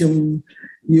room nurse yung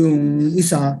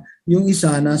isa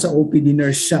nasa OPD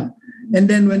nurse siya.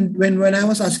 And then when I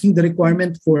was asking the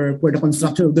requirement for the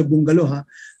construction of the bungalow,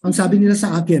 ang sabi nila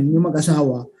sa akin, yung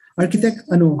mag-asawa, architect,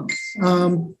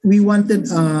 we wanted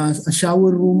a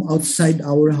shower room outside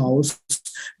our house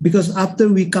because after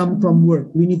we come from work,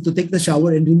 we need to take the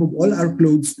shower and remove all our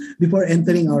clothes before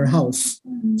entering our house.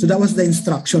 So that was the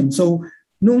instruction. So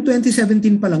noong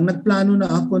 2017 pa lang, nagplano na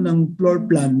ako ng floor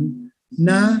plan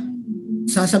na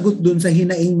sasagot dun sa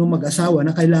hinaing ng mag-asawa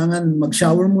na kailangan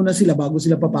mag-shower muna sila bago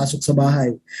sila papasok sa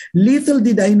bahay. Little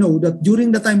did I know that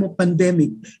during the time of pandemic,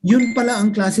 yun pala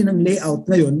ang klase ng layout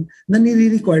ngayon na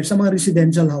nire-require sa mga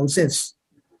residential houses.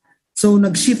 So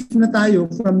nag-shift na tayo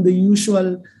from the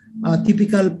usual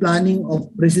typical planning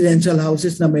of residential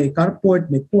houses na may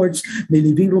carport, may porch, may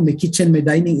living room, may kitchen, may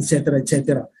dining, etc.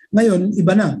 Ngayon,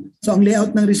 iba na. So ang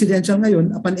layout ng residential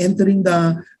ngayon, upon entering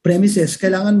the premises,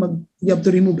 you have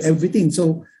to remove everything.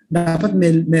 So dapat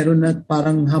meron na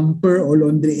parang hamper o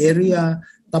laundry area,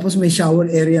 tapos may shower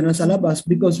area na sa labas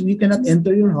because we cannot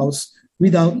enter your house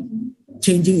without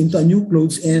changing into a new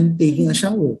clothes and taking a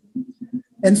shower.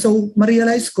 And so,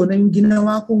 ma-realize ko na yung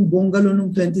ginawa kong bungalow noong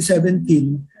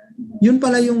 2017, yun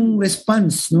pala yung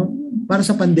response, no, para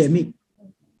sa pandemic.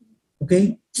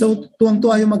 Okay? So,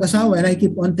 tuwang-tuwa yung mag-asawa and I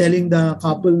keep on telling the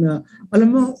couple na, alam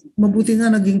mo, mabuti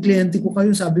nga naging kliyente ko kayo,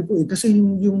 sabi ko kasi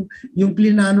yung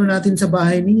plinano natin sa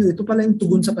bahay ninyo, ito pala yung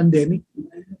tugon sa pandemic.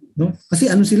 No? Kasi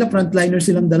sila, frontliner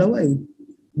silang dalawa eh.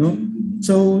 No?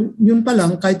 So, yun pa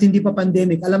lang, kahit hindi pa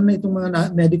pandemic, alam na itong mga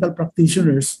medical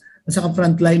practitioners at saka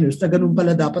frontliners na ganun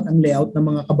pala dapat ang layout ng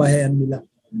mga kabahayan nila.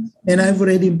 And I've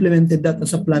already implemented that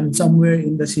as a plan somewhere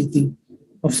in the city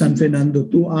of San Fernando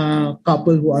to a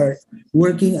couple who are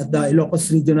working at the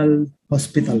Ilocos Regional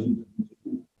Hospital.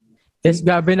 Yes,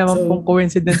 grabe naman pong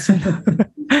coincidence.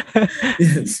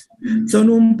 Yes. So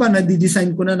noong pa,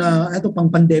 nadi-design ko na ito pang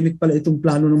pandemic pala itong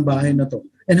plano ng bahay na to.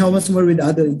 And how much more with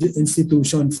other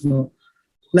institutions, no?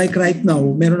 Like right now,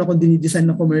 meron akong dinidesign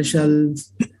na commercial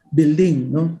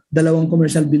building, no? 2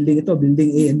 commercial building ito, building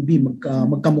A and B,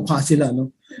 magkamukha sila,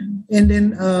 no? And then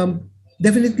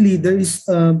definitely there is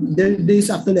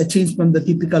actually a change from the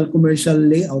typical commercial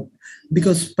layout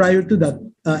because prior to that,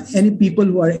 any people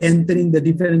who are entering the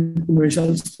different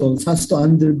commercial stalls has to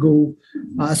undergo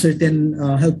certain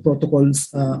health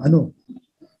protocols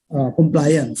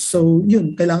compliance. So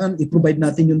yun, kailangan i-provide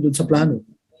natin yun dun sa plano.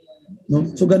 No?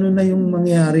 So ganun na yung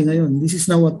mangyayari ngayon. This is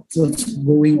now what's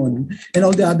going on. And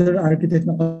all the other architects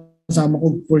na kasama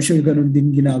ko, for sure ganun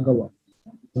din ginagawa.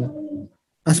 So,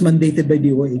 as mandated by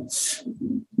DOH.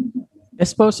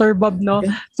 Yes po, Sir Bob, no?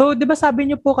 Okay. So, di ba sabi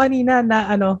niyo po kanina na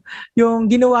yung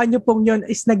ginawa niyo pong yun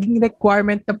is naging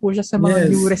requirement na po siya sa mga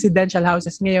new residential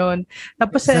houses ngayon.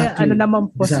 Tapos naman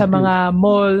po sa mga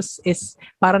malls is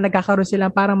parang nagkakaroon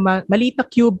sila parang maliit na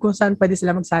cube kung saan pwede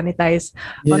sila mag-sanitize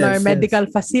on our medical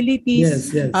facilities.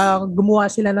 Gumawa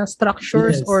sila ng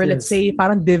structures or let's say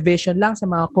parang division lang sa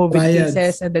mga COVID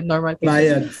cases and then normal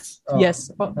cases.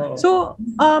 Yes. So,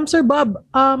 Sir Bob,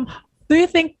 do you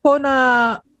think po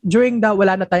na during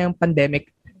wala na tayong pandemic,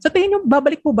 sa tingin nyo,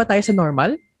 babalik po ba tayo sa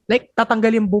normal? Like,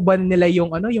 tatanggalin po ba nila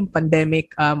yung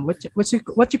pandemic,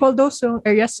 what you call those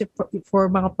areas for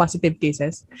mga positive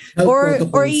cases?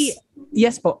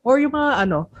 Yes po. Or yung mga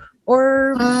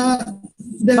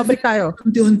babalik tayo?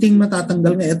 Unti-unting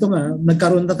matatanggal nga. Ito nga,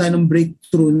 nagkaroon na tayo ng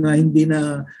breakthrough na hindi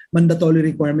na mandatory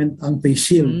requirement ang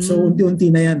face shield. So, unti-unti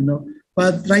na yan, no?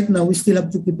 But right now, we still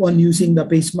have to keep on using the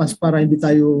face mask para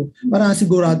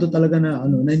sigurado talaga na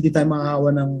hindi tayo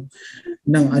makahawa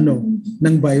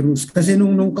ng virus. Kasi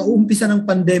nung kaumpisa ng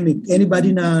pandemic,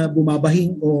 anybody na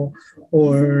bumabahing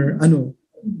or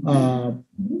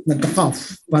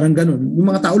nagka-cough, parang ganun.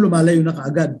 Yung mga tao lumalayo na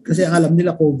kaagad kasi alam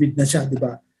nila COVID na siya, di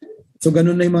ba? So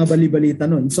ganun na yung mga bali-balita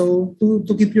nun. So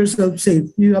to keep yourself safe,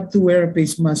 you have to wear a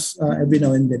face mask every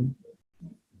now and then.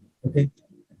 Okay?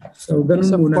 So, ganun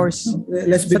muna. Of course.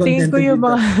 Let's be contented ko yung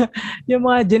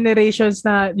mga generations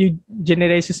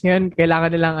ngayon,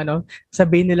 kailangan nilang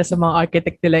sabihin nila sa mga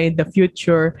architect nila in the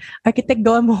future, architect,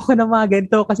 gawan mo ko ng mga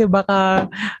ganito kasi baka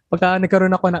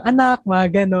nagkaroon ako ng anak, mga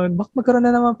ganon. Baka magkaroon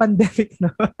na naman pandemic,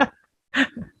 no?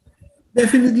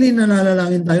 Definitely,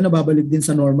 nananalangin tayo na babalik din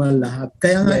sa normal lahat.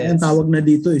 Kaya nga, ang tawag na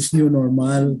dito is new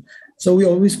normal. So, we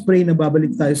always pray na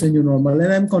babalik tayo sa new normal.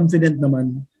 And I'm confident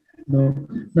naman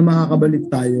na makakabalik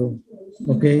tayo.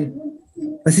 Okay?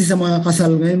 Kasi sa mga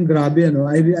kasal ngayon, grabe,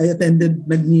 I attended,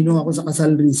 nagninong ako sa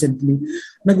kasal recently.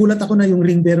 Nagulat ako na yung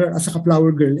ring bearer at saka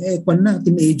flower girl,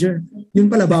 teenager.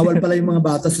 Yun pala, bawal pala yung mga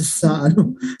bata sa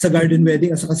garden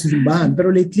wedding at saka sa simbahan.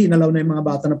 Pero lately, nalaw na yung mga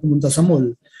bata na pumunta sa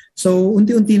mall. So,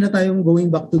 unti-unti na tayong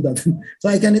going back to that. So,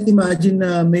 I cannot imagine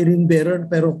na may ring bearer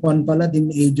pero pala,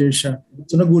 teenager siya.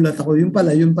 So, nagulat ako. Yun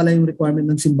pala yung requirement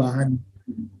ng simbahan.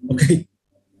 Okay?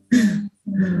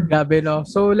 Gabi, no?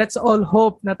 So, let's all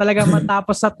hope na talagang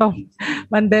matapos sa tong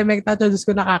pandemic na ito. Diyos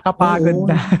ko, nakakapagod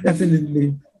na.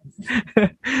 Definitely.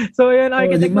 So, yun,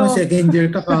 architect mo. Second year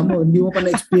ka mo. Hindi mo pa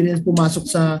na-experience pumasok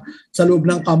sa loob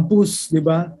ng campus, di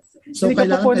ba? So, hindi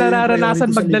ko po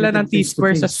nararanasan magdala ng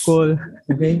T-square sa school.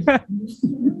 Okay?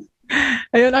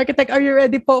 Ayun, architect, are you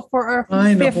ready po for our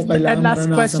fifth and last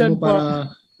question po?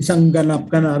 Para isang ganap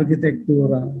ka na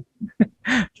arkitektura.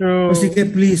 True. Sige,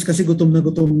 please, kasi gutom na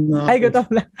ako. Ay, gutom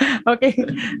na. Okay.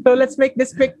 So, let's make this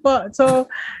quick po. So,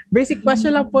 basic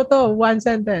question lang po to. One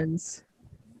sentence.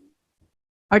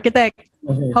 Architect,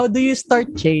 how do you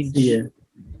start change? Yeah.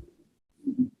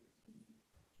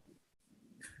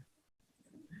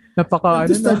 Napaka,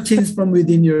 to start change from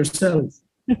within yourself.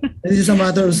 This is a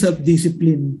matter of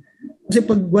self-discipline. Kasi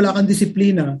pag wala kang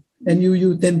disiplina and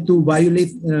you tend to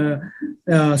violate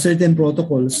certain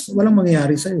protocols, walang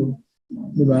mangyayari sa'yo.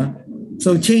 Di ba?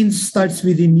 So change starts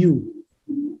within you.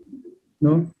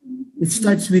 No? It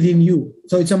starts within you.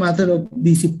 So it's a matter of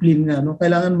discipline nga. No?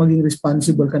 Kailangan maging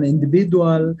responsible ka na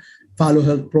individual, follow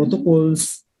health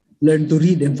protocols, learn to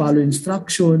read and follow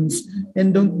instructions,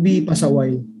 and don't be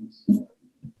pasaway.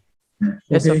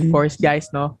 Yes, of course, guys,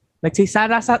 no?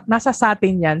 Nasa sa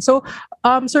atin yan. So,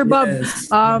 Sir Bob, Yes.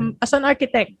 as an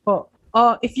architect po,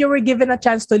 if you were given a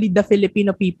chance to lead the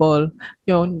Filipino people,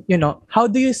 you know, how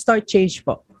do you start change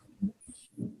po?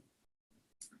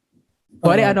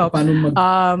 Paano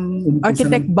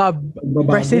Architect Bob,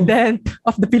 magbabago? President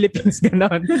of the Philippines,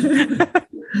 ganon.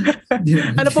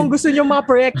 Ano pong gusto niyo mga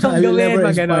proyektong I will gawin, never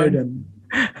mga inspire ganon? them.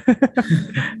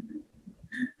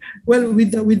 Well,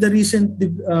 with the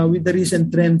recent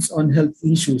trends on health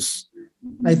issues,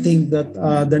 I think that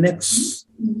the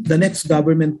next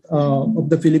government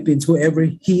of the Philippines, whoever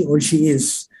he or she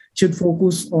is, should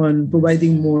focus on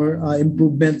providing more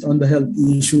improvement on the health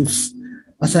issues,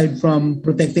 aside from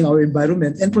protecting our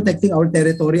environment and protecting our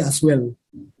territory as well,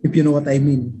 if you know what I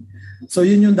mean. So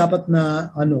yun yung dapat na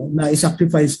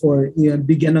i-sacrifice or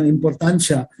bigyan ng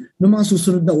importansya ng mga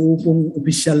susunod na uupong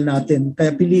opisyal natin. Kaya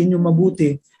piliin yung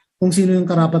mabuti kung sino yung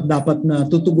karapat-dapat na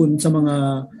tutugon sa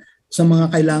mga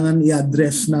kailangan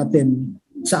i-address natin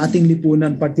sa ating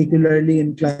lipunan, particularly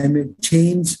in climate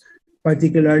change,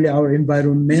 particularly our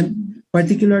environment,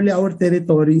 particularly our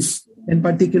territories, and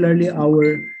particularly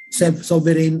our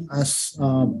self-sovereign as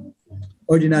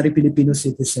ordinary Filipino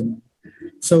citizen.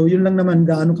 So yun lang naman,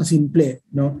 gaano kasimple,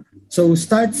 no? So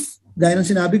gaya ng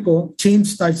sinabi ko, change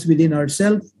starts within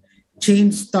ourselves.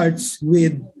 Change starts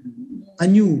with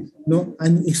anew, no?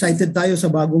 And excited tayo sa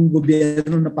bagong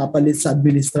gobyerno na papalit sa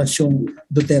administrasyong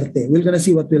Duterte. We're gonna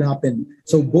see what will happen.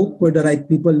 So vote for the right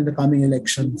people in the coming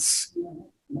elections.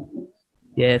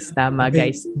 Yes, tama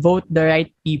guys. Vote the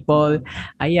right people.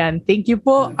 Ayan. Thank you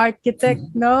po, Architect,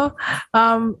 no?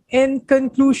 In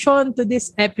conclusion to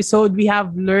this episode, we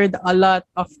have learned a lot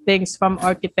of things from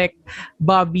Architect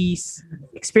Bobby's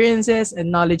experiences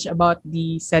and knowledge about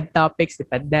the said topics, the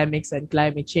pandemics and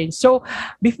climate change. So,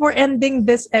 before ending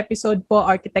this episode po,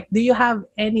 Architect, do you have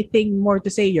anything more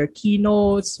to say? Your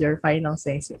keynotes, your final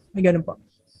things? May ganun po.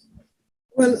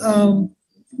 Well,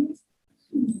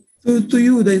 to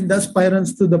you, the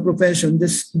aspirants to the profession,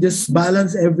 just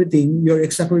balance everything, your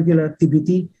extracurricular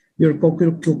activity, your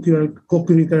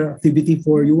co-curricular activity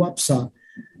for UAPSA,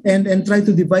 and try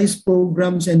to devise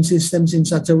programs and systems in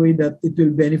such a way that it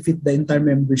will benefit the entire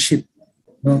membership.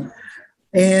 No?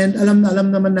 And alam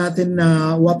naman natin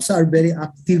na UAPSA are very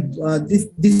active.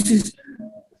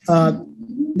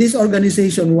 This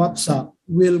organization, UAPSA,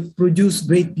 will produce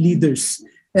great leaders.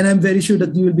 And I'm very sure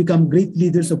that you will become great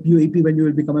leaders of UAP when you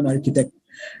will become an architect.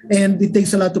 And it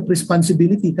takes a lot of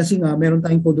responsibility kasi nga meron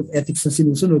tayong code of ethics na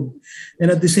sinusunod.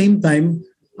 And at the same time,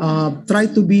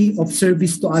 try to be of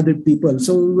service to other people.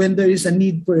 So when there is a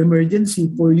need for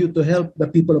emergency for you to help the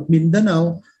people of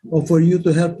Mindanao or for you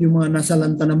to help yung mga nasa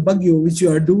lanta ng bagyo, which you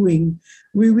are doing,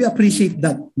 we appreciate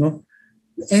that. No?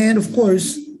 And of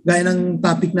course, gaya ng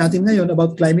topic natin ngayon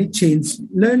about climate change,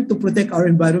 learn to protect our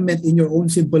environment in your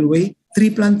own simple way. Tree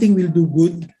planting will do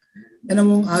good, and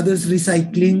among others,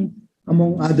 recycling,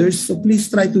 among others. So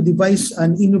please try to devise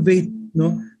and innovate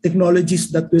technologies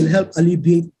that will help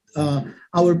alleviate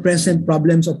our present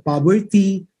problems of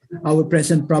poverty, our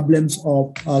present problems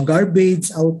of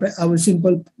garbage, our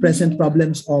simple present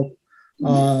problems of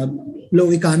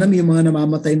low economy, yung mga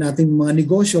namamatay nating mga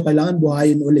negosyo, kailangan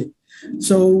buhayin ulit.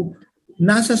 So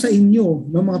nasa sa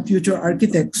inyo, mga future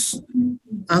architects,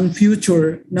 ang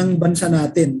future ng bansa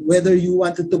natin. Whether you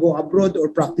wanted to go abroad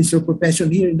or practice your profession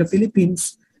here in the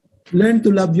Philippines, learn to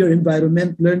love your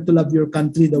environment, learn to love your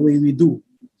country the way we do.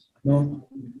 No?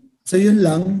 So yun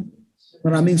lang.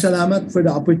 Maraming salamat for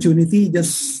the opportunity.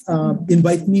 Just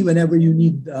invite me whenever you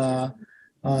need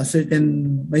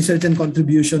certain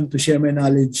contribution to share my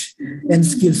knowledge and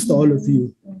skills to all of you.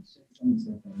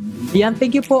 Yan,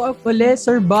 thank you po ulit,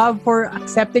 Sir Bob, for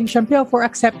accepting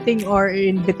our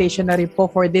invitation na rin po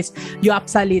for this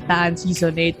UAPSA Litaan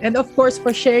Season 8. And of course, for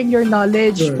sharing your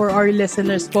knowledge for our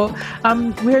listeners po.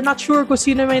 We're not sure kung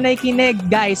sino may nakikinig.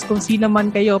 Guys, kung sino man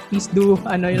kayo, please do,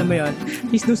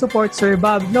 please do support Sir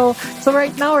Bob. No, so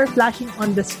right now, we're flashing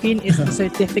on the screen is the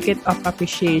Certificate of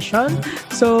Appreciation.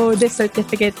 So this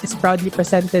certificate is proudly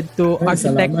presented to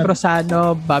Architect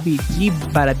Rosano Bobby G.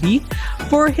 Baradi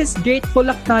for his grateful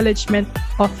acknowledgement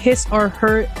of his or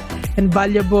her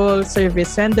invaluable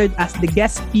service rendered as the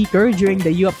guest speaker during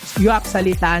the UAPSA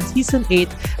Litaan Season 8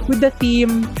 with the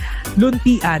theme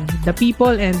Luntian, the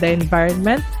People and the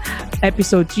Environment,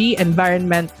 Episode 3,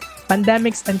 Environment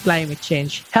Pandemics and Climate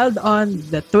Change, held on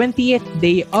the 20th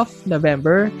day of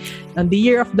November on the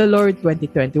year of the Lord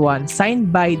 2021,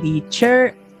 signed by the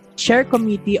Chair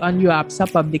Committee on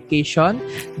UAPSA Publication,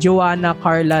 Joanna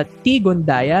Carla T.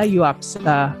 Gundaya,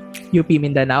 UAPSA UP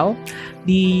Mindanao,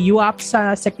 the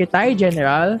UAPSA Secretary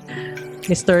General,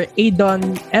 Mr.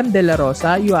 Adon M. De La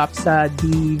Rosa, UAPSA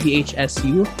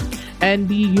DVHSU,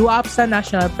 and the UAPSA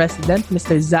National President,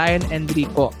 Mr. Zion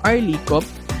Enrico Arlicop,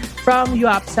 from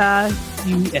UAPSA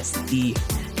UST.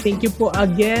 Thank you po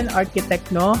again, Architect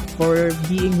No, for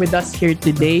being with us here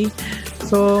today.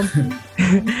 So,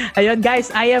 ayun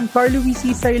guys, I am Carlo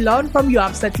C. Sailon from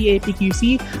UAPSA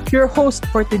TAPQC, your host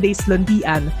for today's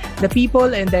Londian, the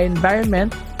People and the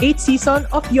Environment 8th season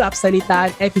of UAPSA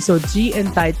Litaan Episode G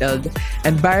entitled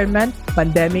Environment,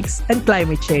 Pandemics, and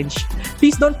Climate Change.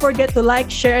 Please don't forget to like,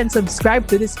 share, and subscribe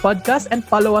to this podcast and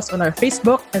follow us on our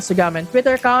Facebook, Instagram, and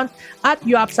Twitter account at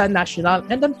UAPSA National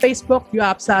and on Facebook,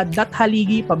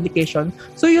 UAPSA.Haligi Publication,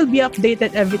 so you'll be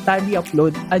updated every time we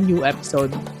upload a new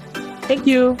episode. Thank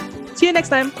you. See you next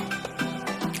time.